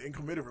been in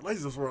committed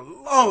relationships for a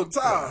long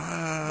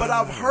time. But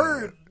I've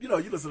heard, you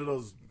listen to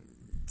those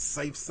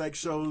safe sex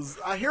shows.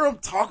 I hear them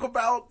talk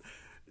about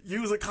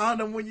use a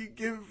condom when you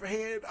give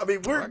head. I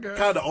mean, we're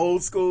kind of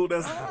old school.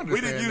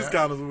 We didn't use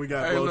condoms when we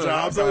got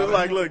blowjobs. So it's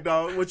like, look,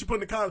 dog, what you put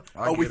in the condom?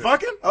 Oh, we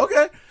fucking?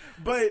 Okay.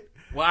 But...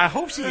 Well, I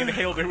hope she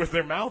inhaled it with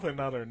her mouth and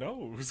not her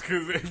nose.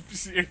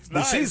 Because if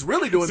not, she's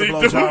really doing the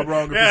blowjob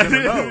wrong. Yeah,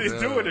 she's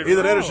doing it Either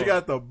wrong. that or she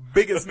got the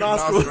biggest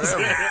nostrils.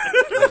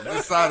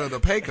 This side of the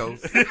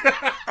Pecos.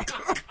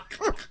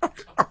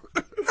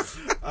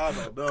 I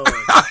don't know.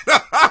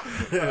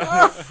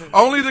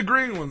 Only the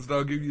green ones,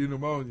 though, give you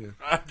pneumonia.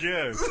 I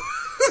guess.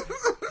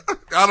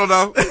 I don't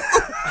know.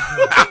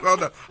 I don't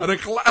know. And a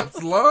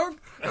collapsed lung?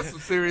 That's some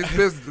serious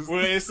business.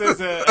 Well, it says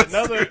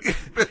another.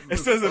 It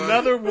says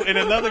another in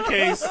another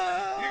case.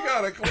 You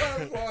got a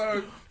collapsed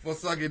lung for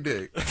sucking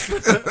dick. I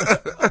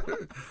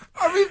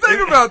mean,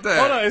 think about that.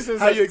 Hold on. It says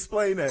how you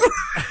explain that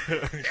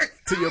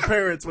to your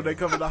parents when they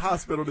come to the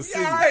hospital to see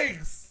you?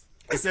 Yikes.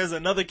 It says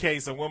another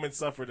case, a woman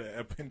suffered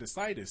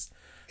appendicitis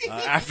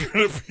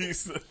after a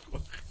piece of...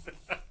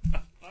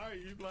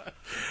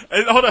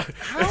 Hold on.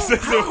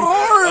 How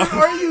hard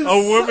are you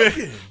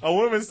sucking? A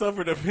woman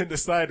suffered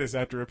appendicitis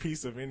after a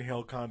piece of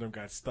inhaled condom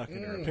got stuck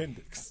in her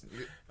appendix.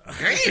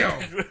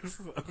 Damn.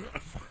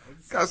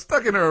 Got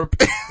stuck in her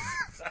appendix.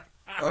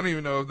 I don't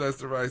even know if that's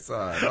the right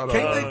side.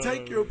 Can't they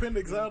take your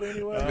appendix out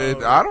anyway?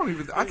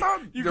 I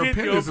thought your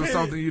appendix was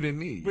something you didn't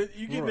need. But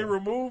you getting it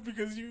removed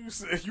because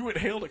you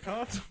inhaled a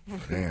condom.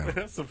 Damn.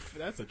 That's a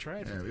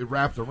tragedy. Yeah, it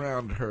wrapped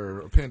around her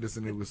appendix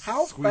and it was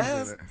how squeezing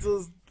fast it.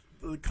 does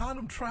the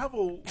condom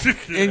travel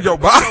in your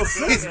body?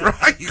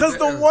 Right? Because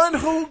the one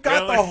who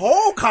got the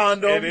whole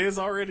condom, it is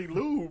already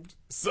lubed.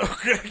 So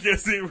I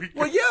guess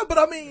well, yeah, but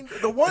I mean,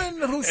 the one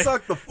who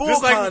sucked the full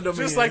condom,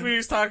 just like we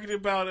was talking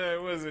about,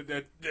 was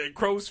it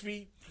crow's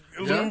feet?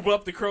 Lube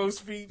up the crow's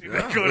feet.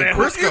 Yeah.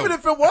 Even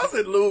if it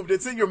wasn't lubed,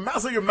 it's in your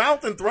mouth. So your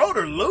mouth and throat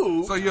are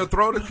lubed. So your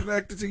throat is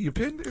connected to your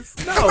appendix?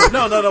 No. What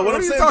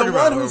I'm saying, the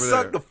one who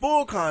sucked the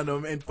full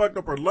condom and fucked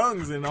up her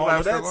lungs and all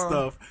of that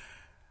stuff,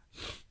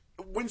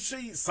 when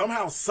she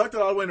somehow sucked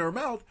it all the way into her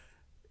mouth,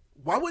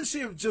 why wouldn't she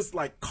have just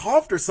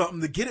coughed or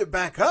something to get it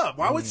back up?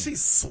 Why would she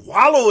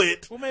swallow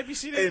it? Well, maybe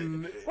she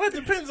didn't. Well, it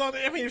depends on.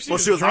 I mean, if she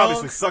was drunk,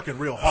 obviously sucking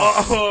real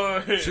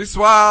hard. She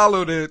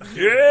swallowed it.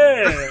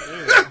 Yeah.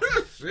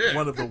 Shit.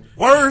 One of the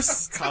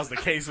worst. Caused a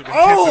case of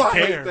intensive care.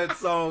 I hate that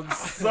song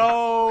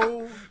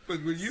so.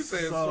 But when you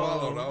say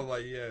swallowed, I was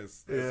like,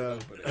 yes. Yeah.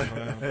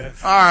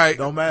 All right.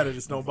 Don't matter.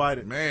 Just don't bite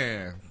it.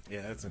 Man.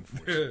 Yeah, that's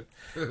unfortunate.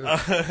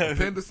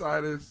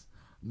 Appendicitis.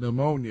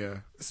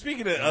 Pneumonia.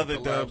 Speaking of other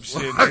dumb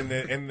shit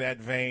in that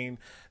vein,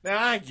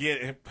 now I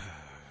get it.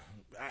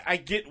 I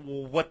get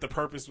what the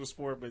purpose was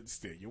for, but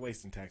still, you're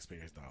wasting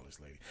taxpayers' dollars,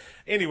 lady.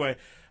 Anyway,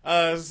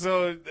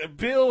 so a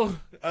bill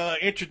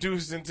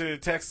introduced into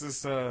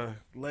Texas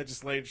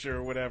legislature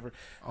or whatever.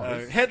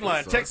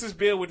 Headline: Texas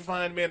bill would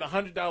fine men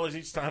 $100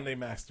 each time they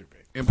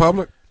masturbate in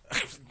public.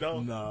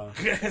 No,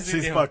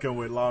 she's fucking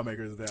with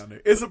lawmakers down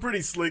there. It's a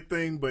pretty slick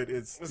thing, but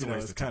it's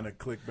kind of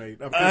clickbait.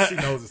 Because she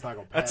knows it's not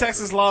going to pass. A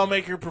Texas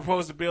lawmaker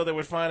proposed a bill that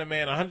would fine a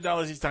man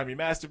 $100 each time he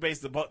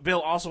masturbates. The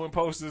bill also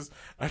imposes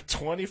a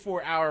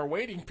 24-hour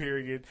waiting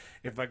period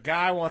if a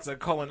guy wants a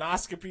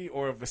colonoscopy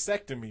or a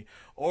vasectomy,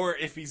 or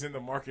if he's in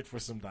the market for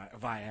some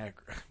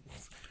Viagra.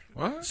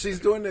 What? She's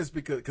doing this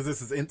because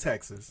this is in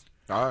Texas.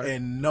 Right.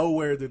 And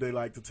nowhere do they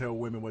like to tell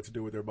women what to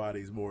do with their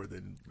bodies more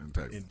than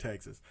in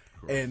Texas.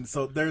 And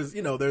so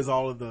there's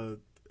all of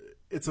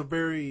it's a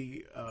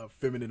very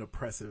feminine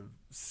oppressive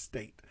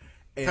state.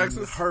 And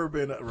Texas?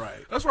 Right.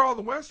 That's where all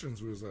the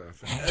Westerns was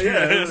at.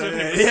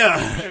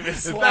 Yeah. In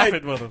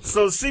fact, with them.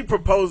 So she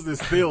proposed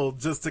this bill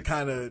just to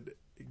kind of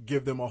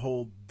give them a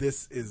whole,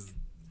 this is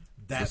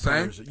that The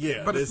same? version.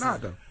 Yeah, but this it's not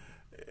is- though.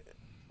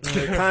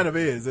 It kind of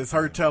is. It's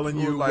her telling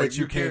you Like, what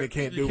you you can and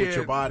can't do with your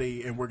can't-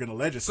 body, and we're going to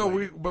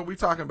legislate. So we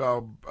talking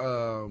about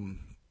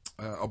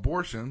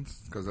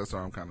abortions, because that's what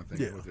I'm kind of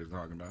thinking Yeah. what they're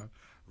talking about,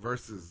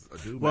 versus a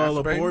dude Well,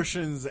 masturbating?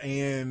 abortions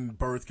and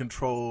birth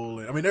control.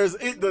 I mean,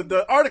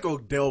 the article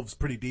delves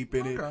pretty deep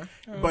in it,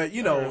 but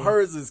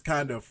hers is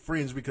kind of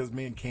fringe because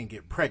men can't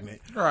get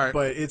pregnant. Right.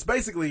 But it's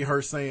basically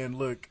her saying,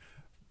 "Look,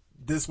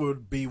 this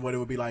would be what it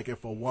would be like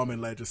if a woman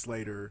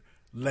legislated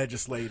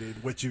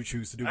what you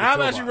choose to do." With How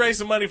your about you body. raise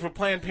some money for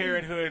Planned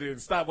Parenthood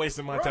and stop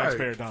wasting my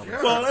taxpayer dollars?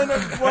 Yeah.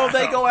 Well,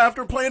 they go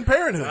after Planned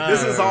Parenthood.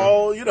 This is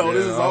all, this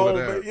is all all, of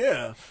that.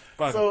 yeah.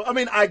 Fuck So, I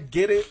mean, I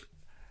get it.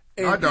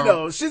 And, I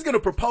don't. she's going to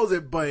propose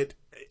it, but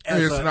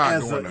It's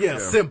not going to, yeah.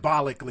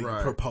 symbolically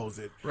Right. propose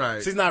it.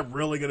 Right. She's not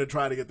really going to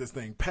try to get this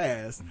thing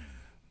passed.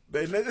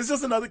 And it's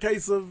just another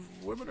case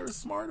of women are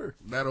smarter.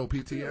 That old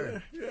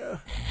PTA. Yeah.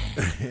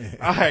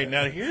 All right,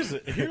 now here's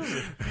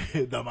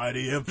the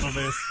mighty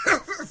infamous.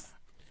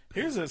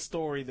 Here's a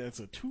story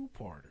that's a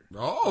two-parter.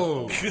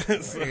 Oh,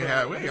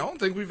 I don't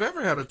think we've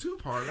ever had a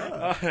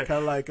two-parter. Kind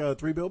of like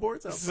 3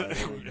 billboards outside.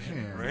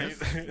 Right?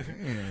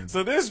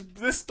 So this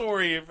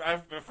story,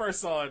 I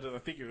first saw it, I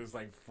think it was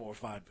like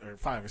 5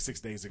 or 6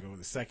 days ago,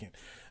 the second.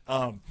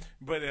 But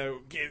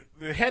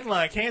the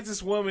headline,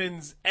 Kansas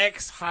woman's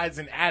ex hides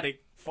an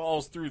attic,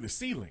 falls through the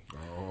ceiling.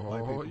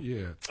 Oh,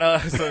 yeah.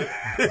 So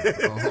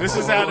this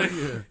is out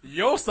of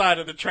your side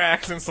of the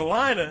tracks in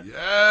Salina.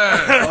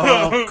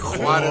 Yeah.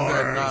 Why does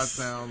that not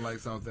sound like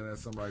something that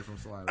somebody from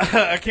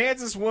Salina? A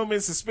Kansas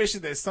woman suspicious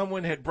that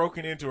someone had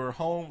broken into her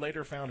home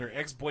later found her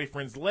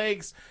ex-boyfriend's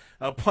legs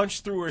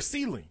punched through her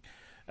ceiling.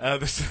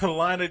 The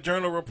Salina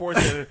Journal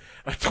reports that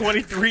a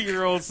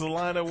 23-year-old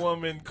Salina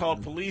woman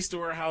called police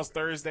to her house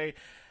Thursday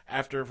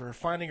after her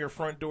finding her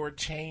front door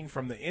chained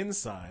from the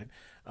inside.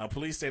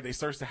 Police say they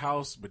searched the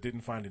house but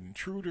didn't find an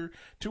intruder.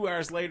 2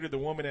 hours later, the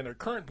woman and her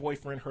current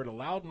boyfriend heard a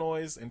loud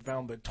noise and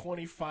found the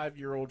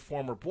 25-year-old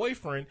former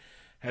boyfriend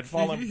had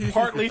fallen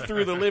partly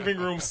through the living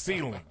room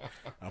ceiling.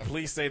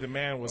 Police say the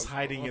man was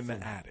hiding in the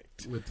attic.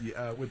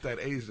 With that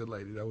Asian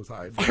lady that was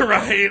hiding.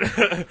 Right.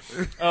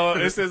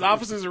 It says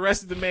officers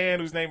arrested the man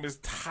whose name is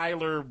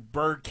Tyler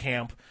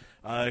Bergkamp.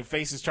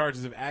 Faces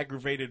charges of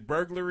aggravated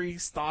burglary,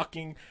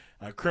 stalking,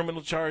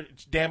 criminal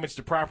charge, damage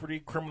to property,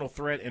 criminal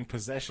threat, and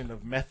possession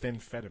of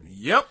methamphetamine.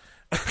 Yep.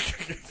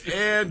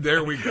 And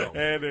there we go.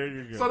 And there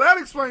you go. So that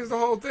explains the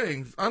whole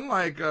thing.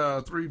 Unlike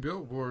 3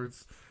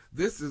 billboards,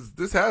 this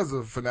has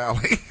a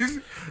finale.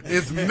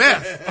 It's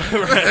meth.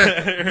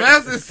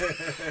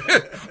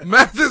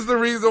 Meth is the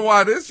reason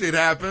why this shit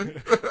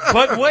happened.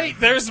 But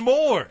wait, there's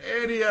more.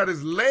 And he had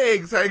his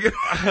legs hanging in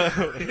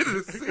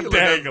the ceiling.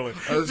 Dangling.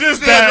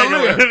 Just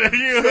dangling.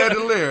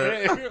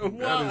 Chandelier.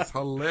 Wow. That is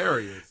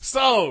hilarious.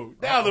 So,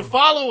 now the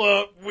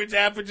follow-up, which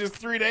happened just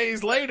 3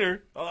 days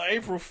later,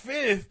 April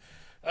 5th,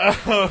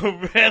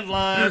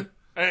 headline,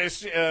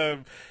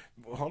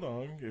 hold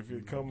on, if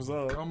it comes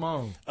up. Come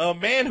on. A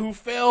man who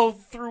fell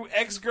through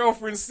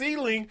ex-girlfriend's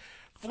ceiling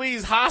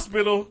flees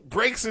hospital,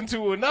 breaks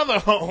into another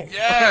home.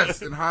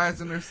 Yes, and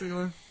hides in their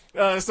ceiling.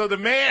 So the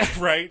man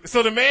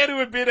who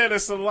had been at a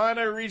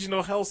Salina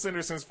Regional Health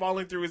Center since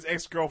falling through his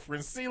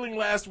ex-girlfriend's ceiling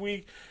last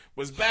week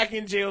was back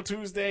in jail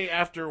Tuesday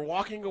after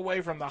walking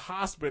away from the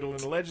hospital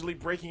and allegedly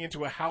breaking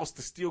into a house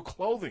to steal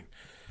clothing.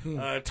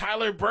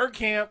 Tyler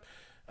Bergkamp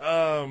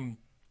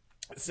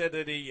said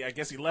that he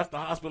left the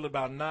hospital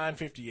about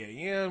 9:50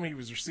 a.m. He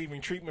was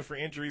receiving treatment for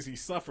injuries he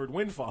suffered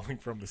when falling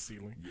from the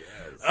ceiling.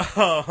 Yes.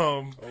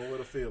 What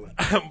a feeling.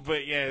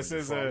 But yeah, it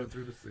says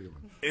Through the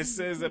ceiling. it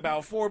says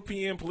about 4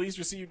 p.m. police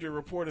received a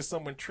report of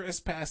someone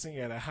trespassing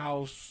at a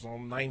house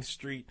on 9th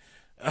Street,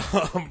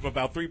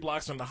 about 3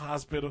 blocks from the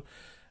hospital.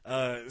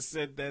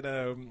 Said that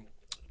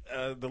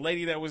the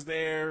lady that was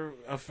there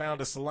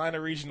found a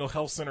Salina Regional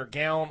Health Center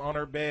gown on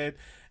her bed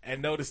and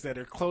noticed that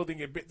her clothing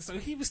had been... So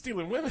he was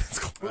stealing women's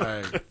clothes.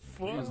 Right.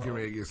 He was getting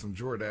ready to get some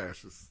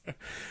Jordashes.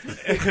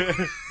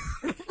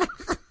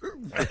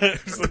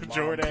 Some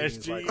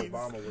Jordache jeans. Like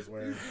Obama was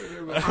wearing.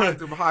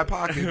 Them high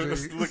pocket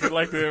jeans. Looking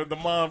like the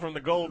mom from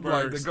the Goldbergs.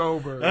 Like the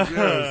Goldbergs,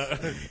 yes.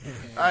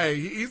 Hey,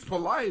 he's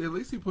polite. At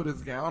least he put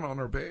his gown on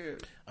her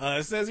bed.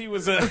 It says he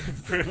was.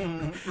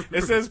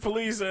 It says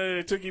police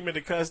took him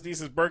into custody.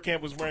 Says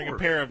Bergkamp was wearing a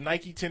pair of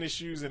Nike tennis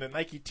shoes and a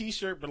Nike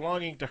T-shirt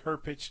belonging to her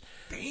pitch.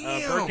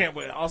 Damn.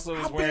 Bergkamp also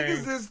was how wearing. How big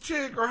is this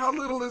chick, or how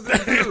little is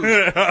this dude?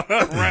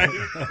 Right.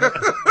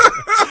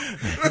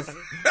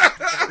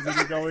 It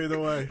could go either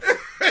way.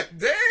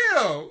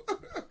 Damn.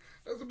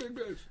 That's a big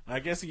bitch. I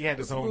guess he had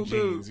his own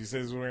jeans. He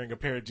says he was wearing a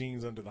pair of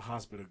jeans under the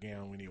hospital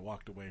gown when he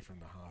walked away from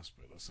the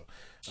hospital. So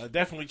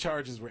definitely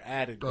charges were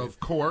added. Of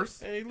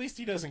course. At least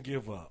he doesn't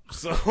give up.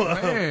 So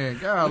man,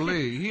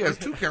 golly, he has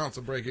 2 counts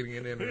of breaking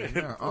it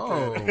in.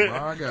 Oh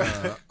my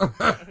God.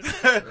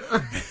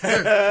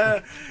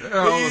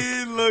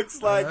 He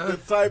looks like the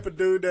type of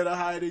dude that'll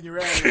hide in your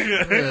attic.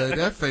 Yeah,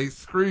 that face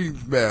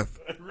screams meth.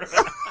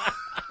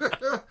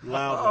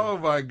 Loudly. Oh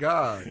my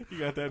God! You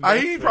got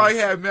that He probably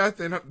had meth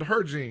in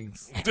her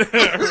jeans.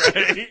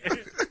 Right.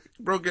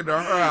 broke into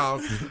her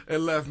house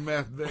and left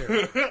meth there.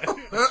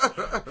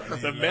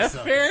 The meth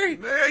fairy?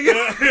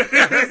 Yeah,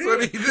 that's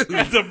what he do.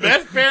 The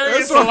meth fairy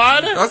in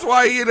Salina? That's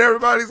why he in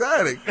everybody's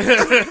attic.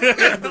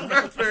 The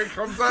meth fairy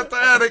comes out the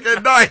attic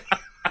at night.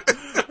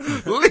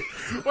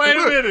 Wait a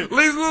minute.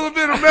 Leaves a little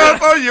bit of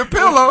meth on your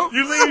pillow.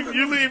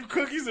 You leave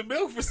cookies and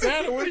milk for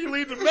Santa. Where do you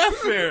leave the meth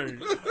fairy?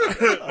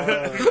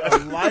 A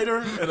lighter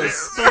and a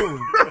spoon.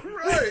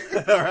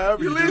 Right.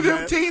 You leave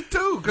him teeth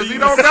too, because he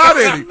don't got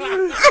any.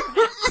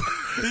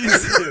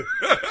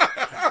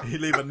 He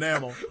leave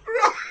enamel.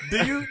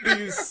 Do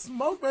you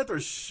smoke meth or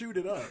shoot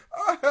it up?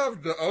 I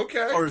have to,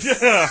 okay. Or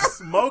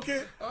smoke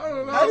it? I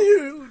don't know. How do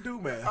you do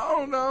meth? I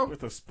don't know.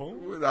 With a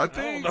spoon? I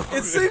think.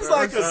 It seems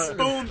like a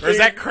spoon thing. Or is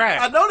that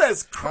crack? I know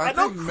that's crack.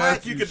 I know think crack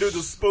meth you can do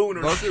the spoon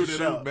or shoot it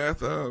up.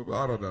 Meth up.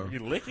 I don't know. You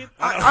lick it?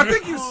 I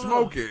think you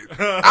smoke it.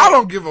 I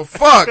don't give a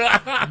fuck.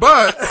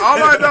 But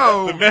all I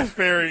know The meth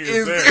fairy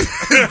is there.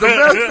 the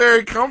meth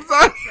fairy comes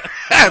out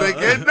attic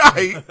at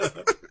night.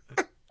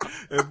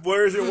 And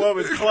where's your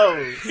woman's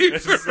clothes?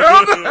 He's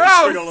around the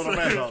house. Sprinkle a little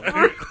meth on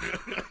it.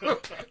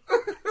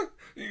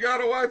 You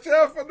gotta watch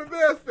out for the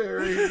meth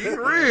fairy. He's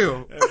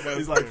real.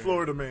 He's like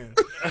Florida man.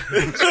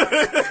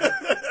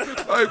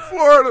 Like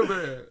Florida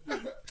man.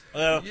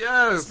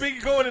 Yes.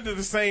 Speaking going into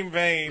the same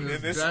vein,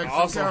 and this Jackson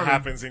also County.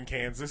 happens in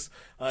Kansas,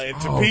 in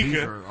These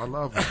Topeka. are- I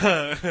love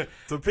them.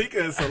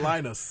 Topeka and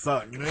Salina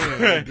suck. Man,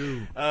 they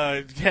do.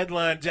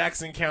 Headline: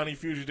 Jackson County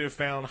fugitive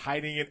found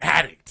hiding in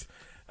addict.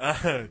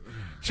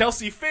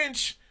 Chelsea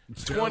Finch,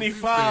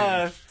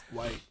 25,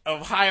 White.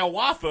 of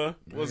Hiawatha,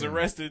 was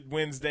arrested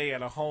Wednesday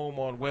at a home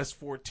on West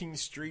 14th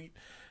Street.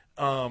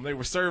 They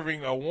were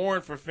serving a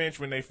warrant for Finch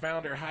when they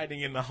found her hiding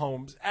in the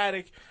home's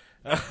attic.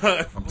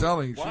 I'm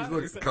telling you, she's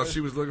looking because she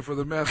was looking for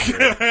the meth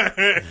fairy.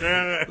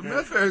 The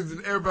meth fairy's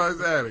in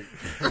everybody's attic.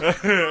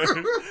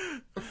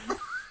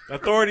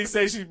 Authorities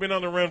say she's been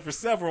on the run for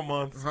several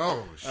months.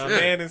 Oh shit! A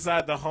man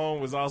inside the home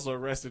was also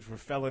arrested for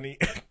felony.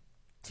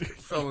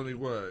 Felony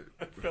what?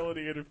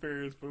 Felony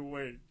interference, but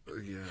wait.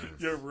 Yes.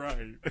 You're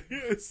right.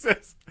 It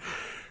says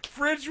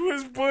French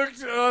was booked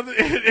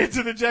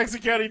into the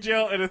Jackson County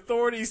Jail, and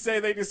authorities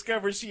say they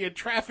discovered she had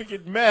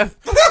trafficked meth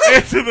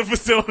into the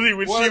facility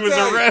when she was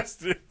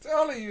arrested.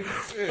 Telling you,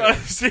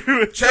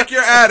 Check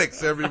your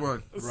attics,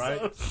 everyone. Right.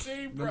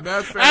 So The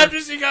meth fairy.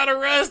 after she got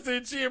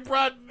arrested, she had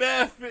brought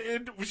meth.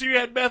 She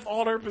had meth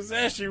on her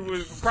possession,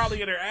 was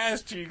probably in her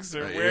ass cheeks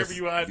or wherever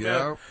you hide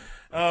meth.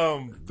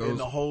 In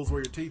the holes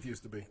where your teeth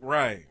used to be.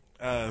 Right.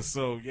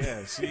 So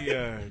yeah, she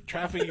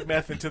trafficked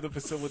meth into the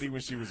facility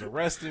when she was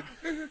arrested.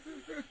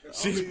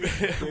 She's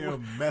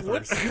damn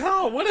methers.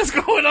 What is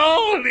going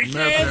on in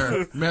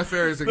Kansas? Meth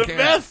fairies in The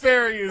Kansas. meth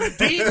fairy is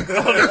deep on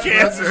the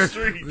Kansas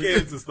street.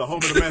 Kansas, the home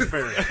of the meth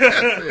fairy.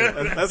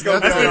 That's going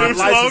to be That's the our new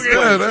license slogan.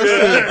 plate.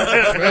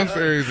 That's it. Meth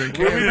fairies in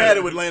Kansas. We've had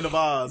it with Land of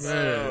Oz.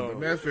 Man, the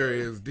meth fairy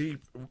is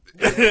deep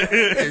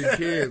in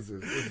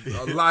Kansas. It's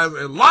alive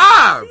and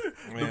live.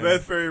 The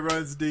meth fairy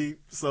runs deep,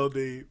 so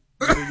deep.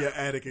 Get in your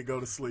attic and go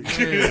to sleep. But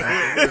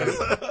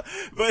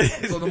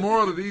so the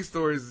moral of these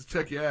stories is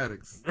check your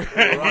attics.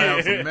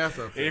 Have some meth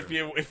up there.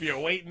 If you're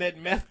waiting that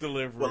meth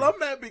delivery. Well, I'm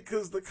mad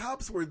because the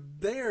cops were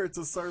there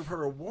to serve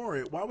her a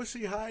warrant. Why was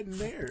she hiding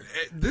there?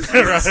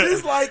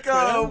 She's like,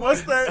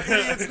 what's that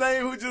idiot's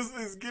name who just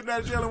is getting out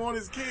of jail and want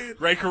his kid?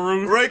 Ray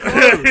Caruth. Ray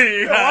Caruth.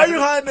 Why are you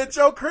hiding at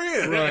your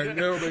crib? Right.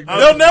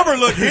 They'll never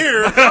look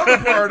here.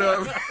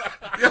 The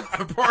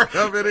other part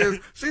of it is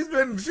she's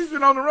been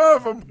on the run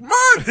for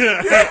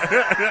months.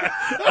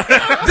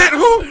 Did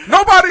who?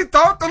 Nobody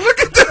thought to look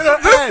at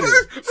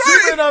this.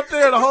 She's been up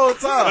there the whole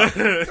time.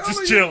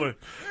 Just chilling.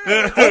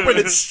 Open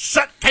and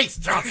shut case,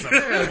 Johnson.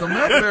 Yeah, the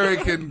meth fairy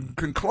can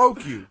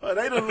cloak you.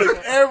 They done look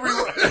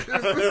everywhere.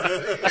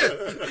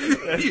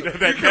 You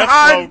can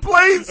hide in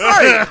plain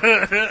sight.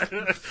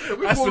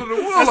 We pulled the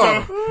wool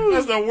off.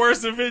 That's the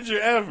worst adventure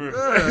ever.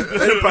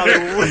 They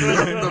probably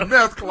the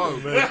meth cloak.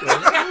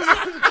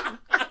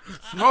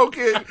 Smoke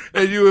it,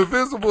 and you're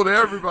invisible to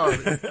everybody.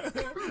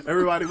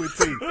 Everybody with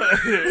teeth.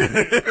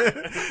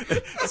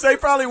 They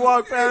probably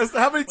walked past.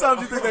 How many times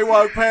do you think they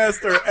walked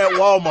past her at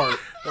Walmart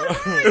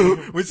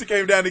when she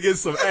came down to get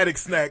some attic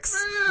snacks?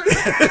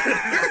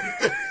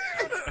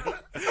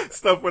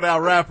 Stuff without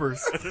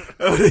wrappers.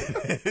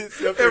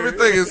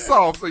 Everything is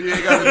soft, so you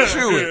ain't got to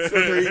chew it. So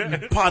they're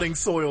eating potting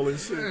soil and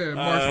shit. Yeah,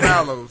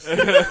 marshmallows.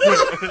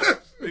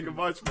 Think of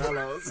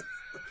marshmallows.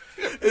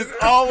 It's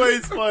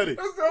always funny.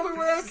 That's the only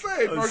way I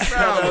say it. Shout out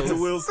Marshmallows. to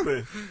Will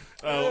Smith.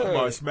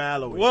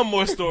 Marshmallow. One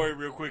more story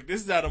real quick.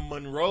 This is out of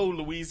Monroe,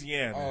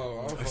 Louisiana.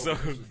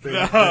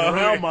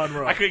 Around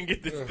Monroe. I couldn't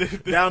get this.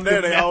 Down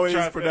there, they math always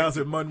trifecta. pronounce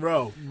it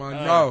Monroe.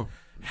 Monroe.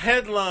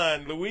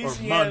 Headline: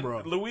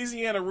 Monroe.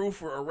 Louisiana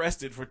roofer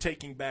arrested for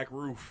taking back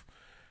roof.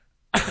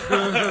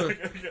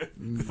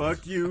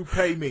 Fuck you,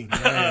 pay me.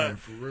 Man,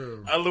 for real.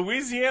 A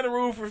Louisiana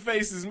roofer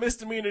faces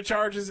misdemeanor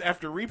charges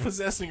after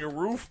repossessing a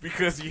roof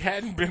because he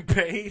hadn't been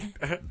paid.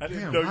 I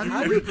didn't know how you did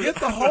How did we get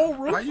the whole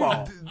roof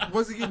off?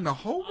 Was he getting the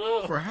whole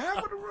roof or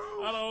half of the roof?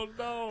 I don't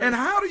know. And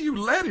how do you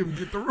let him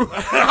get the roof?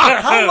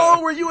 How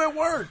long were you at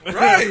work?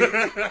 Right.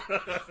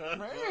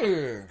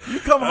 Man. You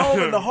come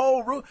home and the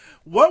whole roof.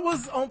 What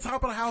was on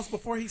top of the house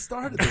before he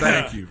started?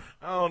 Thank you.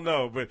 I don't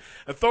know, but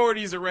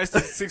authorities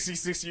arrested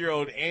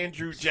 66-year-old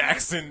Andrew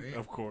Jackson,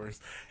 of course.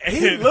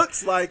 He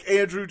looks like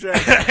Andrew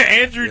Jackson.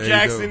 Andrew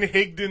Jackson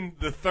Higdon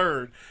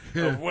III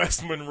of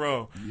West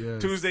Monroe.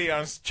 Yes. Tuesday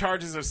on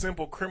charges of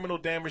simple criminal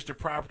damage to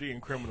property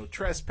and criminal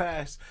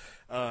trespass.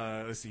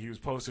 Let's see, he was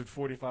posted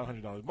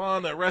 $4,500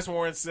 bond. The arrest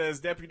warrant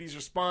says deputies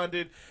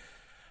responded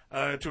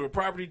to a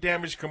property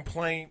damage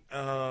complaint.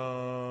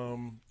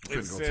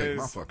 It says take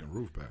my fucking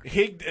roof back.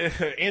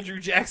 Andrew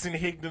Jackson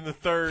Higdon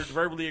III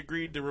verbally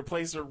agreed to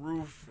replace her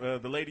roof, the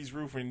lady's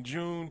roof, in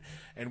June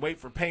and wait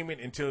for payment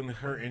until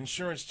her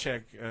insurance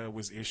check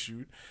was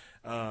issued.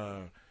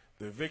 The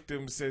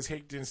victim says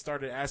Higdon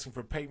started asking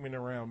for payment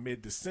around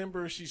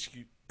mid-December.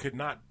 She could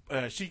not.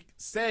 She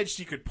said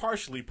she could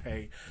partially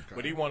pay,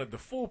 but he wanted the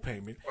full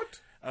payment.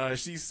 What?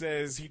 She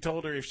says he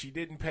told her if she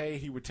didn't pay,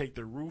 he would take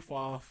the roof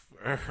off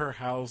her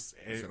house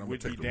and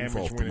would be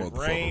damaged when it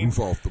rained. Roof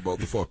off the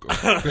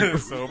motherfucker.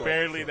 So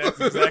apparently that's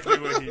exactly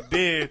what he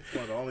did.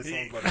 One of the only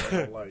songs like that I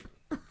don't like.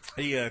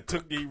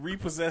 He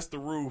repossessed the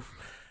roof.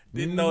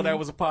 Didn't know that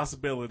was a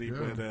possibility,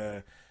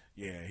 but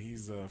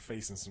he's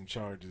facing some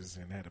charges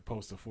and had to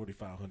post a $4,500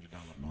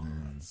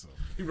 bond. So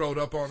he rolled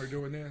up on her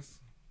doing this.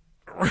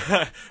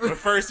 But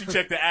first he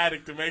checked the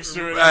attic to make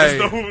sure there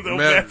was no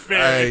meth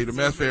fairy. Hey, the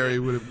meth fairy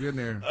would have been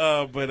there.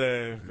 But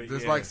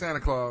just like Santa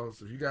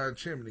Claus, if you got a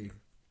chimney,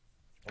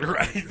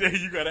 right there,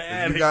 you got an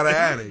attic. You got an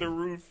attic. The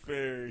roof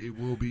fairy. It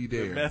will be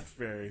there. The meth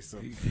fairy. So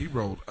he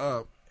rolled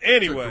up.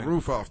 Anyway, took the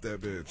roof off that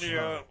bitch.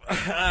 Yeah. All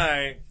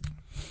right.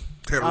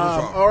 Tear the roof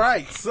off. All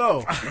right.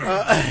 So,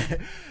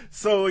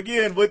 so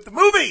again with the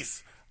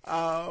movies.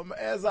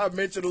 As I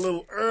mentioned a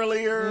little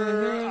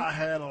earlier, I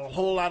had a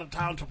whole lot of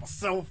time to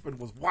myself and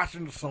was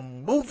watching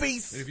some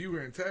movies. If you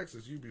were in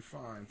Texas, you'd be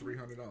fined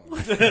 $300.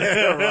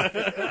 Right.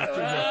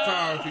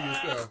 Time for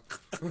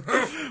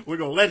yourself. We're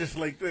gonna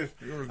legislate this.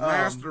 You was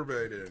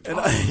masturbating, and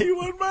he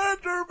was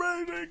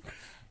masturbating.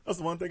 That's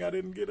the one thing I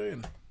didn't get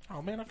in.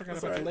 Oh man, I forgot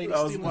That's about the right. lady.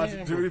 I was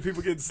watching too many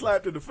people getting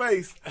slapped in the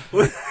face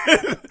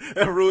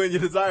and ruin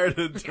your desire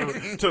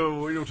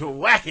to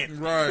whack it.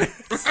 Right.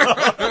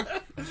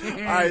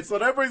 All right, so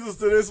that brings us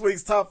to this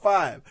week's top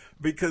 5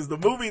 because the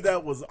movie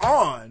that was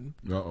on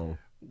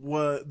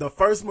was the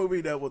first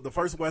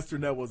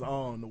Western that was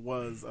on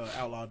was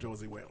Outlaw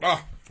Josie Wales,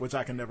 which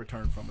I can never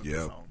turn from a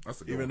good song.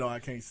 Even though I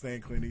can't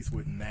stand Clint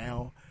Eastwood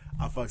now,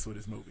 I fucks with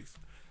his movies.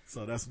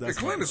 So that's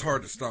Clint is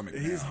hard to stomach.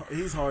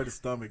 He's hard to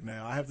stomach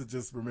now. I have to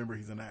just remember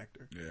he's an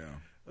actor.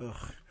 Yeah.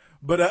 Ugh.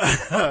 But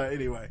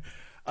anyway,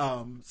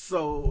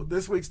 so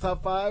this week's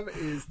top 5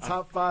 is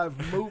top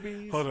 5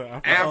 movies. Hold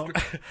on.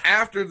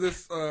 After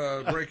this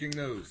breaking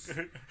news,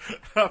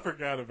 I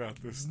forgot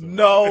about this stuff.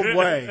 No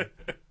way.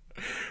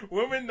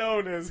 Woman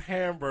known as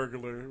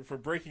Hamburglar for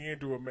breaking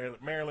into a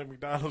Maryland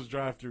McDonald's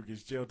drive-thru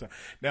gets jail time.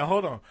 Now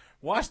hold on.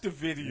 Watch the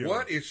video.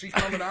 What is she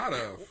coming out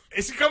of?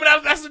 Is she coming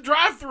out? That's the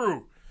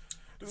drive-thru.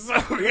 So,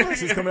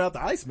 she's coming out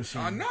the ice machine.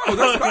 I know.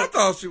 That's what I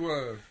thought she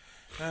was.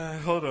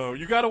 Hold on.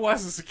 You got to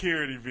watch the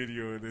security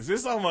video of this.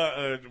 It's on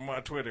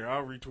my Twitter.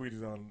 I'll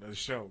retweet it on the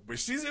show. But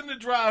she's in the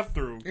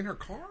drive-thru. In her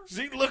car?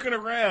 She's looking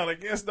around. I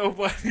guess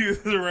nobody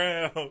is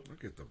around.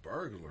 Look at the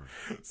burglar.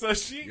 So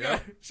she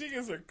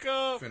gets a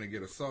cup. Finna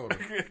get a soda.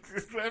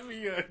 Let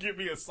me give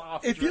me a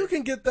soft If drink. you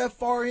can get that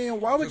far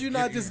in, why would you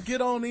not just get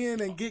on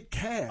in and get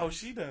cash? Oh,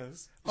 she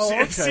does. Oh,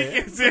 she okay.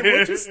 gets in.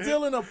 What you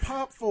stealing a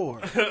pop for?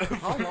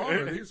 How long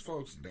are these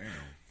folks down?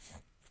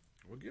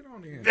 Well, get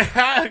on in.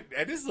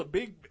 And this is a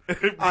big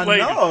I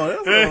lady.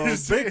 know.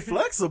 That's a big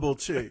flexible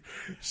chick.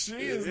 She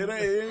is.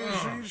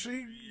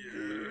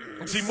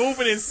 She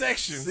moving in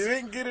sections. She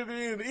didn't get it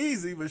in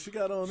easy, but she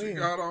got on in. She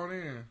got on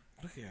in.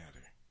 Look at her.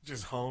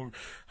 Just home.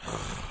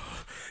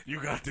 You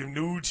got them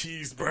new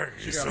cheeseburgers.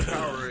 She got a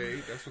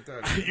Powerade. That's what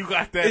that is. You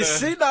got that. Is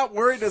she not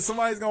worried that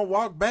somebody's going to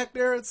walk back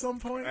there at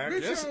some point?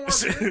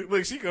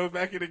 Look, she goes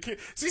back in the kitchen.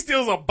 She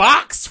steals a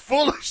box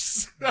full of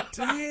stuff.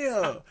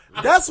 Damn.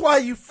 That's why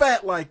you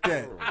fat like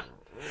that.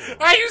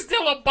 Why you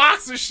steal a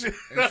box of shit?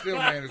 And still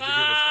managed to give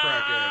us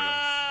crack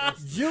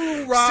ass.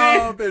 You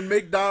robbing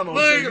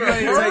McDonald's. And you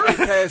ain't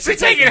taking cash. She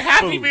taking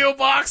Happy Meal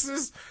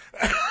boxes.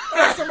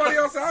 There's somebody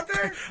else out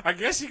there? I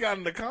guess she got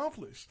an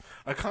accomplice.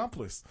 An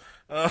accomplice.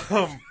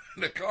 Yeah,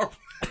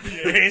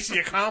 and she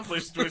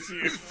accomplished what she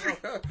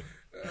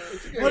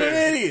What an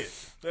idiot.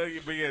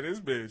 But yeah, this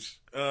bitch.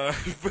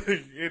 But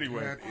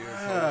anyway.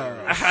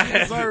 She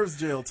deserves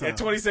jail time.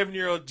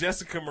 27-year-old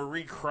Jessica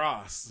Marie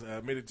Cross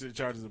admitted to the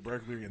charges of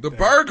burglary and The theft.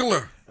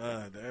 burglar.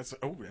 That's a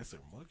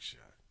mugshot.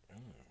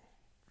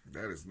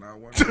 That is not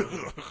one.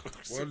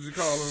 What did you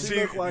call them? She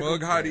look like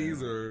Mug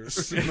hotties or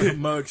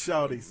mug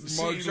shouties.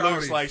 She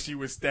looks like she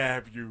would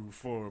stab you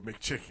for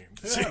McChicken.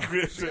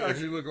 She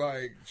actually looked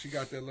like she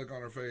got that look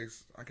on her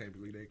face. I can't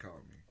believe they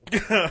called me.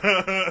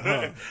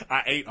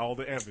 I ate all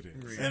the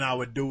evidence. And I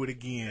would do it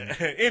again.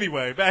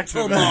 Anyway, back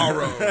to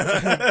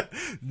tomorrow.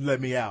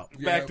 Let me out.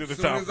 Back to the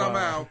top As I'm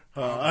out,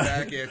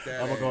 back at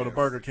that. I'm going to go to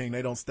Burger King.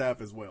 They don't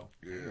staff as well.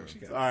 Yeah.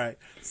 All right.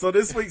 So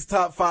this week's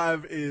top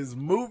 5 is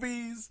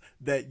movies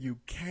that you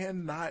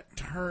cannot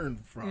turn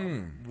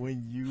from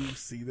when you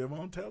see them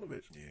on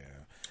television.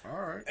 Yeah. All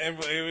right. And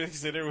like he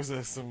said, there was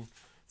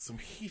some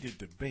heated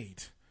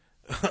debate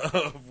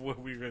of what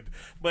we would,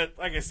 but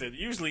like I said,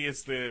 usually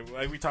it's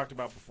like we talked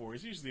about before,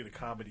 it's usually the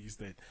comedies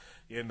that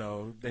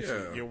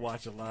you'll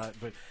watch a lot,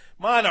 but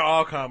mine are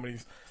all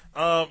comedies.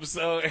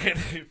 So and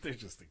they're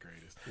just the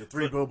greatest. The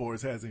Three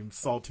Billboards has him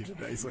salty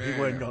today, so he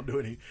wasn't gonna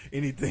do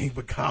anything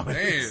but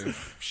comedies.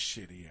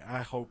 Shitty.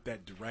 I hope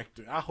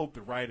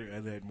the writer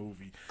of that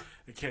movie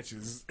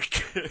catches.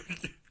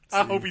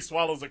 I hope he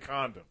swallows a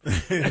condom.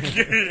 Get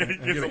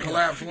a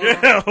collapsed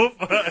lung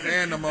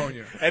and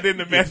pneumonia. And then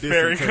the meth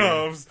fairy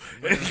comes.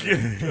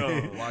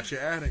 Watch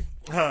your attic.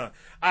 All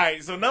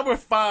right, so number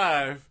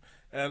 5,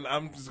 and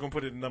I'm just going to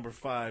put it in number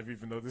 5,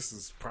 even though this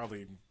is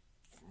probably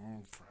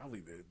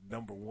the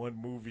number 1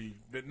 movie,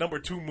 the number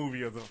 2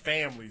 movie of the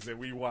families that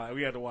we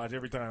had to watch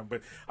every time.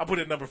 But I put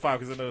it number 5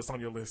 because I know it's on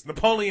your list.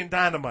 Napoleon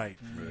Dynamite.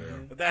 Yeah.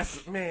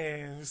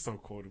 It's so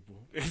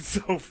quotable. It's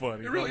so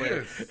funny. It really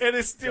is. And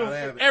it's still,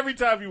 every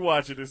time you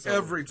watch it, it's so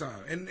every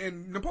time.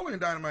 And Napoleon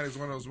Dynamite is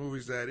one of those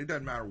movies that it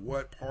doesn't matter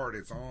what part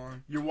it's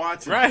on. You're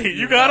watching. Right.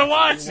 You got to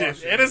watch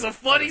it. And it's a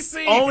funny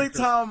scene. Only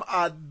time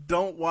I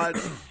don't watch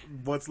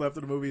what's left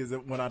of the movie is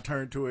that when I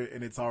turn to it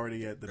and it's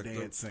already at the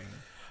dance scene.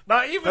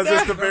 Not even because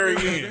it's the very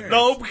end.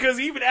 No, because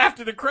even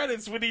after the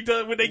credits, when they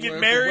get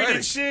married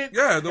and shit,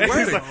 the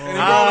wedding. Like,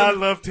 I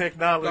love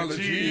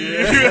technology.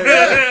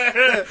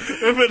 That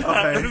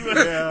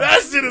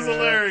shit is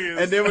hilarious.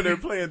 And then when they're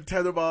playing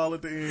tetherball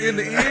at the end. In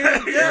the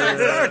end,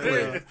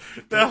 exactly.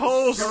 The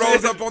whole he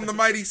rolls up on the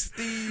mighty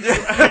Steve.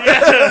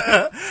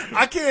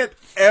 I can't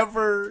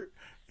ever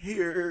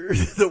hear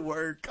the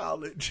word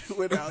college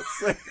without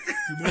saying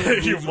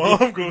your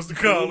mom goes to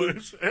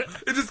college.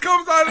 It just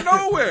comes out of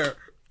nowhere.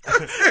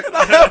 And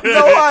I have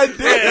no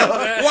idea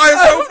why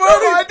it's so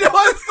funny. No idea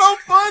why it's so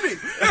funny,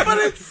 but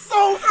it's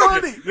so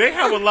funny. They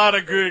have a lot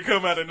of good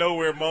come out of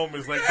nowhere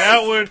moments, like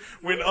that one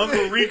when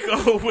Uncle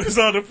Rico was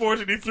on the porch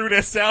and he threw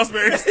that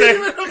Salisbury steak.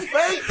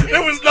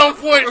 There was no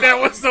point in that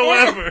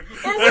whatsoever.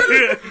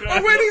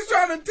 Or when he's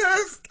trying to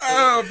test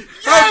how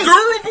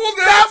durable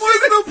that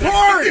was the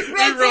part.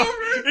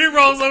 He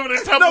rolls over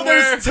the Tupperware. No,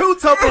 there's 2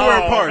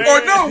 Tupperware parts.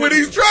 Or no, when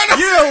he's trying to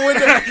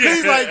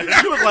he's like,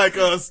 you look like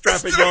a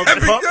strapping young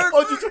pup.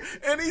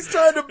 And he's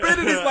trying to bend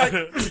it. He's like,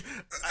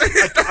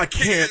 I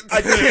can't.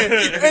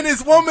 And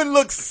his woman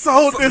looks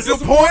so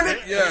disappointed.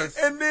 Yes.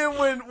 And then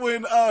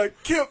when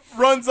Kip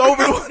runs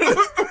over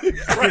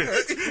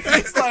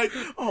he's like,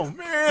 oh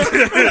man.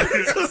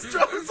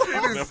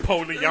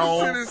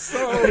 Napoleon. Is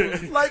so,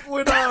 like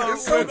when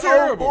it's so when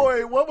terrible. Oh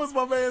boy, what was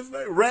my man's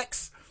name?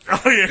 Rex.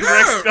 Oh yeah,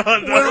 Rex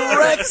Condon. When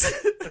Rex,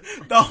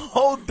 the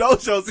whole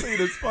dojo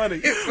scene is funny.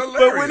 It's hilarious.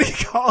 But when he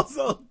calls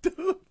old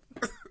dude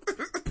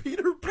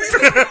Peter Pan.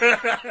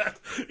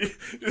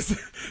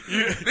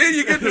 Then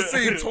you get to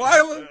see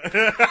Twyla.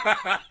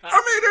 I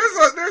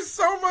mean, there's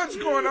so much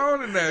going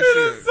on in that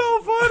shit. It's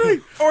so funny.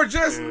 Or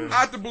just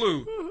out the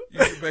blue, you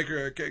can bake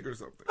her a cake or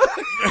something.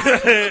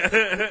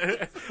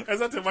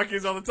 As I tell my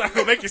kids all the time,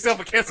 go make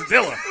yourself a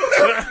quesadilla.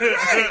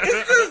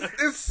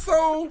 It's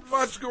so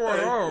much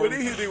going on. When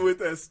he hit it with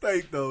that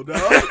steak, though,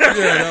 dog.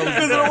 Yeah,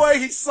 because of the way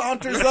he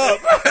saunters up.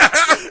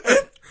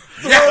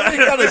 So he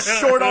got his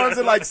short arms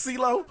and like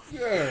CeeLo.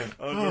 Yeah.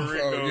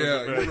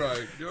 You're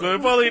right. So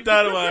Napoleon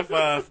Dynamite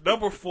 5.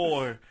 Number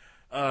 4,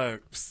 The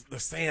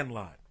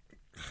Sandlot.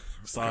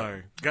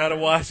 Sorry. Gotta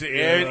watch it.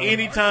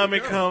 Anytime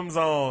it comes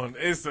on,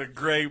 it's a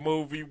great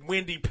movie.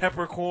 Wendy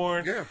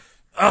Peppercorn. Yeah.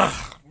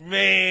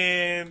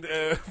 Man.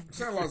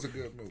 Sandlot's a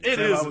good movie.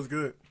 Sandlot was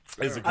good.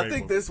 It's a great I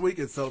think movie. this week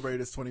it celebrated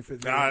its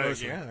 25th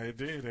anniversary. Yeah, it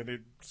did, and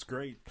it's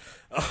great.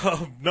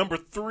 Number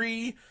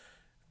 3,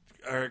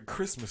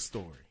 Christmas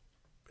Story.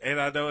 And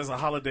I know it's a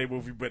holiday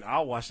movie, but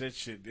I'll watch that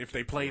shit if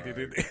they played it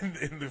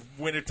in the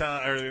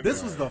wintertime. Or in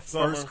this was the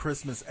summer. first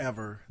Christmas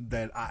ever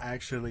that I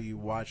actually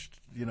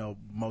watched,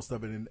 most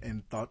of it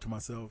and thought to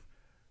myself,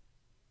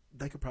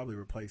 they could probably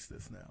replace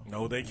this now.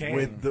 No, they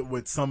can't.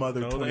 With some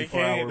other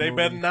 24-hour They movie.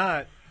 better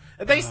not.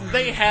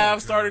 They have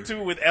started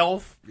to with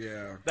Elf.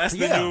 Yeah. That's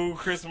the new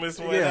Christmas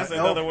one. Yeah, That's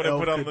another one they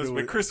put on the could list. do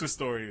But it. Christmas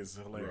Story is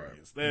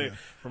hilarious. Right.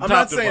 I'm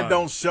not saying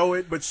don't show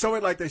it, but show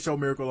it like they show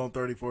Miracle on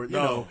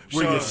 34th.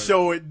 Where you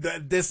show it.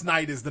 This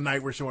night is the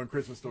night we're showing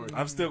Christmas Story.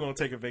 I'm still going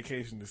to take a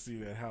vacation to see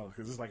that house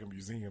because it's like a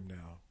museum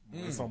now.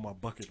 It's on my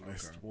bucket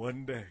list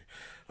one day.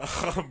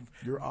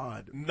 You're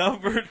odd.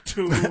 Number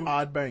 2.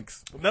 Odd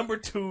Banks. Number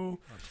 2,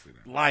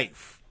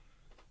 Life.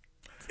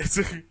 It's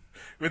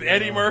with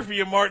Eddie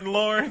Murphy and Martin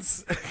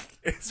Lawrence.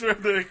 It's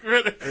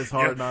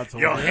hard not to.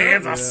 Your watch.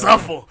 hands are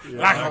supple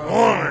like a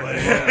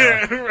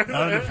woman.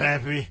 Not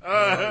happy.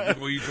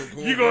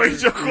 You gonna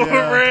eat your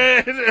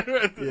cornbread?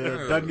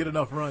 Yeah, doesn't get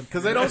enough run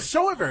because they don't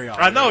show it very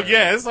often. I know.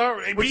 Yeah, it's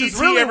hard. Which is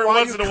BET really every why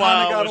once you in a kinda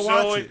while gotta will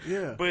show watch it. it.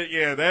 Yeah. But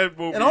yeah, that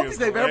movie. And I don't is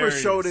think they've hilarious.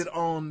 ever showed it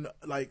on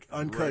like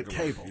uncut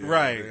cable.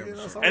 Right.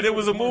 So And it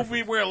was a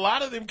movie where a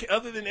lot of them,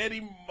 other than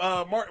Eddie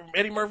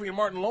Murphy and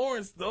Martin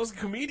Lawrence, those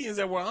comedians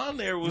that were on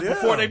there was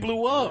before they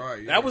blew up.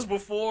 Right, That was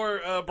before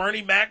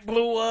Bernie Mac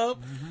blew up.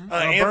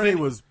 Bernie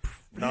was.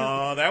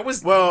 No, that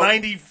was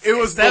 97. It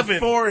was 97.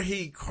 before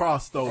he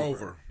crossed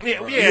over. Yeah,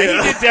 he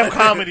did Def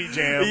Comedy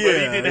Jam, but he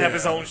Yeah, didn't have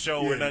his yeah. own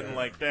show or nothing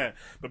like that.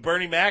 But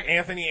Bernie Mac,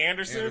 Anthony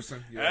Anderson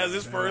as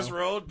his first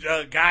role,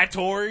 Guy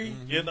Torrey,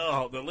 you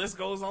know, the list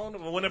goes on.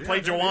 When they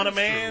played Joanna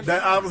Man,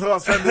 I was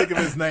trying to think of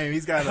his name.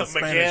 He's got a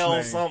Spanish Miguel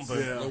name. something.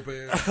 Yeah.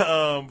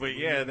 But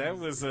yeah, that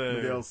was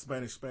Miguel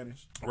Spanish.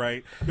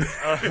 right.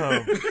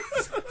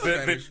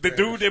 The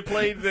dude that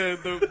played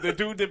the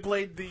dude that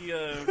played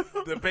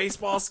the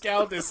baseball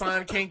scout that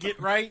signed Can't Get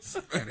Right.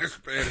 Spanish.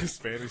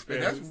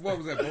 That's, what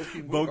was that?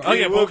 Bokeem Oh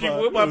yeah, Bokeem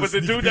Woodbine. But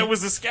the dude that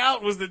was the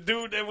scout was the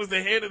dude that was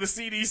the head of the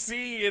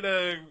CDC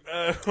in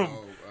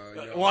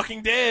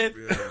Walking Dead.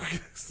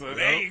 So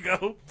there you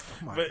go.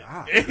 But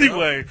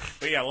anyway,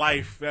 but yeah,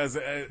 Life.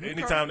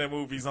 Anytime that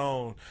movie's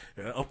on,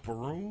 Upper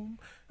Room.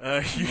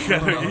 You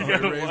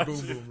gotta watch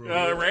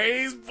it.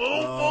 Ray's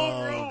Boom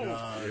Boom Room.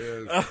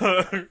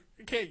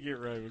 Can't Get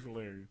Right was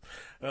hilarious.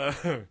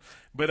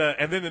 But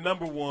and then the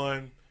number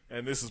one.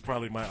 And this is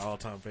probably my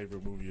all-time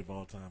favorite movie of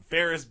all time,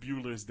 Ferris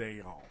Bueller's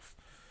Day Off.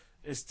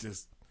 It's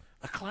just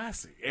a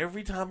classic.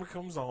 Every time it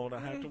comes on, I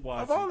have to watch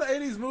it. Of all the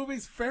 80s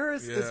movies,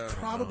 Ferris is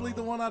probably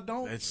the one I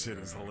don't. That shit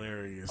is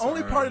hilarious.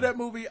 Only part of that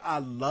movie I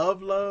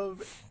love. Well,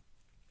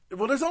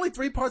 there's only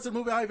 3 parts of the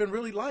movie I even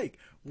really like.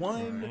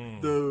 One,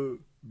 the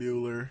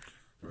Bueller.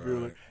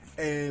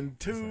 And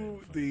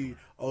 2, the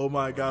oh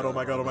my god,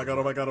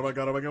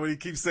 when he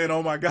keeps saying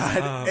oh my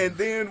god. And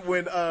then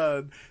when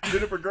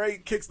Jennifer Grey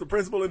kicks the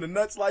principal in the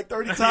nuts like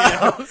 30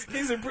 times.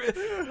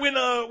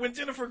 When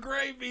Jennifer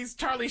Grey meets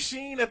Charlie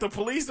Sheen at the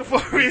police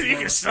department, you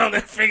can shove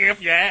that finger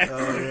up your ass.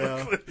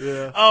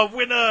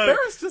 When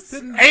Ferris just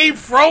didn't. Abe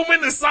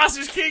Froman, the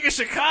Sausage King of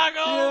Chicago.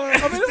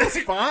 I mean, it was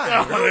fine.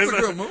 It was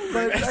a good movie.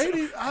 But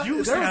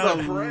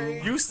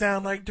 80s, you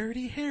sound like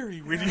Dirty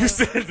Harry when you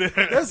said that.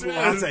 There's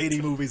lots of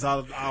 80 movies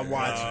I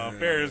watch.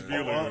 Ferris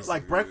Bueller.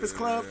 Like Breakfast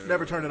Club,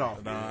 never turn it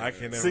off. No, I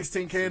can never.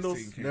 16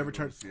 Candles, never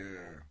turn.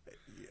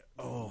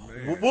 Oh,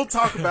 we'll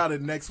talk about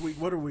it next week.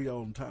 What are we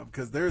on time?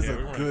 Because there's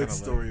a good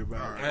story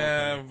about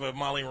it. But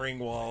Molly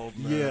Ringwald.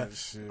 Yeah,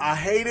 I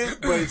hate it,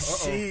 but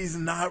she's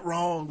not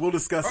wrong. We'll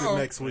discuss it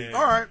next week.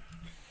 All right.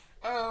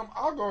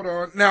 I'll go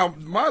down. Now,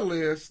 my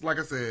list, like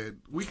I said,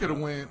 we could have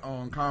went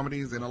on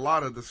comedies, and a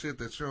lot of the shit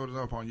that showed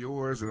up on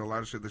yours and a lot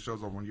of shit that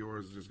shows up on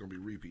yours is just going to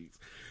be repeats.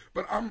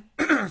 But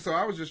so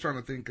I was just trying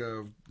to think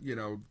of,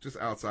 just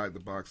outside the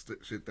box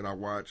shit that I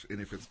watch,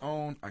 and if it's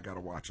on, I got to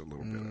watch a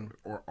little bit of it,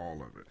 or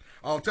all of it.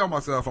 I'll tell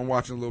myself I'm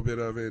watching a little bit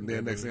of it, and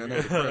then next thing I know,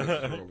 the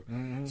Predator's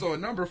rolling. So at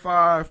number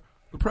 5,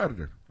 The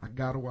Predator. I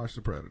got to watch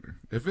The Predator.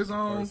 If it's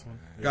on,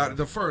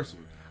 the first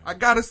one. I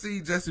gotta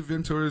see Jesse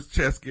Ventura's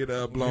chest get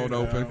blown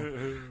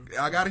open.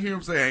 I gotta hear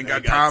him say, "I ain't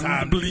got time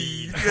to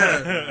bleed."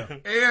 Yeah.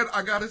 And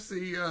I gotta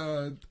see.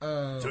 Show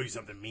you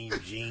something mean,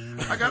 Gene.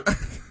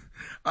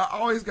 I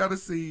always gotta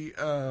see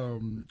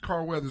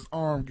Carl Weathers'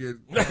 arm get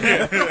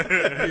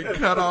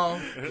cut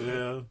off.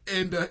 Yeah.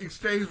 And the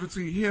exchange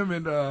between him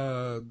and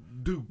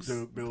Dukes.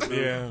 Bill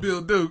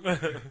Duke.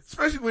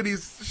 Especially when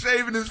he's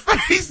shaving his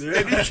face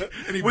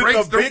and he With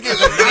breaks the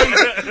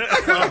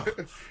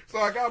the So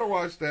I gotta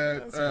watch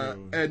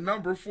that. At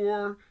number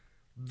 4,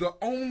 the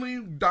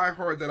only Die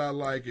Hard that I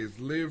like is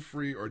Live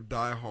Free or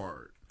Die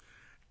Hard.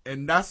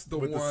 And that's the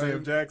with one. With the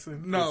Sam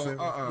Jackson?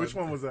 No. Which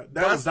one was that?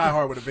 That was Die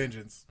Hard with a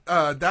Vengeance.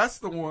 That's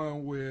the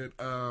one with,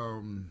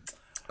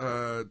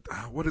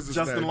 what is his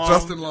name? Long.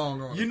 Justin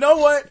Long on it. You know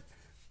what?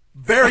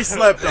 Very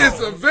slept on.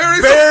 It's a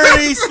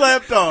very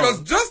slept on.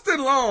 Because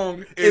Justin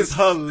Long is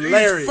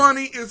hilarious. He's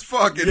funny as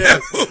fuck in that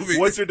movie.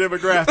 What's your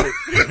demographic?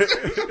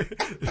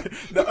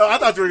 No, I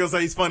thought you were going to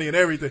say he's funny in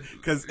everything.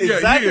 Because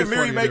exactly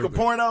Mary Make a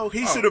Porno,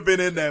 he should have been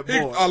in that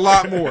more. A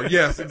lot more,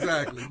 yes,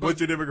 exactly. What's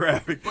your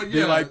demographic?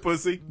 You like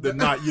pussy? Then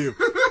not you.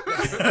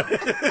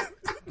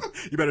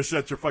 You better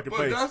shut your fucking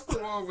face. But that's the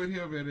one with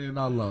him in it, and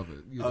I love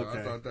it.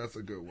 I thought that's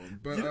a good one.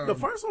 But the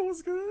first one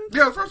was good.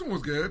 Yeah, the first one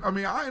was good. I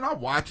mean, I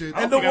watch it.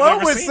 And the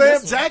one with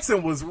Sam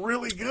Jackson was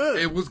really good.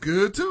 It was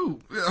good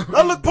too.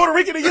 I look Puerto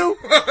Rican to you.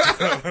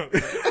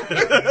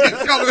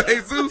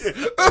 Jesus.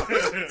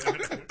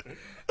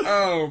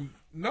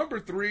 Number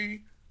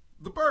 3,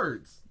 The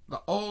Birds.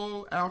 The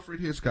old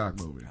Alfred Hitchcock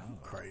movie. Oh,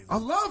 crazy. I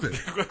love it.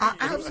 I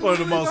absolutely one of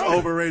the most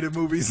overrated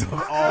movies of all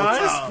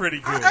time. It's pretty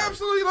good. I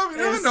absolutely love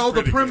it. I know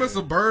the premise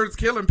of birds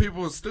killing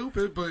people is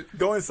stupid, but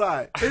go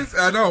inside.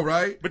 I know,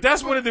 right? But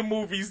that's one of the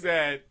movies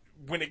that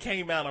when it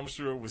came out, I'm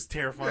sure it was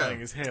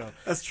terrifying as hell.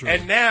 That's true.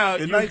 And now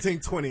in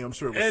 1920, I'm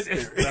sure it was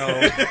scary.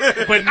 No.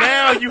 But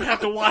now you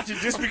have to watch it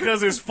just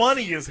because it's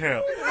funny as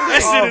hell.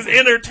 That shit is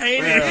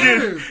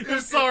entertaining.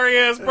 It's sorry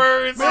ass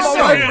birds. Man,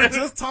 my wife was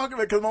just talking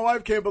about because my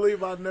wife can't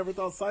believe I never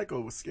thought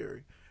Psycho was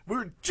scary. We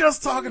were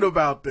just talking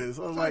about this.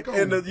 I was like,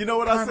 and you know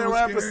what I said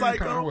right after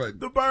Psycho?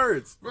 The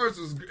birds. Birds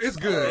it's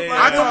good.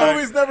 Psycho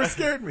movies never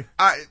scared me.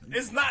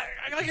 It's not.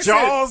 Like I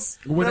Jaws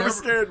said, never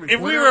scared me.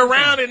 If we were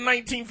around in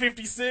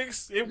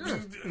 1956, it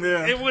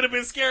would have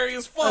been scary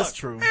as fuck. That's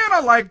true. And I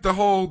like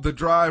the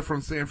drive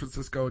from San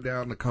Francisco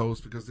down the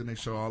coast because then they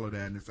show all of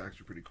that and it's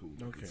actually pretty cool.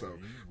 Okay. So,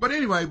 but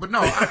anyway,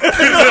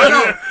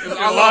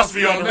 I lost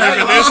me on the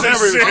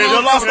river.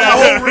 You lost the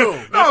whole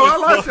room. No, I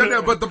like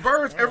that. But the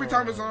birds, every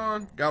time it's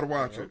on, gotta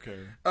watch it. Okay.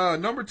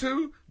 Number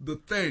 2, The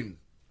Thing.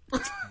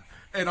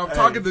 And I'm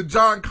talking to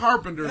John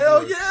Carpenter.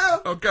 Hell yeah.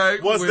 Okay.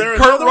 Was there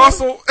Kurt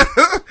Russell?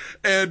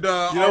 And,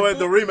 you know what?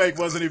 The remake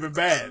wasn't even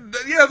bad.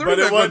 Yeah, the remake but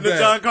it wasn't the bad.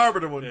 John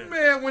Carpenter one.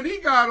 Man, when he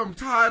got him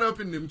tied up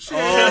in them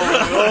chairs. Hey.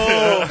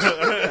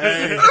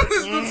 That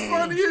is the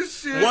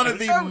funniest shit. One of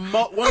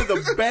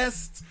the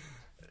best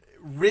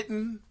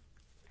written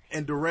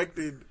and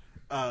directed,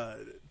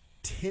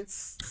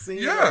 tense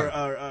scene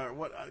or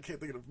what I can't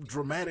think of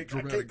dramatic.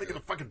 I can't think of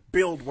the fucking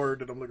build word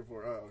that I'm looking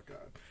for. Oh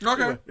god.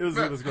 Okay. It was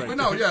great. But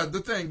no, The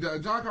Thing,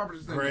 John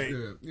Carpenter's thing Great.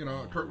 was good. You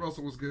know, Kurt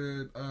Russell was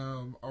good.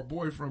 Our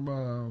boy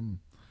from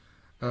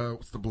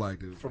what's the black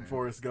dude from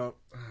Forrest Gump?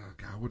 Oh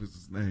god, what is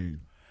his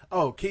name?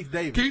 Oh, Keith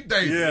David.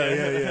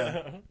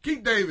 Yeah.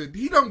 Keith David.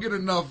 He don't get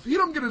enough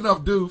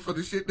due for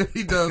the shit that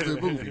he does in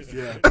movies.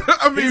 Yeah.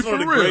 I mean, he's for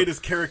one of the real.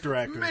 greatest character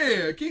actors.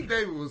 Man, Keith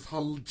David was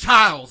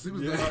Childs. He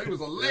was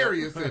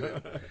hilarious in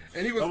it,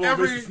 and he was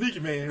Mr. Sneaky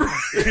Man. He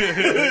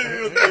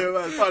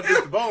was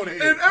Mr.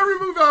 Bonehead. In every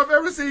movie I've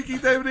ever seen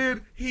Keith David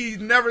in, he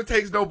never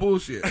takes no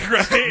bullshit.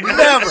 Right?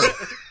 Never.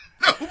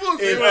 No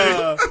bullshit.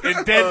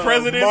 In Dead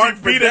Presidents,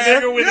 he beat a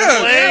nigga with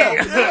his leg.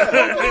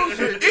 No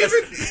bullshit.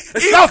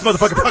 It's South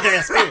motherfucking punk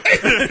ass.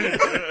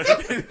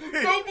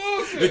 No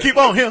bullshit. They keep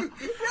on him.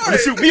 Right.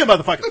 Shoot me a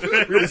motherfucker.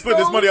 We're gonna split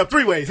this money up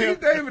 3 ways.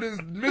 Keith David is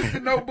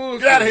Mr. No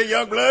Bullshit. Get out of here,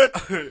 young blood.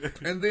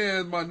 And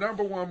then my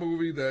number 1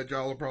 movie that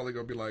y'all are probably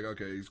gonna be like,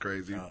 okay, he's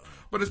crazy,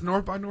 but it's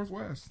North by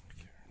Northwest.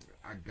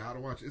 I gotta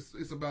watch it.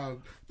 It's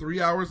about 3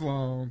 hours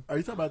long. Are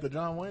you talking about the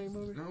John Wayne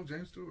movie? No,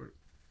 James Stewart.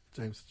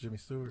 Jimmy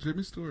Stewart.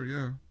 Jimmy Stewart,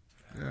 yeah.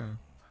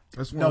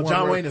 That's one. No,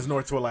 John Wayne is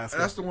North to Alaska.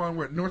 That's the one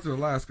where North to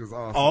Alaska is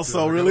awesome.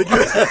 Also really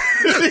good.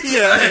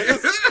 Yeah.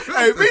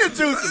 Hey, me and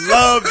Juice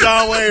love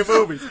John Wayne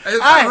movies.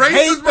 I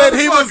hate that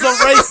he was a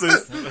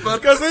racist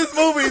because his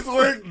movies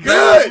were good.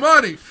 They were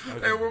money.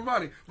 They were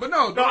money. But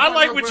no, I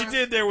like what you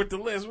did there with the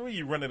list. Were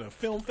you running a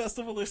film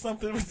festival or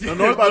something? No,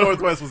 North by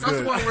Northwest was good.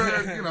 That's the one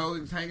where,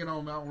 he's hanging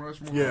on Mount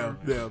Rushmore. Yeah.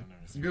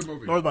 It's a good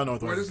movie. North by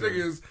Northwest. Where this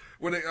nigga is,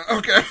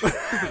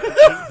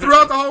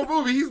 throughout the whole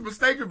movie, he's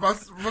mistaken for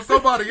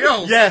somebody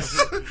else. Yes.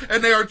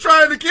 And they are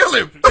trying to kill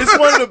him. It's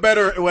one of the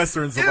better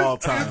Westerns of all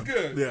time. It's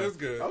good. Yeah. It's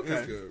good. Okay.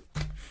 It's good.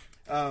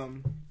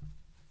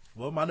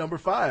 Well, my number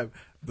 5,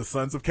 The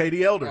Sons of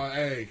Katie Elder.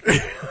 Hey.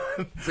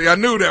 See, I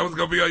knew that was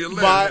going to be on your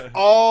list. My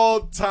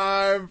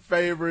all-time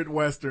favorite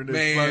Western is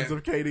Man. Sons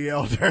of Katie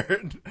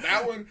Elder.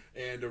 That one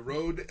and The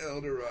Road to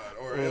El Dorado.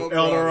 Or El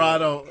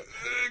Dorado.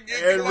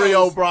 And close.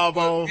 Rio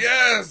Bravo. But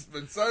yes,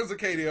 but Sons of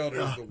Katie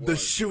Elder is the one. The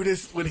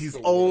shootist when he's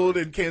old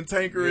and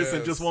cantankerous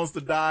and just wants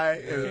to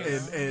die.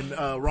 Yes. And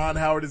Ron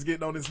Howard is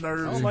getting on his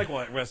nerves. I don't like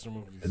Western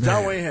movies.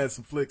 John Wayne had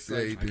some flicks.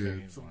 Yeah, he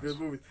did. Some good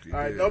movies. All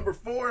right, number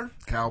 4.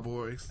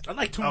 Cowboys. I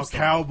like Tombstone.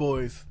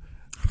 Cowboys.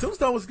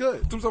 Tombstone was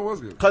good. Tombstone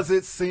was good. Because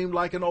it seemed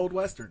like an old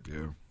Western.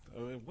 Yeah.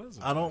 It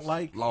wasn't. I don't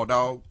like Law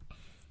Dog.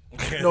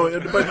 No,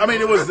 but I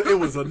mean it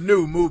was a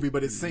new movie,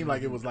 but it seemed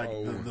like it was like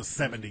the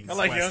 70s. I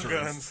like Westerns.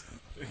 Young Guns.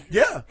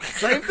 Yeah,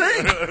 same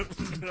thing.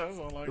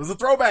 It was a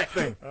throwback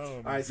thing.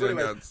 All right, so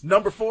anyway,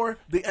 number 4,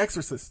 The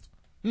Exorcist.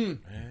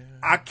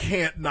 I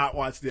can't not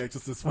watch The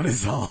Exorcist when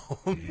it's on.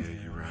 Yeah,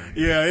 you're right.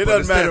 Yeah, it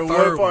doesn't matter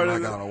what part I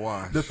gotta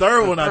watch. The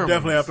third one I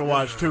definitely have to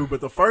watch too,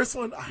 but the first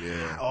one,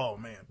 oh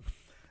man.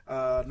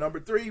 Number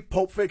 3,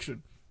 Pulp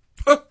Fiction.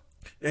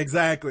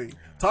 Exactly.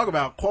 Talk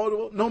about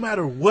quotable. No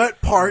matter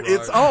what part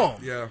it's on.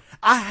 Yeah.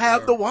 I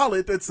have the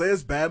wallet that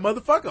says "bad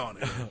motherfucker" on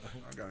it.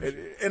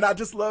 And I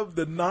just love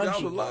the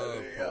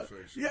nonchalant.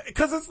 Yeah,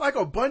 because it's like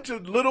a bunch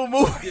of little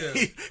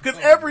movies. Because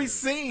every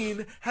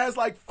scene has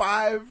like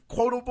 5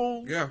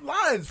 quotable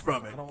lines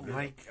from it.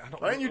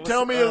 Why didn't you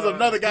tell me there's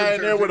another guy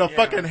in there with a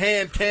fucking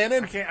hand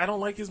cannon? I don't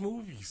like his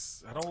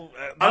movies. I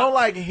don't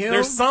like him.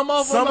 There's some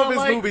of them. Some of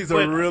his movies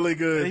are really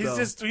good.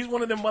 He's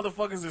one of them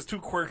motherfuckers that's too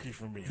quirky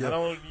for me.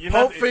 Yeah.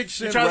 Pulp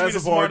Fiction,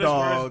 Reservoir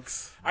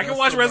Dogs. I can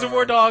watch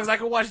Reservoir Dogs. I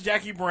can watch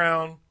Jackie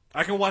Brown.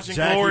 I can watch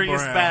Inglourious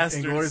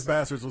Bastards. Inglourious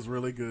Bastards was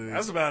really good.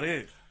 That's about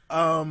it.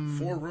 4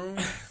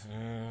 Rooms?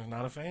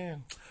 Not a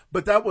fan.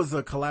 But that was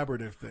a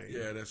collaborative thing.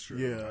 Yeah, that's true.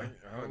 Yeah.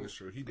 That's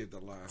true. He did the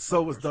last.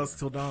 So was Dusk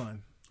Till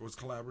Dawn. It was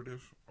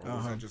collaborative? Or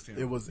was that just him?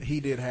 It was, he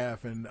did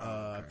half, and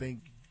I think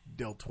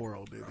Del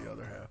Toro did the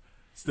other half.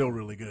 Still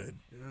really good.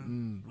 Yeah.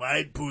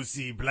 White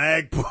pussy,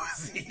 black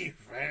pussy,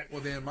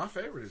 Well, then my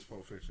favorite is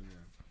Pulp Fiction.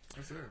 Yeah,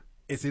 that's it.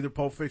 It's either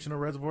Pulp Fiction or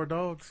Reservoir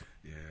Dogs.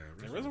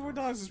 Yeah, Reservoir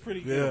Dogs is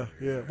pretty Yeah, good.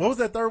 yeah. What was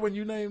that third one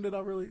you named that I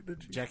really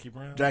did? Jackie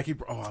Brown.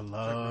 Oh, I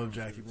love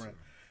Jackie Brown.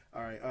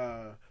 All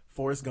right,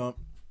 Forrest Gump.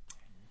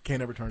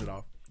 Can't ever turn it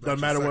off. Doesn't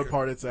matter what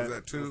part it's at. Is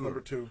that 2? It's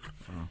number 2.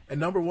 And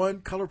number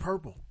 1, Color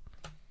Purple.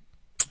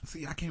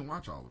 See, I can't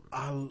watch all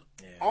of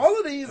it. All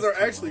of these are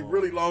actually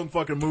really long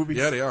fucking movies.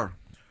 Yeah, they are.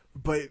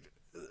 But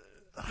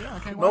I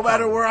can't no watch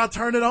matter all of where I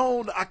turn it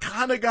on, I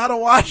kind of gotta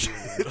watch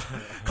it.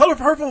 Color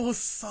Purple was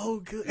so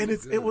good, and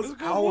it was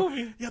our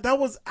movie. Yeah, that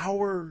was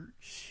our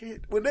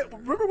shit.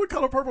 Remember when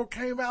Color Purple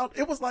came out?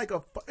 It was like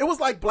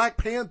Black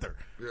Panther.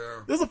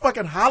 Yeah, this is a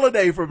fucking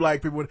holiday for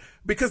black people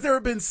because there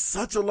had been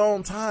such a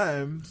long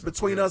time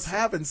between us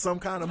having some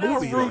kind of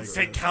movie. Roots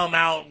had come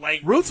out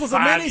like Roots was a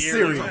 5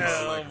 miniseries. years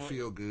like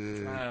feel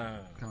good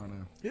kind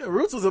of. Yeah,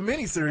 Roots was a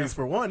miniseries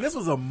for one. This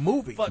was a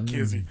movie. Fuck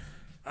Kizzy.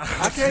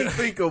 I can't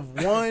think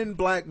of one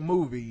black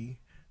movie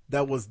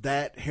that was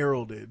that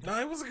heralded. No,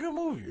 it was a good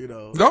movie. You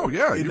know. No,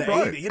 yeah, in you're the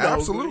right. 80s,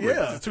 Absolutely.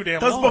 Yeah. It's too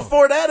damn Because long.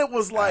 before that, it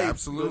was like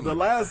Absolutely. the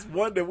last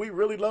one that we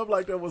really loved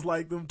like that was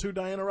like them 2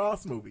 Diana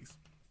Ross movies.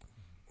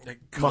 Like,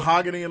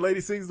 Mahogany and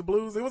Lady Sings the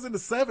Blues. It was in the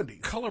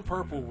 70s. Color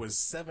Purple was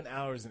 7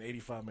 hours and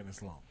 85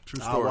 minutes long. True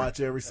I'll story. watch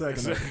every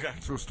second of it.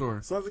 True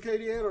story. Sons of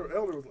Katie Elder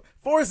was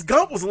Forrest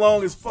Gump was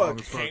long as fuck. Long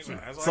as fuck, too.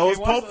 So was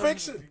Pulp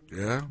Fiction.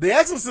 Yeah. The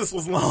Exorcist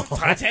was long.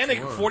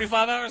 Titanic,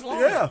 45 hours long.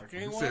 Yeah.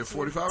 You said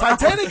 45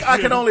 Titanic, I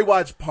can only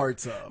watch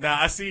parts of.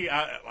 Now, I see,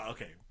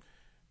 okay.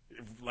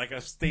 Like I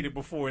stated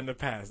before in the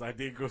past, I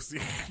did go see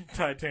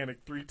Titanic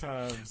 3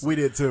 times. We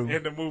did too.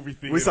 In the movie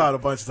theater. We saw it a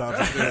bunch of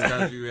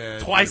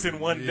times. Twice in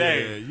one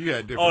day. Yeah, you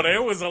had different. Oh,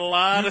 there was a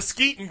lot of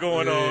skeeting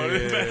going on.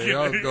 Yeah,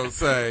 I was gonna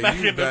say back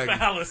you in the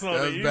palace on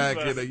that's the back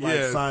East in the Like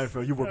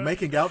Seinfeld, you were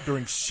making out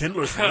during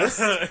Schindler's List.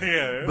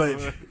 Yeah,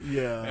 But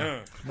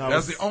yeah, no,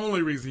 That's the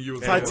only reason you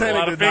was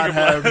Titanic did not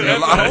have.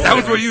 That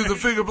was where you used the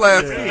finger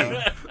blast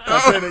king.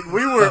 Titanic,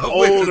 we were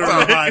older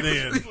by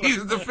then. He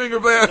used the finger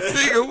blast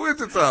king in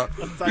Wichita.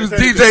 He was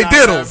Titanic DJ did not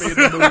have Diddles.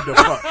 me in the mood to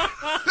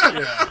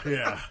fuck.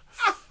 Yeah.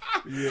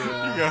 You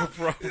got a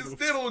problem. His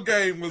diddle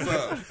game was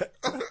up.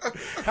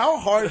 How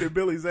hard did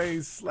Billy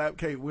Zane slap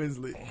Kate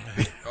Winslet?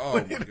 Oh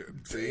my god!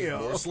 See,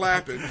 Damn. more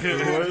slapping.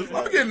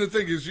 I'm beginning to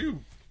think it's you.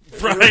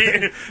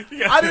 Right.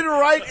 I didn't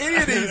write any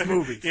of these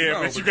movies. Yeah,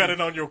 No, but you got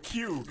it on your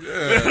cue.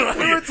 Yeah.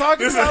 We were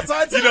talking about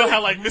Titanic. You know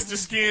how like Mr.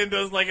 Skin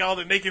does like all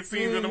the naked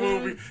scenes in the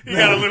movie? He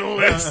got a little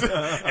list.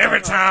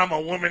 Every time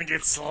a woman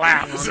gets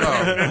slapped.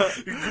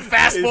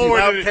 Fast Is he forward.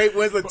 out Kate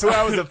Winslet 2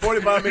 hours and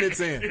 45 minutes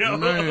in.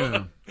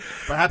 Man.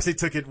 Perhaps he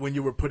took it when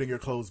you were putting your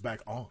clothes back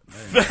on.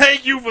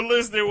 Thank you for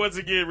listening once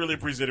again. Really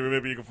appreciate it.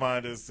 Remember, you can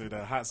find us at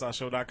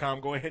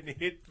hotsauceshow.com. Go ahead and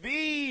hit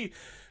the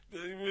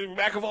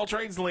Mac of All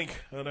Trades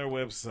link on our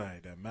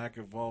website. Mac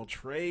of All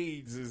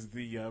Trades is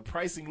the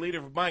pricing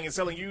leader for buying and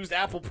selling used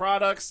Apple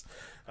products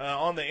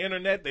on the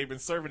internet. They've been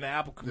serving the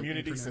Apple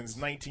community since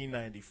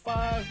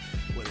 1995.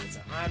 Whether it's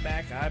an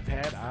iMac,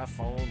 iPad,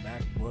 iPhone,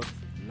 MacBook,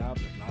 blah,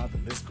 blah, blah, the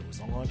list goes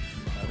on.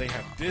 They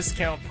have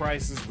discount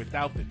prices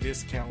without the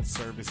discount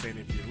service. And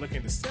if you're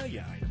looking to sell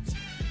your items,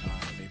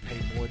 they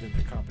pay more than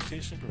the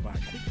competition, provide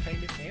quick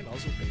payment, and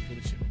also pay for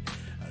the shipping.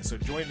 So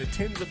join the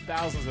tens of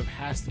thousands of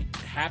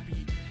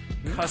happy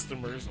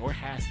customers, or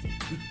Hasty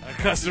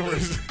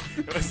customers.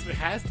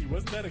 Hasty,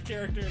 wasn't that a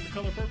character in The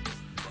Color Purple?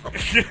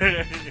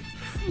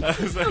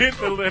 So hit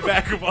the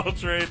Back of All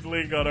Trades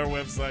link on our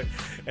website,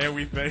 and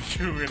we thank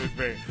you in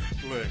advance.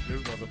 Look,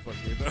 this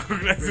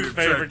motherfucker, that's his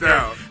favorite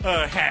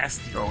character.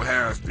 Hasty. Oh,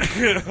 Hasty.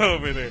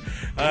 Over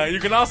there. You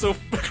can also...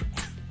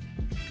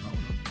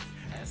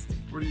 Hasty?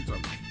 What are you talking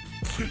about?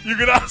 You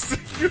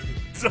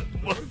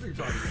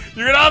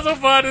can also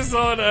find us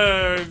on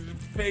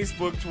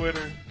Facebook,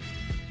 Twitter.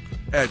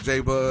 At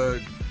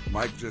JBug.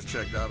 Mike just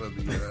checked out of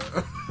the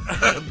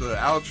the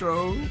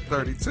outro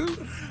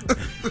 32.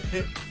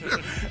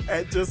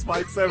 At Just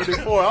Mike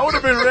 74. I would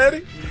have been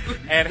ready.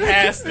 And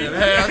Hasty.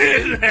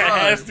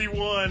 Hasty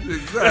won.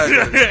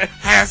 Exactly.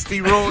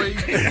 Hasty Roy.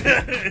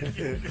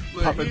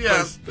 Look, he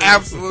has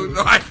absolute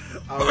no idea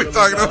what we're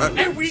talking about.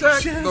 And we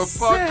Check just the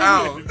fuck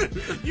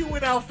out. You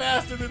went out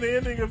faster than the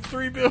ending of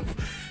 3 Bill.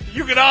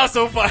 You can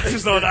also find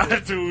us on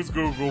iTunes,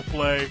 Google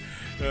Play.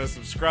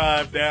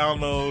 Subscribe,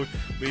 download,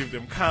 leave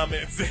them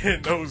comments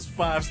and those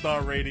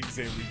 5-star ratings,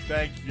 and we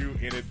thank you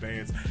in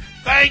advance.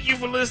 Thank you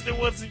for listening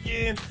once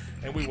again,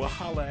 and we will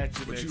holler at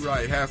you next But you're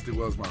right, Hasty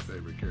was my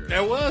favorite character.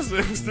 It was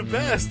the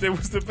best. It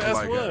was the best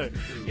like one.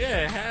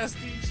 Yeah,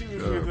 Hasty, she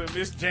was with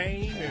Miss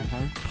Jane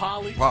and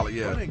Polly. Polly,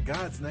 yeah. What in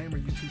God's name are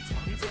you two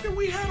talking about?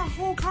 We had a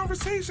whole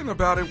conversation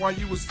about it while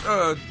you was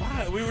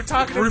we were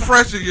talking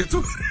refreshing your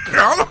Twitter.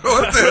 I don't know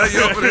what the hell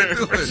you over there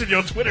doing. refreshing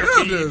your Twitter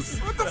Goodness,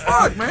 what the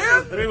fuck,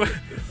 man?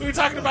 We were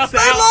talking about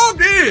Stay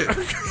logged in.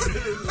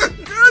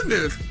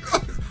 Goodness,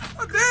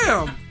 oh,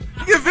 damn.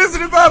 You get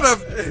visited by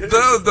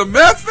the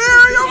meth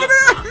fairy over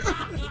there?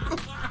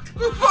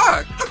 The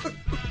fuck?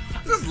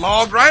 Just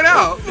logged right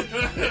out.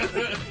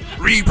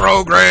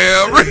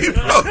 Reprogram.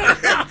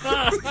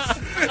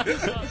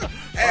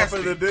 Off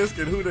of the disc,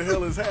 and who the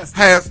hell is Hasty?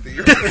 Hasty.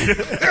 He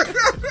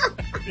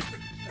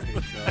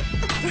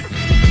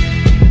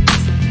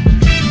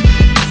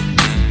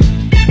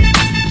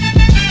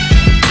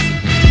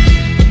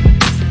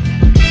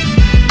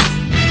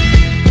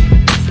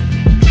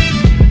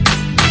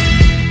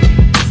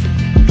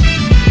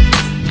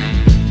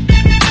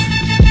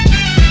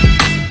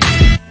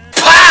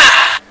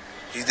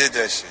did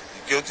that shit.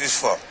 You guilty as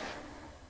fuck.